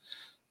 100,000.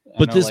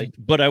 But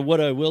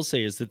what I will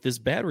say is that this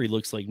battery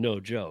looks like no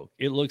joke.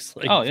 It looks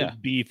like the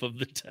beef of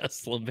the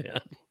Tesla,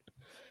 man.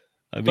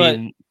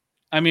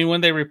 I mean,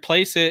 when they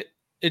replace it,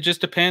 it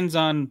just depends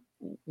on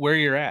where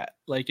you're at.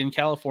 Like in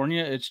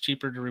California, it's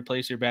cheaper to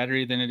replace your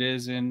battery than it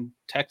is in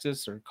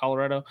Texas or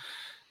Colorado,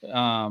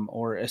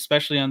 or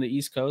especially on the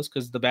East Coast,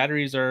 because the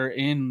batteries are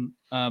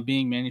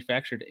being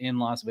manufactured in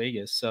Las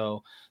Vegas.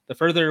 So the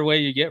further away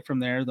you get from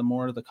there, the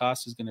more the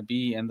cost is going to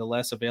be, and the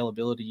less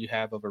availability you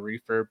have of a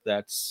refurb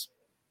that's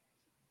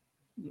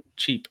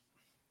cheap.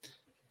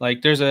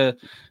 Like there's a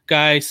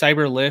guy,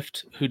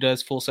 Cyberlift, who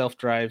does full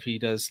self-drive. He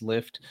does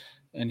Lyft,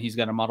 and he's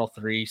got a Model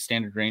 3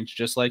 standard range,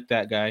 just like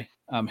that guy.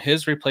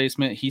 His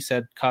replacement, he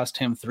said, cost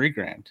him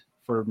 $3,000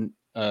 for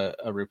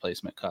a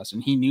replacement cost,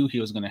 and he knew he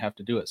was going to have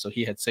to do it, so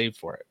he had saved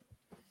for it.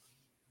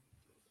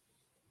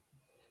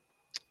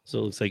 So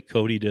it looks like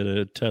Cody did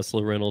a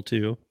Tesla rental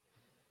too.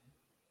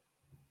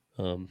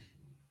 I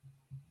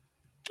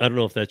don't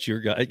know if that's your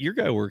guy. Your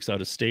guy works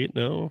out of state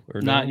now,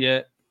 or not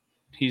yet.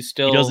 He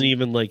doesn't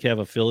even like have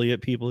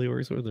affiliate people he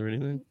works with or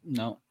anything.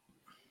 No.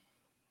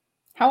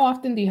 How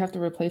often do you have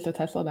to replace a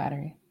Tesla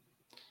battery?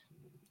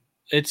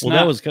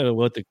 That was kind of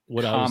what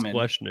I was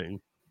questioning.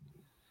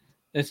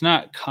 It's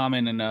not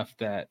common enough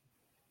that,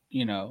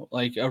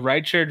 like a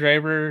rideshare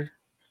driver,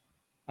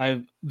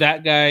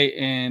 that guy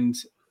and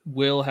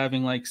Will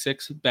having like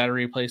 6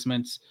 battery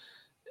replacements,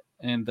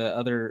 and the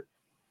other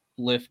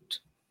Lyft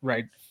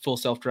full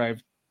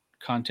self-drive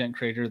content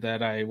creator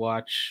that I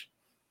watch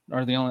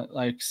are the only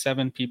like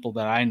 7 people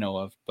that I know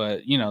of.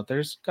 But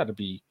there's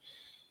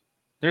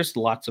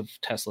lots of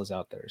Teslas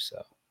out there.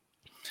 So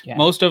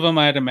most of them,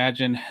 I'd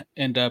imagine,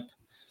 end up,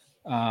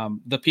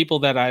 the people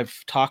that I've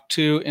talked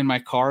to in my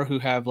car who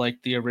have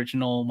like the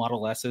original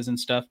Model S's and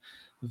stuff,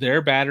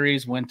 their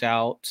batteries went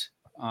out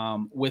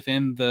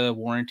within the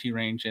warranty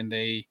range, and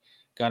they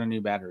got a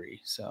new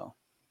battery. So,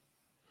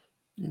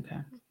 okay.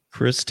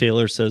 Chris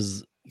Taylor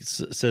says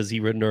he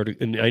read an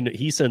article, and I know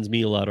he sends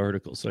me a lot of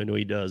articles, so I know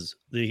he does.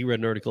 He read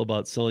an article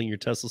about selling your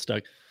Tesla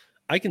stock.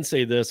 I can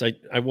say this,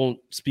 I won't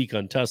speak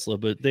on Tesla,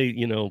 but they,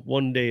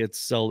 one day it's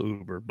sell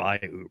Uber, buy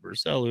Uber,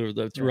 sell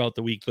Uber throughout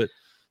the week. But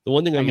the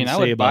one thing I can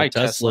say about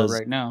Tesla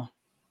right now,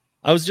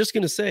 I was just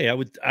going to say,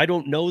 I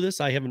don't know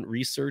this. I haven't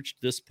researched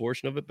this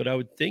portion of it, but I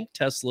would think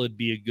Tesla would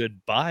be a good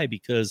buy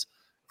because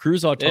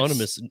Cruise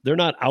Autonomous, they're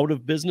not out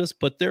of business,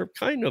 but they're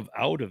kind of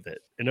out of it.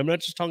 And I'm not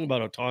just talking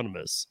about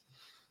autonomous.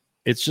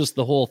 It's just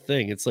the whole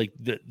thing. It's like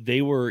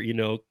they were,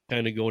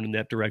 kind of going in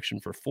that direction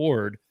for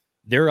Ford.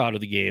 They're out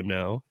of the game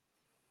now,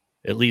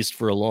 at least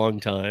for a long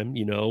time.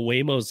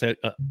 Waymo's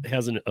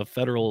has a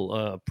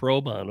federal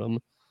probe on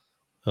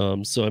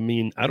them. So, I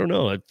mean, I don't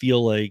know. I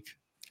feel like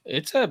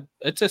it's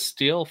a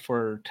steal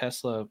for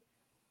Tesla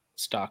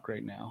stock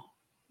right now.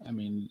 I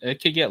mean,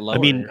 it could get lower. I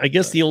mean, I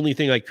guess the only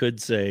thing I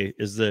could say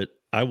is that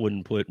I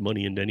wouldn't put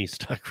money into any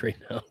stock right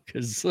now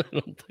because I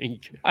don't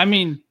think. I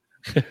mean,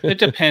 it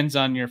depends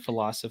on your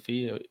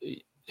philosophy.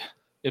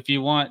 If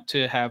you want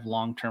to have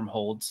long-term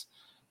holds,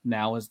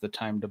 now is the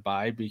time to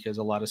buy because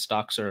a lot of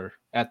stocks are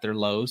at their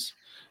lows.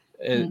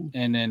 And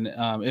then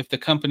if the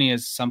company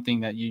is something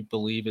that you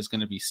believe is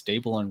going to be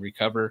stable and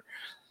recover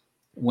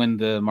when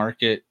the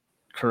market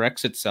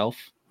corrects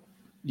itself,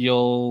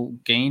 you'll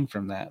gain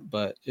from that.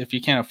 But if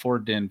you can't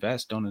afford to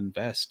invest, don't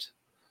invest.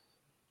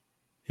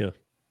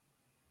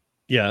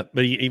 Yeah,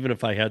 but even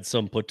if I had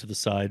some put to the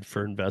side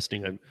for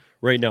investing,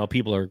 right now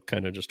people are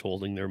kind of just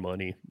holding their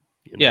money.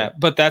 Yeah,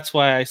 but that's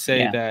why I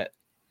say that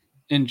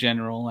in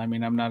general. I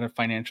mean, I'm not a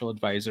financial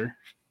advisor,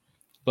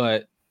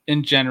 but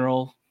in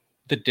general,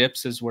 the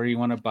dips is where you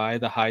want to buy,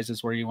 the highs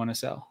is where you want to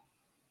sell.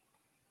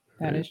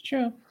 That is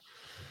true.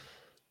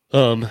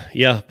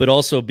 Yeah, but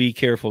also be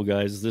careful,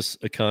 guys. This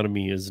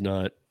economy is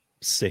not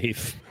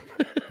safe.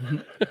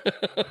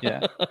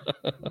 Yeah.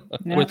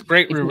 With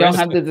great if you don't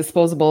have the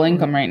disposable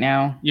income right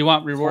now. You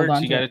want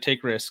rewards, you got to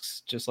take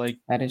risks. Just like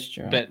that is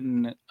true.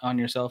 Betting on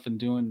yourself and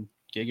doing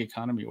gig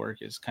economy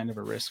work is kind of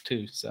a risk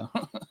too.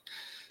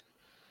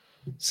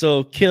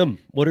 So Kim,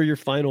 what are your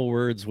final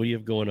words? What do you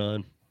have going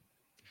on?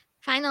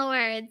 Final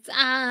words.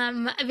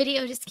 A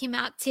video just came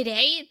out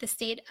today, the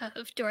state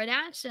of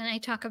DoorDash, and I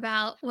talk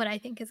about what I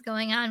think is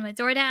going on with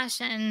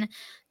DoorDash and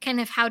kind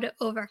of how to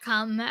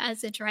overcome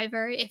as a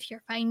driver if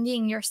you're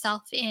finding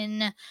yourself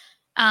in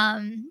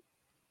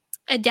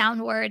a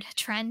downward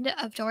trend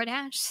of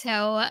DoorDash.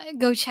 So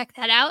go check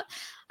that out.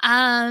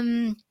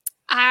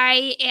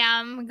 I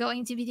am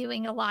going to be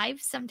doing a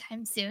live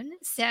sometime soon,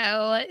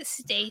 so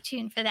stay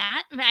tuned for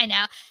that. I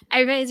know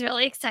everybody's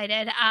really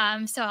excited,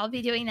 so I'll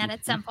be doing that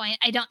at some point.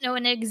 I don't know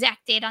an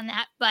exact date on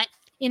that, but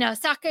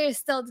soccer is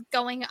still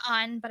going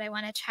on, but I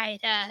want to try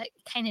to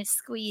kind of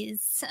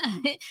squeeze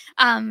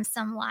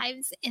some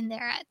lives in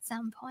there at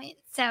some point.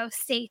 So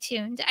stay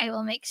tuned. I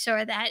will make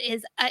sure that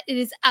it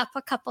is up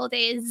a couple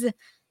days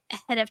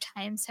ahead of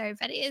time, so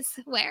everybody is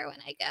aware when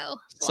I go live.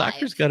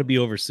 Soccer's got to be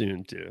over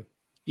soon too.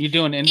 You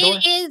doing indoor?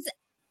 It is.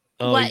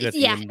 Oh, you got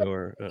the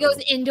indoor.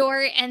 Goes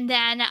indoor, and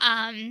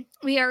then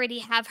we already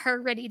have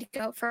her ready to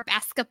go for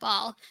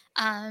basketball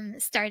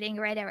starting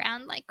right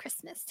around like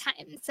Christmas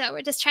time. So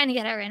we're just trying to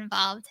get her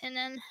involved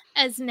in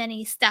as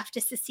many stuff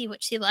just to see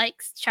what she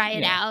likes, try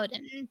it out,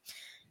 and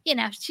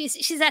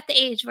she's at the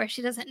age where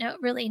she doesn't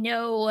really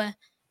know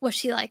what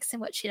she likes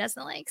and what she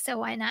doesn't like. So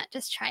why not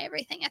just try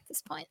everything at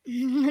this point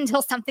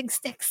until something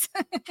sticks?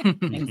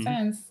 Makes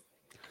sense.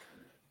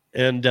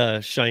 And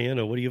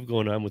Cheyenne, what do you have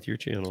going on with your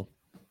channel?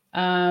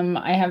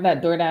 I have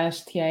that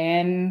DoorDash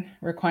TIN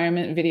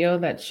requirement video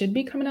that should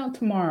be coming out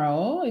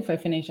tomorrow if I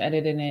finish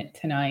editing it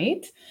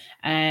tonight.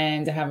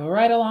 And I have a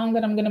ride along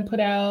that I'm going to put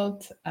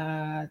out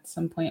at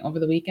some point over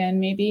the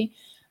weekend, maybe.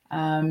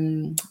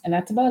 And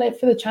that's about it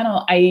for the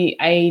channel.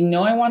 I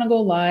know I want to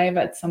go live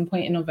at some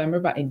point in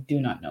November, but I do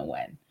not know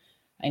when.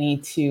 I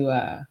need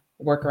to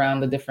work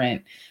around the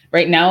different.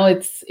 Right now,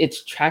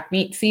 it's track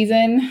meet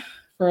season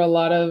for a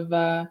lot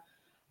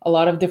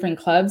of different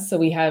clubs. So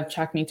we have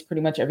track meets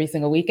pretty much every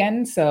single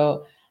weekend.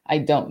 So I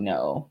don't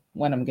know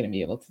when I'm going to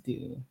be able to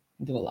do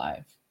a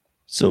live.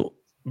 So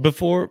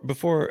before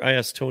I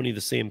asked Tony the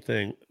same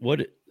thing,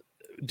 what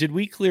did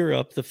we clear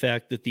up the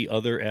fact that the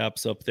other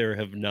apps up there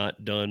have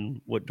not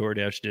done what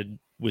DoorDash did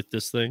with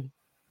this thing?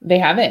 They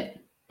haven't.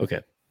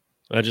 Okay.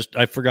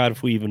 I forgot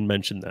if we even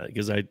mentioned that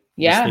because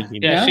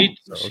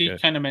she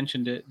kind of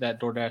mentioned it that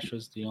DoorDash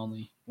was the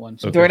only one.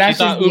 So DoorDash she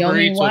thought is the Uber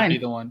only Eats one. would be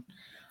the one.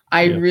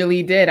 I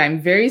really did.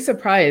 I'm very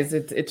surprised.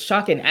 It's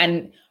shocking.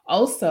 And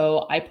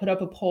also, I put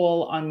up a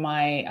poll on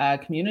my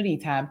community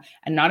tab,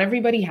 and not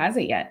everybody has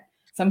it yet.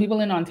 Some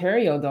people in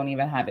Ontario don't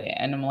even have it,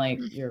 and I'm like,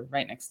 you're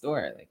right next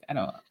door. Like, I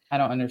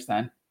don't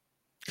understand.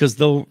 Because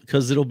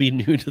it'll be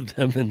new to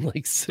them in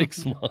like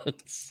 6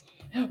 months.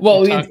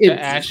 Well, talk to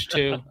Ash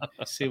too.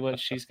 See what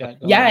she's got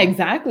going on.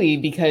 Exactly.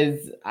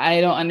 Because I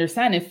don't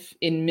understand if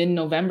in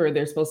mid-November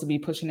they're supposed to be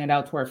pushing it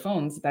out to our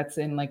phones. That's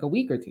in like a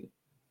week or two.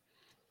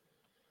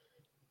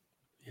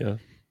 Yeah.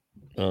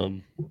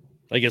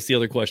 I guess the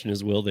other question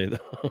is, will they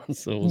though?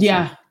 So we'll see.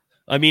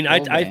 I mean,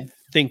 I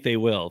think they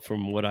will.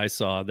 From what I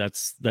saw,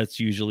 that's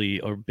usually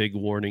a big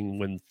warning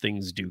when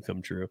things do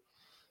come true.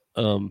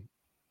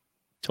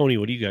 Tony,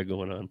 what do you got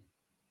going on?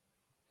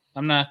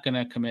 I'm not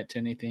gonna commit to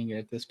anything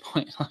at this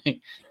point. Like,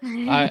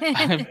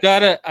 I've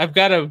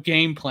got a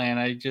game plan.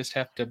 I just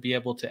have to be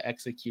able to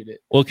execute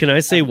it. Well, can I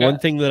say one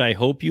thing that I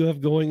hope you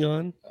have going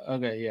on?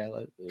 Okay, yeah,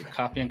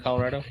 coffee in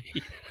Colorado.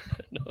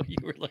 No, you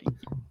were like,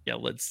 yeah,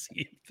 let's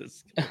see if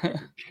this.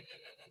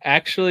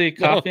 Actually,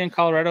 coffee in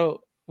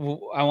Colorado.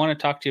 I want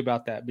to talk to you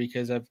about that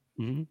because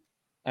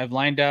I've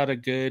lined out a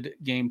good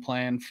game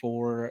plan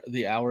for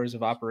the hours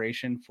of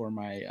operation for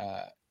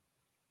my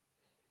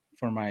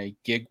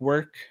gig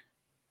work.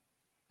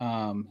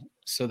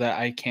 So that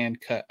I can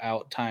cut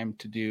out time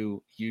to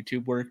do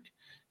YouTube work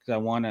because I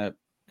want to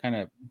kind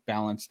of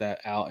balance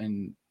that out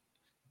and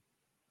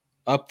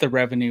up the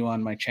revenue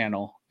on my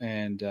channel.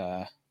 And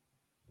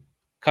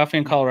coffee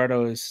in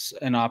Colorado is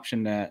an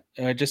option that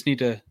I just need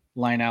to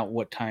line out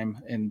what time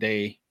and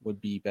day would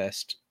be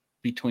best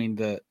between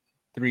the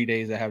 3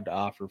 days I have to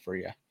offer for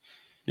you.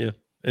 Yeah.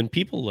 And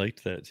people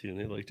liked that too.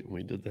 They liked it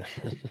when we did that.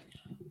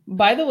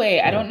 By the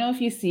way, I don't know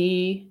if you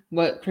see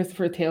what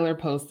Christopher Taylor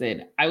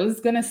posted. I was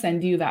going to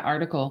send you that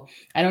article.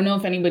 I don't know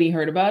if anybody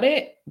heard about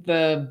it.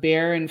 The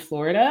bear in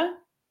Florida.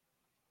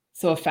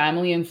 So a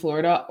family in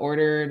Florida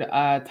ordered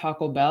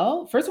Taco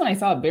Bell. First, when I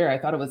saw a bear, I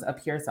thought it was up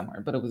here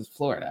somewhere, but it was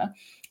Florida.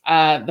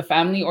 The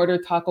family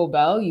ordered Taco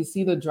Bell. You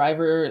see the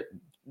driver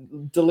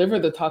deliver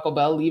the Taco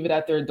Bell, leave it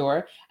at their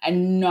door,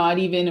 and not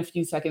even a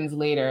few seconds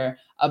later,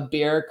 a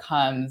bear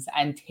comes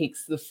and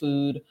takes the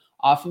food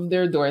off of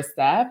their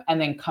doorstep and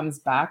then comes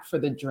back for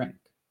the drink.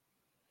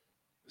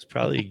 It's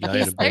probably a guy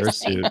in a bear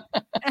suit.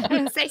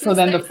 So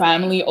then the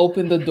family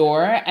opened the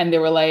door and they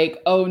were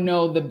like, oh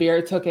no, the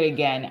bear took it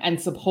again.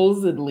 And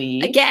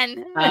supposedly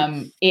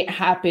it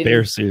happened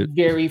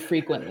very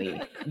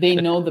frequently. They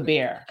know the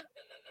bear.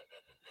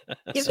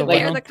 Give the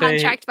bear the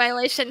contract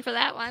violation for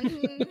that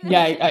one.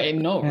 Yeah, I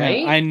know,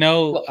 right? I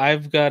know. Well,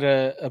 I've got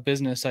a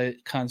business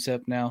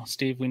concept now.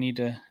 Steve, we need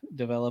to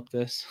develop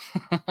this.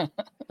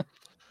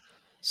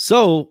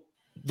 So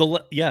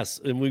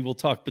yes, and we will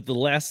talk. But the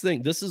last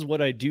thing, this is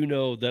what I do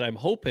know that I'm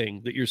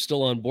hoping that you're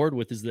still on board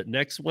with, is that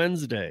next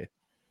Wednesday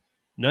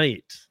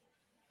night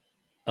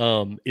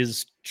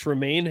is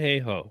Tremaine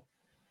Hayhoe.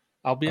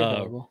 I'll be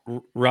available.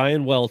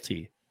 Ryan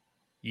Welty,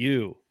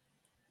 you,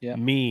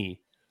 me,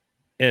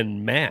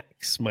 and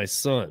Max, my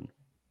son.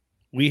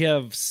 We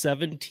have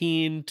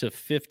 17 to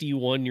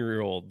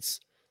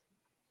 51-year-olds.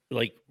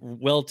 Like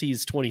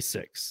Welty's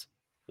 26.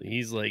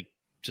 He's like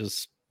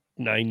just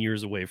 9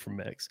 years away from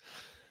Max.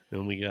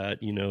 And we got,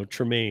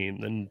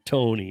 Tremaine, then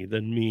Tony,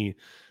 then me.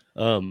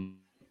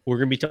 We're going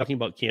to be talking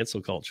about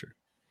cancel culture.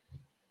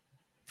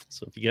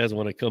 So if you guys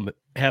want to come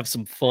have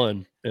some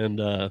fun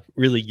and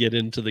really get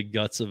into the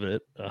guts of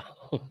it.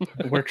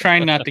 We're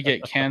trying not to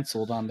get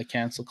canceled on the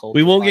cancel culture.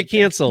 We won't get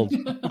canceled,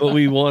 but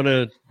we want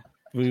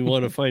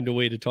to find a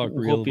way to talk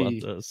about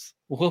this.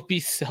 We'll be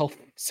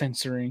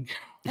self-censoring.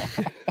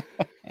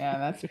 Yeah,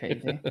 that's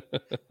crazy.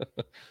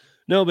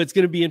 No, but it's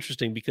going to be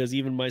interesting because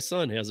even my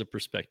son has a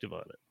perspective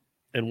on it,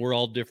 and we're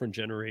all different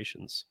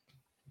generations.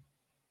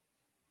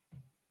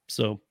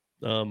 So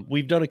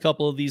we've done a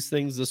couple of these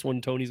things. This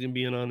one Tony's going to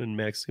be in on, and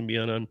Max can be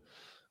on.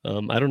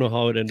 I don't know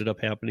how it ended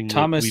up happening.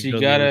 Thomas,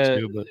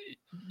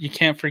 you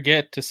can't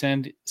forget to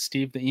send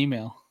Steve the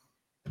email.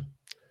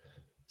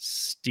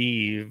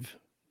 Steve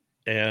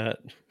at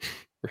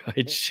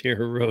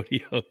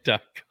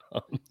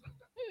ridesharerodeo.com.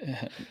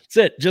 That's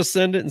it. Just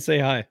send it and say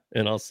hi,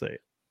 and I'll say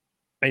it.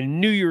 I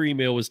knew your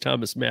email was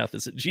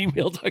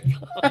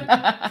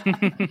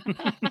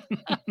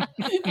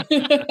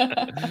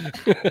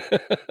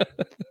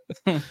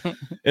thomasmathis@gmail.com.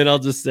 And I'll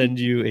just send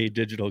you a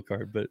digital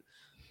card. But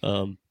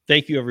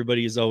thank you,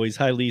 everybody, as always.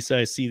 Hi, Lisa.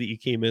 I see that you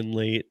came in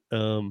late.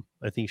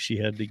 I think she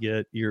had to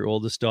get your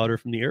oldest daughter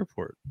from the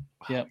airport.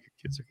 Wow, yep. Your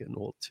kids are getting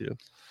old, too.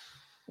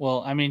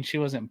 Well, I mean, she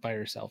wasn't by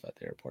herself at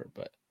the airport,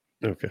 but.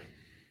 Okay.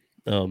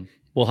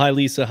 Well, hi,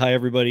 Lisa. Hi,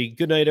 everybody.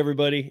 Good night,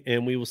 everybody.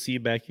 And we will see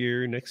you back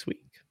here next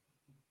week.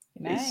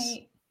 Good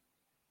night.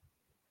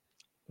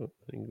 Oh,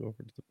 I can go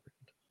over to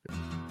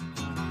the